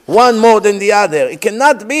be one more than the other. It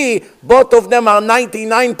cannot be both of them are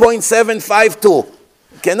 99.752.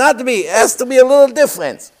 It cannot be. It has to be a little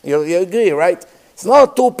difference. You agree, right? It's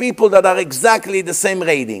not 2 people that are exactly the same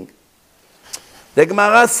rating. The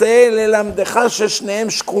Gemara says, ללמדך ששניהם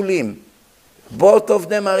שקולים. Both of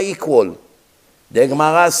them are equal. The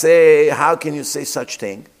Gemara says, how can you say such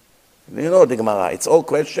thing? You know the Gemara. It's all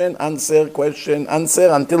question, answer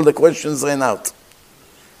until the questions run out.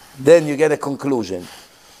 Then you get a conclusion.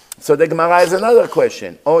 So the Gemara has another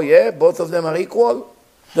question. Oh yeah, both of them are equal?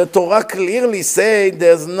 The Torah clearly says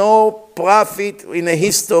there's no prophet in a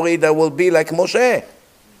history that will be like Moshe.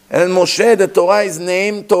 And Moshe, the Torah is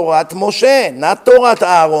named Torat Moshe, not Torat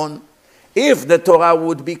Aaron. If the Torah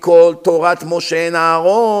would be called Torat Moshe and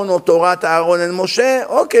Aaron, or Torat Aaron and Moshe,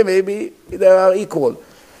 okay, maybe they are equal.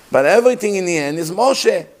 But everything in the end is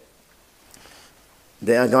Moshe.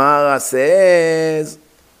 The Gemara says,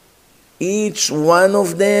 each one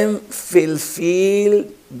of them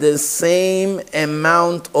fulfilled the same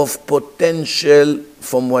amount of potential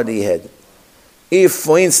from what he had. If,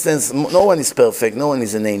 for instance, no one is perfect, no one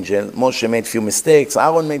is an angel. Moshe made few mistakes,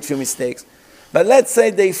 Aaron made few mistakes. But let's say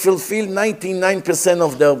they fulfill 99%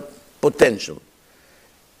 of their potential.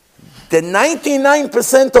 The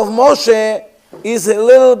 99% of Moshe is a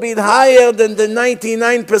little bit higher than the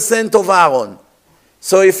 99% of Aaron.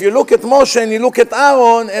 So if you look at Moshe and you look at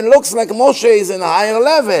Aaron, it looks like Moshe is in a higher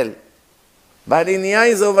level. But in the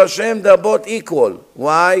eyes of Hashem, they're both equal.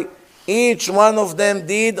 Why? Each one of them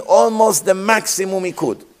did almost the maximum he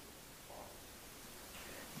could.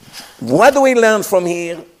 What do we learn from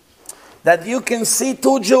here? That you can see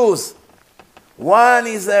 2 Jews. One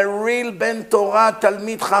is a real Ben Torah,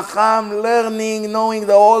 Talmid Chacham, learning, knowing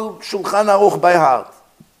the whole Shulchan Aruch by heart.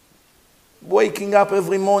 Waking up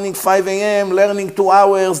every morning, 5 a.m., learning 2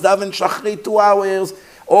 hours, Daven Shachrit 2 hours,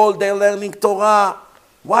 all day learning Torah,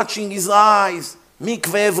 watching his eyes,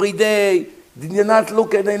 mikveh every day, Did you not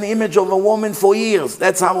look at an image of a woman for years?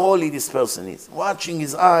 That's how holy this person is. Watching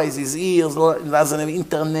his eyes, his ears, doesn't have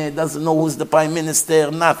internet, doesn't know who's the prime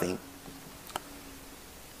minister, nothing.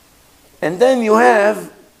 And then you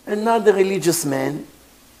have another religious man.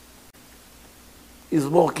 He's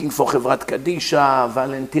working for Chevrat Kadisha,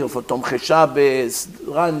 volunteer for Tomchei Shabbos,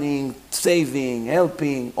 running, saving,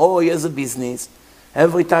 helping. Oh, he has a business.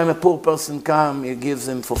 Every time a poor person comes, he gives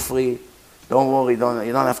them for free. Don't worry, you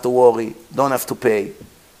don't have to worry, don't have to pay.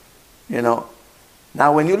 You know.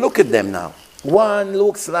 Now when you look at them now, one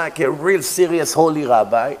looks like a real serious holy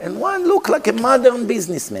rabbi, and one looks like a modern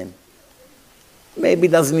businessman. Maybe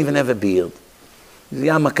doesn't even have a beard. The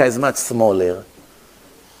yarmulke is much smaller.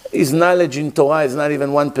 His knowledge in Torah is not even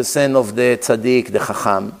 1% of the tzaddik, the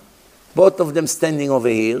chacham. Both of them standing over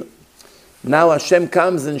here. Now Hashem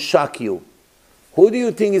comes and shock you. Who do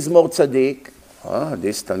you think is more tzaddik?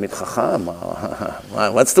 This Talmid Chacham.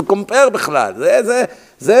 What's to compare בכלל?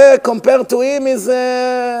 זה compared to him is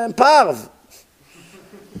parv.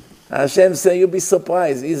 Hashem say, you'll be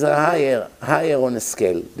surprised. He's a higher on a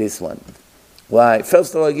scale, this one. Why?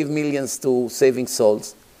 First of all, I give millions to saving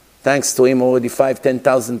souls. Thanks to him, already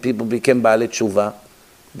 5,000-10,000 people became Baalei Tshuva.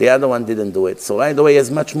 The other one didn't do it. So right away, he has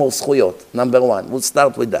much more zchuyot. Number one. We'll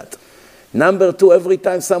start with that. Number two, every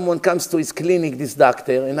time someone comes to his clinic, this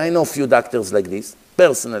doctor, and I know a few doctors like this,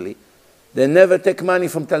 personally, they never take money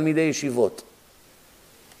from Talmidei Yeshivot.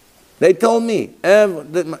 They told me, I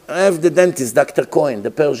have the dentist, Dr. Cohen,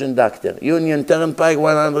 the Persian doctor, Union Turnpike,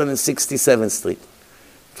 167th Street.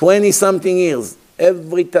 20-something years.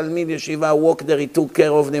 Every Talmid Yeshiva walked there, he took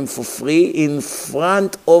care of them for free in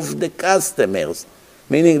front of the customers.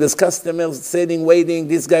 Meaning this customers sitting, waiting,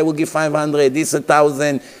 this guy will give 500, this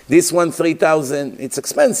 1,000, this one 3,000. It's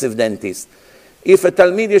expensive dentist. If a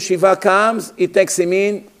Talmid Yeshiva comes, he takes him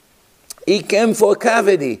in, he came for a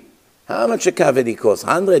cavity. How much a cavity costs?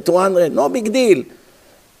 100, 200, no big deal.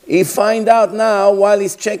 He find out now, while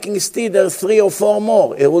he's checking his teeth, there's 3 or 4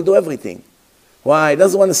 more. He will do everything. Why? He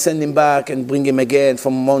doesn't want to send him back and bring him again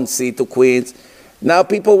from Monsey to Queens. Now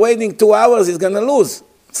people waiting 2 hours, he's going to lose.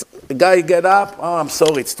 The guy get up, oh, I'm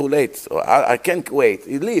sorry, it's too late. I can't wait.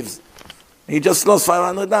 He leaves. He just lost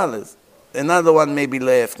 $500. Another one maybe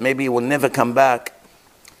left. Maybe he will never come back.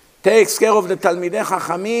 Takes care of the Talmidei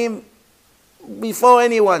Chachamim before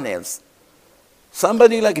anyone else.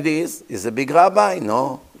 Somebody like this is a big rabbi?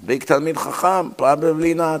 No. Big Talmid Chacham?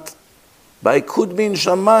 Probably not. But it could be in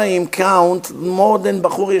Shamayim count more than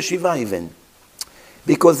Bachur Yeshiva even.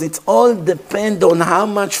 Because it all depends on how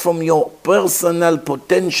much from your personal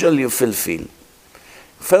potential you fulfill.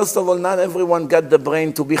 First of all, not everyone got the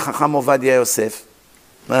brain to be Chacham Ovadia Yosef.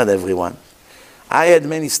 Not everyone. I had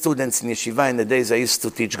many students in Yeshiva in the days I used to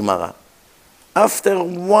teach Gemara. After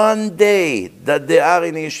one day that they are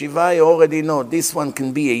in Yeshiva, you already know this one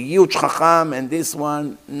can be a huge Chacham and this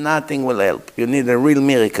one, nothing will help. You need a real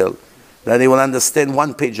miracle that he will understand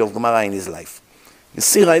 1 page of Gemara in his life. You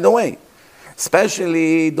see right away.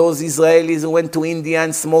 Especially those Israelis who went to India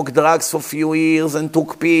and smoked drugs for a few years and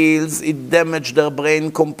took pills. It damaged their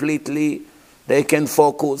brain completely. They can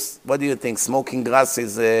focus. What do you think? Smoking grass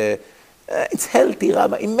is... it's healthy,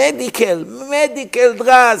 Rabbi. Medical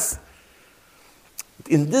drugs.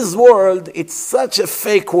 In this world, it's such a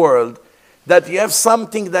fake world that you have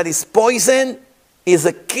something that is poison, is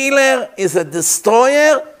a killer, is a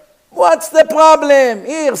destroyer. What's the problem?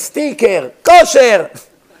 Here, sticker, kosher.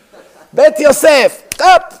 Bet Yosef,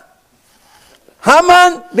 up.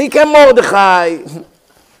 Haman became Mordechai.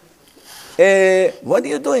 What are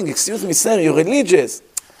you doing? Excuse me, sir, you're religious.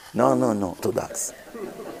 No, Orthodox.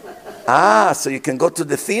 So you can go to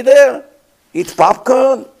the theater, eat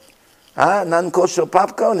popcorn, non-kosher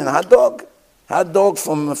popcorn and hot dog? Hot dog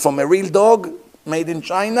from a real dog made in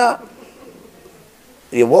China?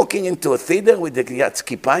 You're walking into a theater with the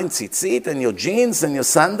kippah and tzitzit and your jeans and your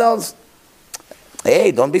sandals?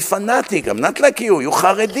 Hey, don't be fanatic. I'm not like you. You're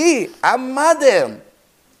Haredi. I'm modern.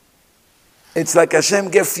 It's like Hashem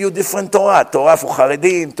gave few different Torah. Torah for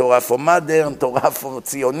Haredim, Torah for modern, Torah for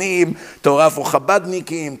Tzionim, Torah for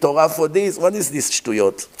Chabadnikim, Torah for this. What is this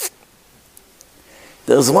shtuyot?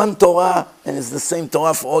 There's one Torah, and it's the same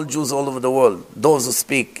Torah for all Jews all over the world. Those who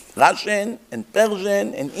speak Russian and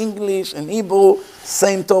Persian and English and Hebrew,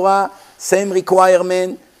 same Torah, same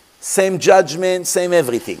requirement, same judgment, same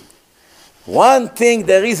everything. One thing,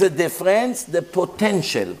 there is a difference, the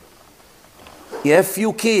potential. You have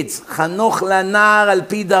few kids. Chanoch lanar al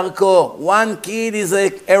pi darko. One kid is a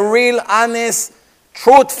real, honest,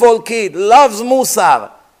 truthful kid. Loves Musar.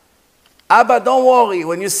 Abba, don't worry.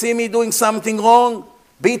 When you see me doing something wrong,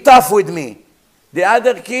 be tough with me. The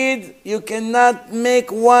other kid, you cannot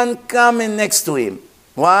make one comment next to him.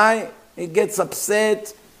 Why? He gets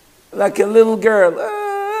upset like a little girl.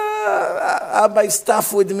 Abba is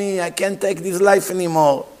tough with me. I can't take this life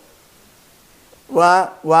anymore.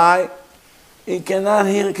 Why? He cannot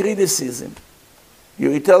hear criticism.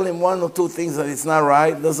 You tell him one or two things that it's not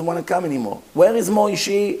right, doesn't want to come anymore. Where is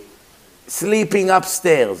Moishi? Sleeping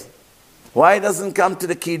upstairs. Why doesn't come to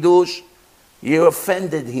the Kiddush? You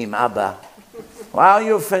offended him, Abba. Why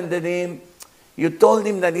you offended him? You told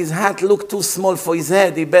him that his hat looked too small for his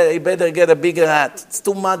head. He better get a bigger hat. It's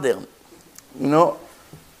too modern. You know?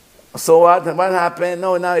 So what happened?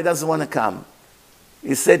 No, now he doesn't want to come.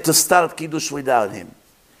 He said to start Kiddush without him.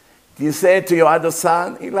 You say it to your other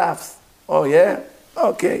son, he laughs. Oh yeah?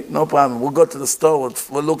 Okay, no problem. We'll go to the store,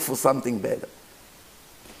 we'll look for something better.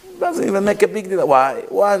 Doesn't even make a big deal. Why?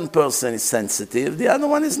 One person is sensitive, the other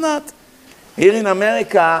one is not. Here in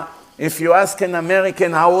America, if you ask an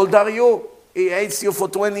American, how old are you? He hates you for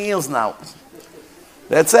 20 years now.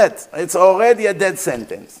 That's it. It's already a dead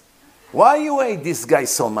sentence. Why you hate this guy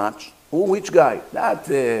so much? Who, which guy?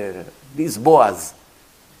 This Boaz.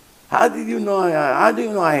 How do you know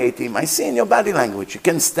I hate him? I see in your body language. You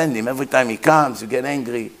can't stand him. Every time he comes, you get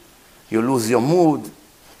angry. You lose your mood.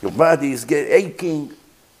 Your body is aching.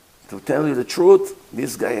 To tell you the truth,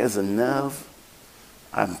 this guy has a nerve.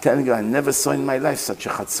 I'm telling you, I never saw in my life such a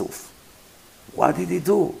chatzuf. What did he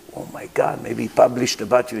do? Oh my God, maybe he published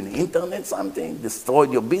about you in the internet something,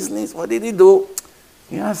 destroyed your business. What did he do?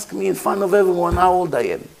 He asked me in front of everyone how old I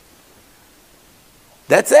am.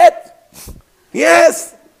 That's it?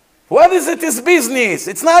 Yes. What is it, his business?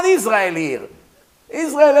 It's not Israel here.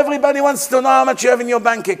 Israel, everybody wants to know how much you have in your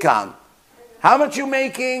bank account. How much you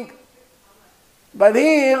making? But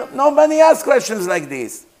here, nobody asks questions like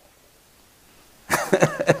this.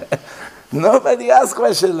 Nobody asks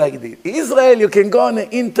questions like this. Israel, you can go on an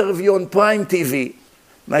interview on Prime TV,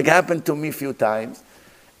 like happened to me a few times,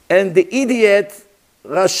 and the idiot,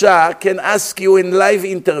 Rasha, can ask you in live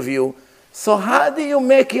interview, so how do you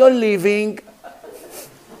make your living?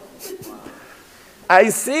 I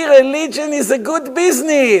see religion is a good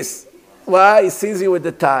business. Why? He sees you with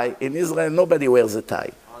a tie. In Israel, nobody wears a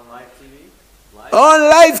tie. On live TV? On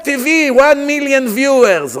live TV, 1 million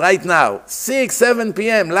viewers right now. 6, 7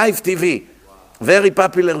 p.m., live TV. Wow. Very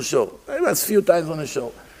popular show. I was a few times on the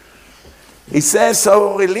show. He says,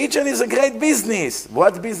 so religion is a great business.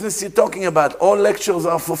 What business are you talking about? All lectures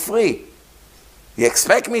are for free. You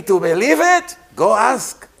expect me to believe it? Go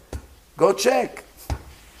ask. Go check.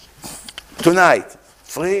 Tonight.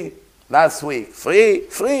 Free. Last week. Free.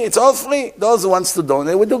 It's all free. Those who wants to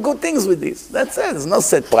donate, we do good things with this. That's it. There's no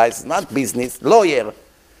set price. Not business. Lawyer.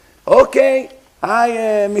 Okay. Hi,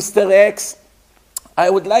 Mr. X. I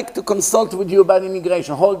would like to consult with you about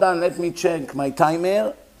immigration. Hold on. Let me check my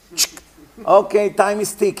timer. Okay. Time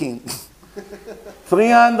is ticking.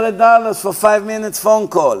 $300 for 5 minutes phone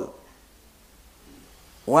call.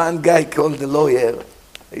 One guy called the lawyer.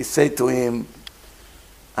 He said to him,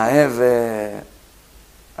 I have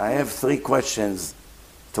 3 questions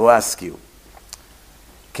to ask you.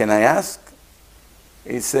 Can I ask?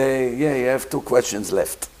 He said, yeah, you have 2 questions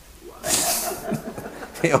left.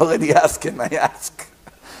 He already asked, can I ask?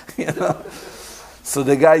 You know? So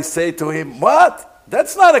the guy said to him, what?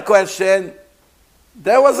 That's not a question.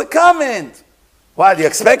 There was a comment. What, you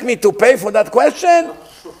expect me to pay for that question?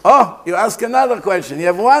 Oh, you ask another question. You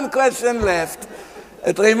have 1 question left.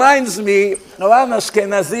 It reminds me, one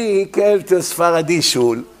Ashkenazi came to a Sfaradi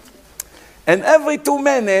shul, and every 2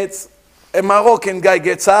 minutes, a Moroccan guy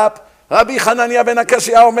gets up, Rabbi Hanania ben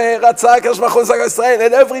Akashia Omer, Ratzah Akash Baruch Hu Israel,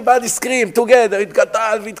 and everybody scream together,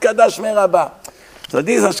 Yitgadal v'Yitkadash Shmei Rabbah. So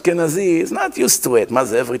this Ashkenazi is not used to it.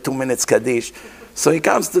 Maz every 2 minutes Kaddish. So he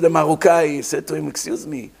comes to the Marocai, he said to him, excuse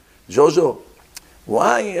me, Jojo,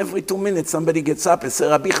 why every 2 minutes somebody gets up and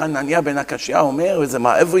says, Rabbi Hanania ben Akashia Omer,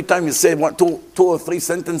 every time you say 2 or 3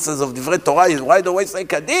 sentences of Divrei Torah, why do you always say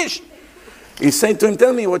Kaddish? He said to him,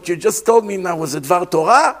 tell me, what you just told me now was a Dvar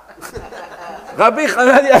Torah? Rabbi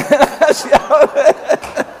Hanania ben Akashia Omer.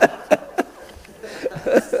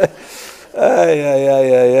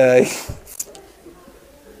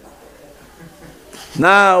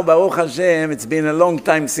 Now, Baruch Hashem, it's been a long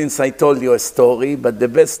time since I told you a story, but the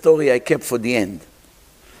best story I kept for the end.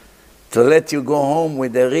 To let you go home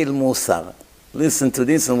with a real musar. Listen to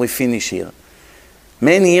this and we finish here.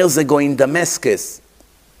 Many years ago in Damascus,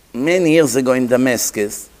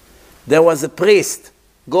 there was a priest,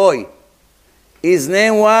 Goy. His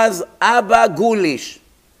name was Abba Gulish.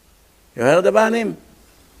 You heard about him?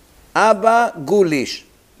 Abba Gulish.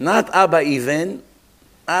 Not Abba Even,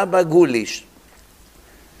 Abba Gulish.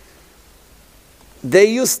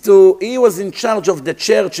 he was in charge of the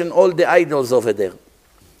church and all the idols over there.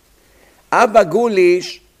 Abba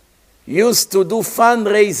Gulish used to do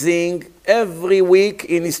fundraising every week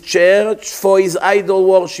in his church for his idol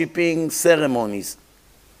worshipping ceremonies.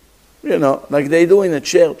 You know, like they do in a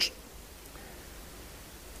church.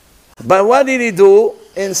 But what did he do?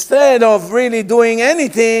 Instead of really doing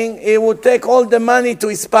anything, he would take all the money to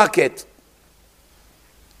his pocket.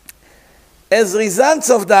 As a result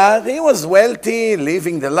of that, he was wealthy,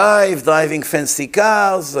 living the life, driving fancy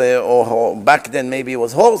cars, or back then maybe it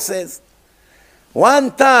was horses.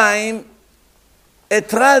 One time, a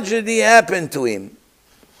tragedy happened to him.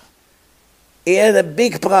 He had a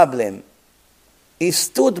big problem. He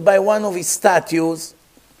stood by one of his statues.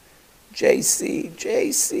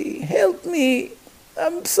 JC, help me.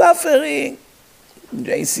 I'm suffering.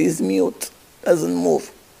 JC is mute, doesn't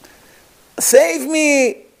move. Save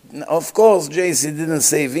me. Of course, JC didn't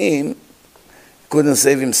save him. Couldn't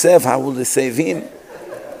save himself. How would he save him?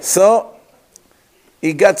 So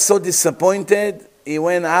he got so disappointed. He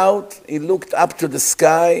went out, he looked up to the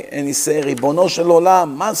sky, and he said, Ribono shel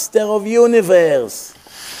olam, Master of Universe,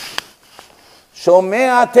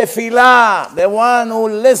 Shomea Tefillah, the one who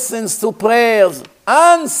listens to prayers,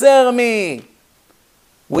 answer me.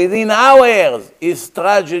 Within hours, his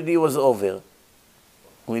tragedy was over.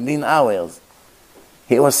 Within hours.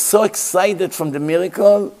 He was so excited from the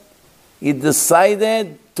miracle, he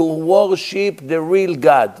decided to worship the real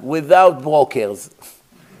God without brokers.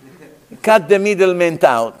 Cut the middleman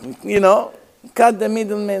out, cut the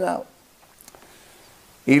middleman out.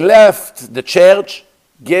 He left the church,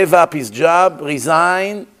 gave up his job,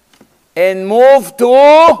 resigned, and moved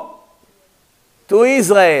to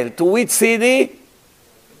Israel. To which city?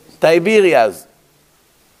 Tiberias.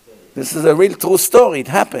 This is a real true story. It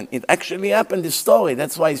happened. It actually happened, this story.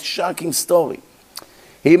 That's why it's a shocking story.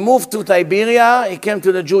 He moved to Tiberia. He came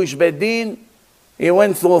to the Jewish Beit Din. He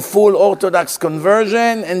went through a full Orthodox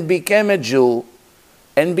conversion and became a Jew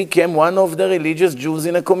and became one of the religious Jews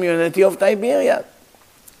in a community of Tiberias.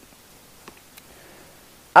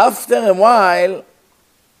 After a while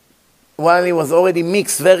he was already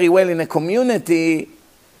mixed very well in a community,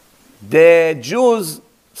 the Jews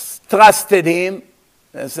trusted him.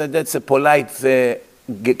 They said, that's a polite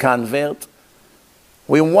convert.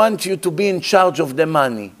 We want you to be in charge of the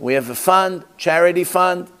money. We have a fund, charity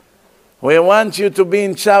fund. We want you to be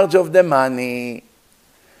in charge of the money.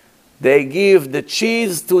 They give the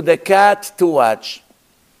cheese to the cat to watch.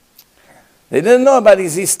 They didn't know about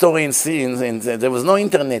his history and scenes. There was no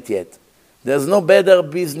internet yet. There's no Better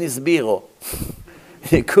Business Bureau.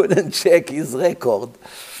 He couldn't check his record.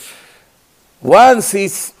 Once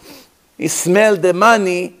he smelled the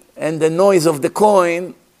money and the noise of the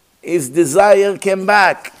coin, his desire came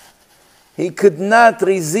back. He could not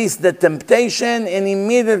resist the temptation and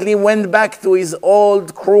immediately went back to his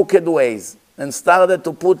old crooked ways and started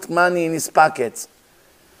to put money in his pockets.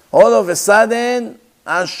 All of a sudden,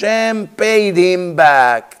 Hashem paid him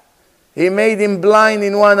back. He made him blind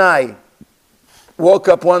in one eye. Woke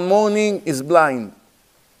up one morning, he's blind.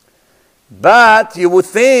 But you would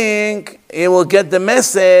think he will get the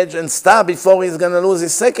message and stop before he's going to lose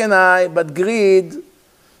his second eye, but greed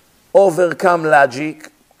overcome logic.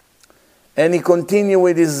 And he continued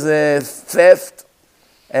with his theft.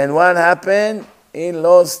 And what happened? He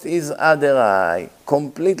lost his other eye.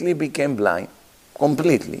 Completely became blind.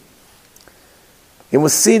 Completely. He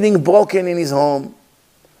was sitting broken in his home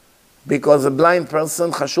because a blind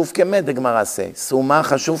person, chashuv kemet, the Gemara says. Suma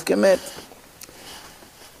chashuv kemet.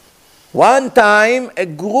 One time, a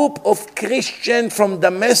group of Christians from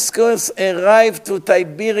Damascus arrived to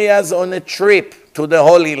Tiberias on a trip to the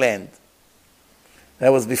Holy Land. That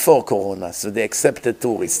was before Corona, so they accepted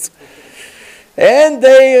tourists. And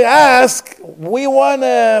they asked, we want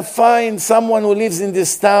to find someone who lives in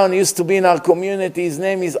this town, used to be in our community, his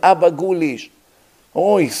name is Abba Gulish.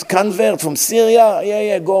 Oh, he's convert from Syria?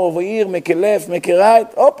 Yeah, go over here, make a left, make a right.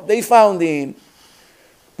 Oh, they found him.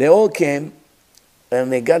 They all came,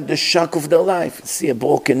 and they got the shock of their life. See a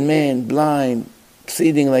broken man, blind,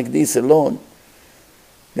 sitting like this alone.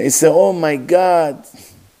 They say, oh my God.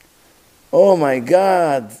 Oh my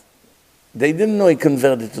God. They didn't know he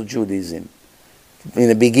converted to Judaism in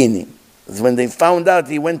the beginning. When they found out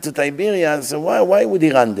he went to Tiberias, so why would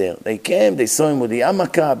he run there? They came, they saw him with the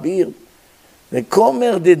yarmulke, beard. The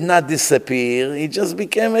Comer did not disappear, he just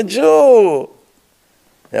became a Jew.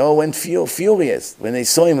 They all went furious when they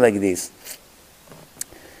saw him like this.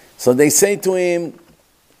 So they say to him,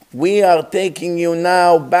 we are taking you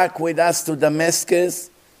now back with us to Damascus,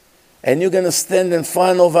 and you're going to stand in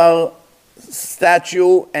front of our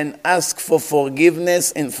statue and ask for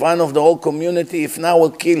forgiveness in front of the whole community. If not,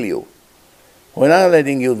 we'll kill you. We're not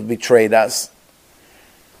letting you betray us.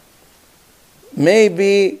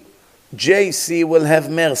 Maybe JC will have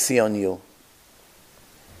mercy on you.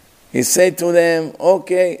 He said to them,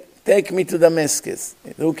 okay, take me to Damascus.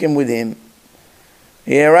 He took him with him.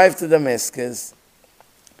 He arrived to Damascus.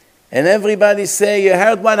 And everybody say, you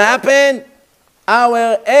heard what happened?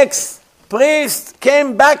 Our ex-priest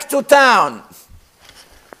came back to town.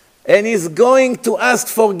 And he's going to ask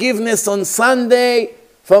forgiveness on Sunday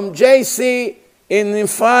from JC in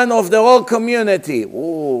front of the whole community.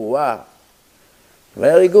 Ooh, wow.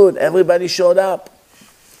 Very good. Everybody showed up.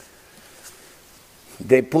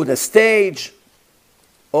 They put a stage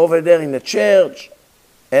over there in the church.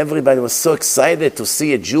 Everybody was so excited to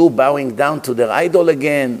see a Jew bowing down to their idol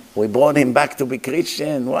again. We brought him back to be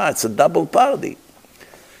Christian. Wow, it's a double party.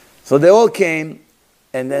 So they all came,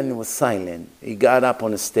 and then it was silent. He got up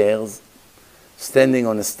on the stairs, standing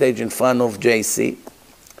on the stage in front of JC,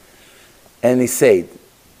 and he said,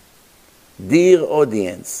 dear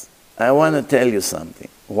audience, I want to tell you something.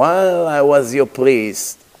 While I was your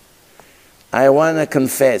priest, I want to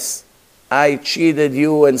confess, I cheated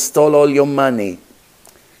you and stole all your money.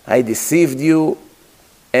 I deceived you,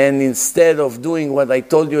 and instead of doing what I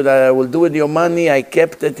told you that I will do with your money, I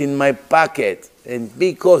kept it in my pocket. And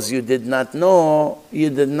because you did not know, you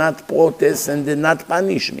did not protest and did not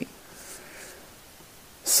punish me.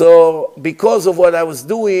 So because of what I was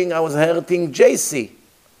doing, I was hurting JC.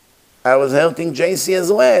 I was hurting JC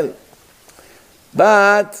as well.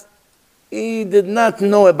 But he did not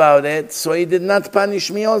know about it, so he did not punish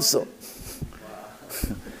me also.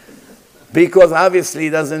 Because obviously he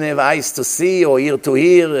doesn't have eyes to see or ear to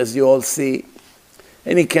hear, as you all see.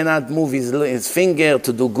 And he cannot move his finger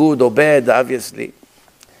to do good or bad, obviously.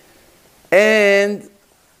 And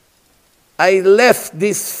I left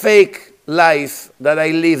this fake life that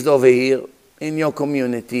I lived over here in your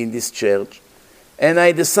community, in this church. And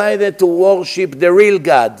I decided to worship the real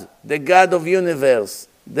God, the God of universe,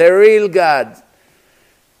 the real God.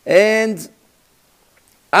 And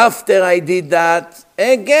after I did that,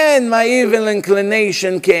 again my evil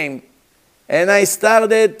inclination came. And I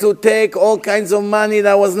started to take all kinds of money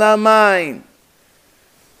that was not mine.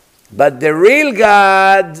 But the real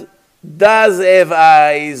God does have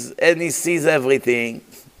eyes, and he sees everything.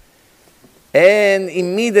 And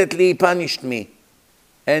immediately he punished me.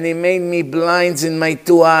 And he made me blind in my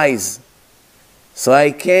two eyes. So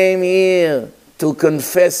I came here to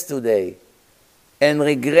confess today and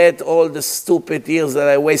regret all the stupid years that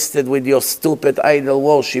I wasted with your stupid idol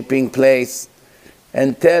worshipping place,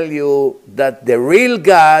 and tell you that the real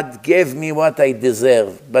God gave me what I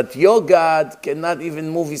deserve. But your God cannot even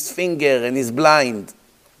move his finger and is blind.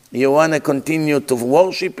 You want to continue to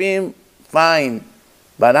worship him? Fine.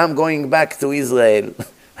 But I'm going back to Israel.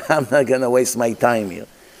 I'm not going to waste my time here.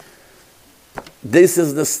 This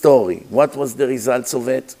is the story. What was the results of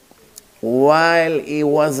it? While he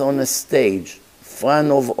was on a stage, in front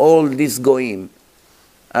of all these goyim,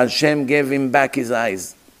 Hashem gave him back his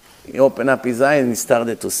eyes. He opened up his eyes and he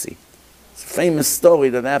started to see. It's a famous story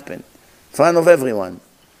that happened in front of everyone.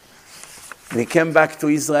 And he came back to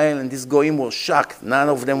Israel, and these goyim were shocked. Not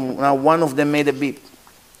one of them made a beep.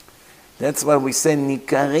 That's why we say,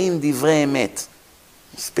 Nikarim divrei emet.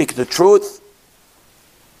 Speak the truth.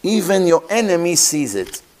 Even your enemy sees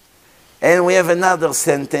it. And we have another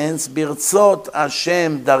sentence, Birtzot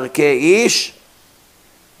Hashem darkei ish,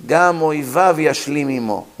 gam oivav yashlim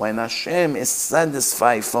imo. When Hashem is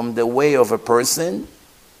satisfied from the way of a person,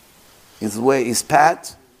 his way, his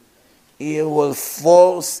path, he will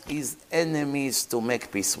force his enemies to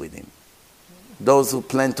make peace with him. Those who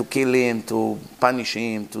plan to kill him, to punish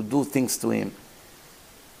him, to do things to him.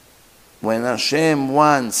 When Hashem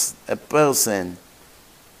wants a person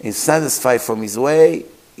is satisfied from his way,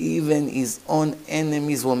 even his own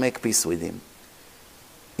enemies will make peace with him.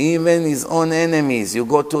 Even his own enemies. You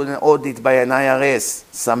go to an audit by an IRS,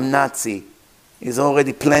 some Nazi is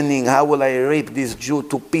already planning, how will I rip this Jew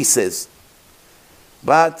to pieces?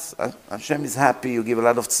 But Hashem is happy, you give a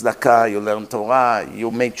lot of tzedakah, you learn Torah, you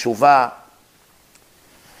make tshuva.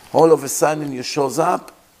 All of a sudden you shows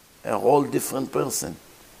up, a whole different person.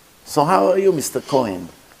 So how are you, Mr. Cohen?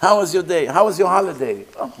 How was your day? How was your holiday?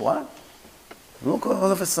 Oh, what? Look,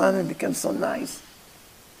 all of a sudden it became so nice.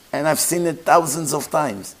 And I've seen it thousands of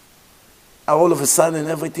times. All of a sudden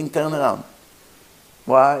everything turned around.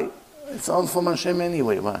 Why? It's all from Hashem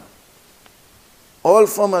anyway. Why? All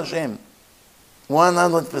from Hashem.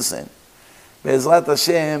 100%. Be'ezrat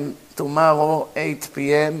Hashem, tomorrow, 8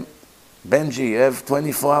 p.m., Benji, you have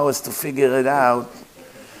 24 hours to figure it out.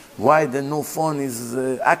 why the new phone is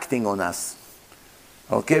acting on us.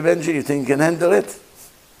 Okay, Benji, you think you can handle it?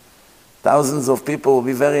 Thousands of people will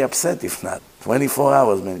be very upset if not. 24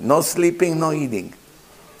 hours, man. No sleeping, no eating.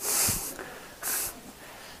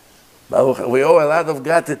 Baruch, we owe a lot of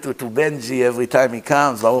gratitude to Benji every time he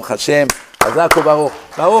comes. Baruch Hashem. חזק וברוך.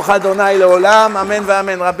 ברוך אדוני לעולם, אמן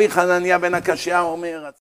ואמן. רבי חנניה בן הקשיא אומר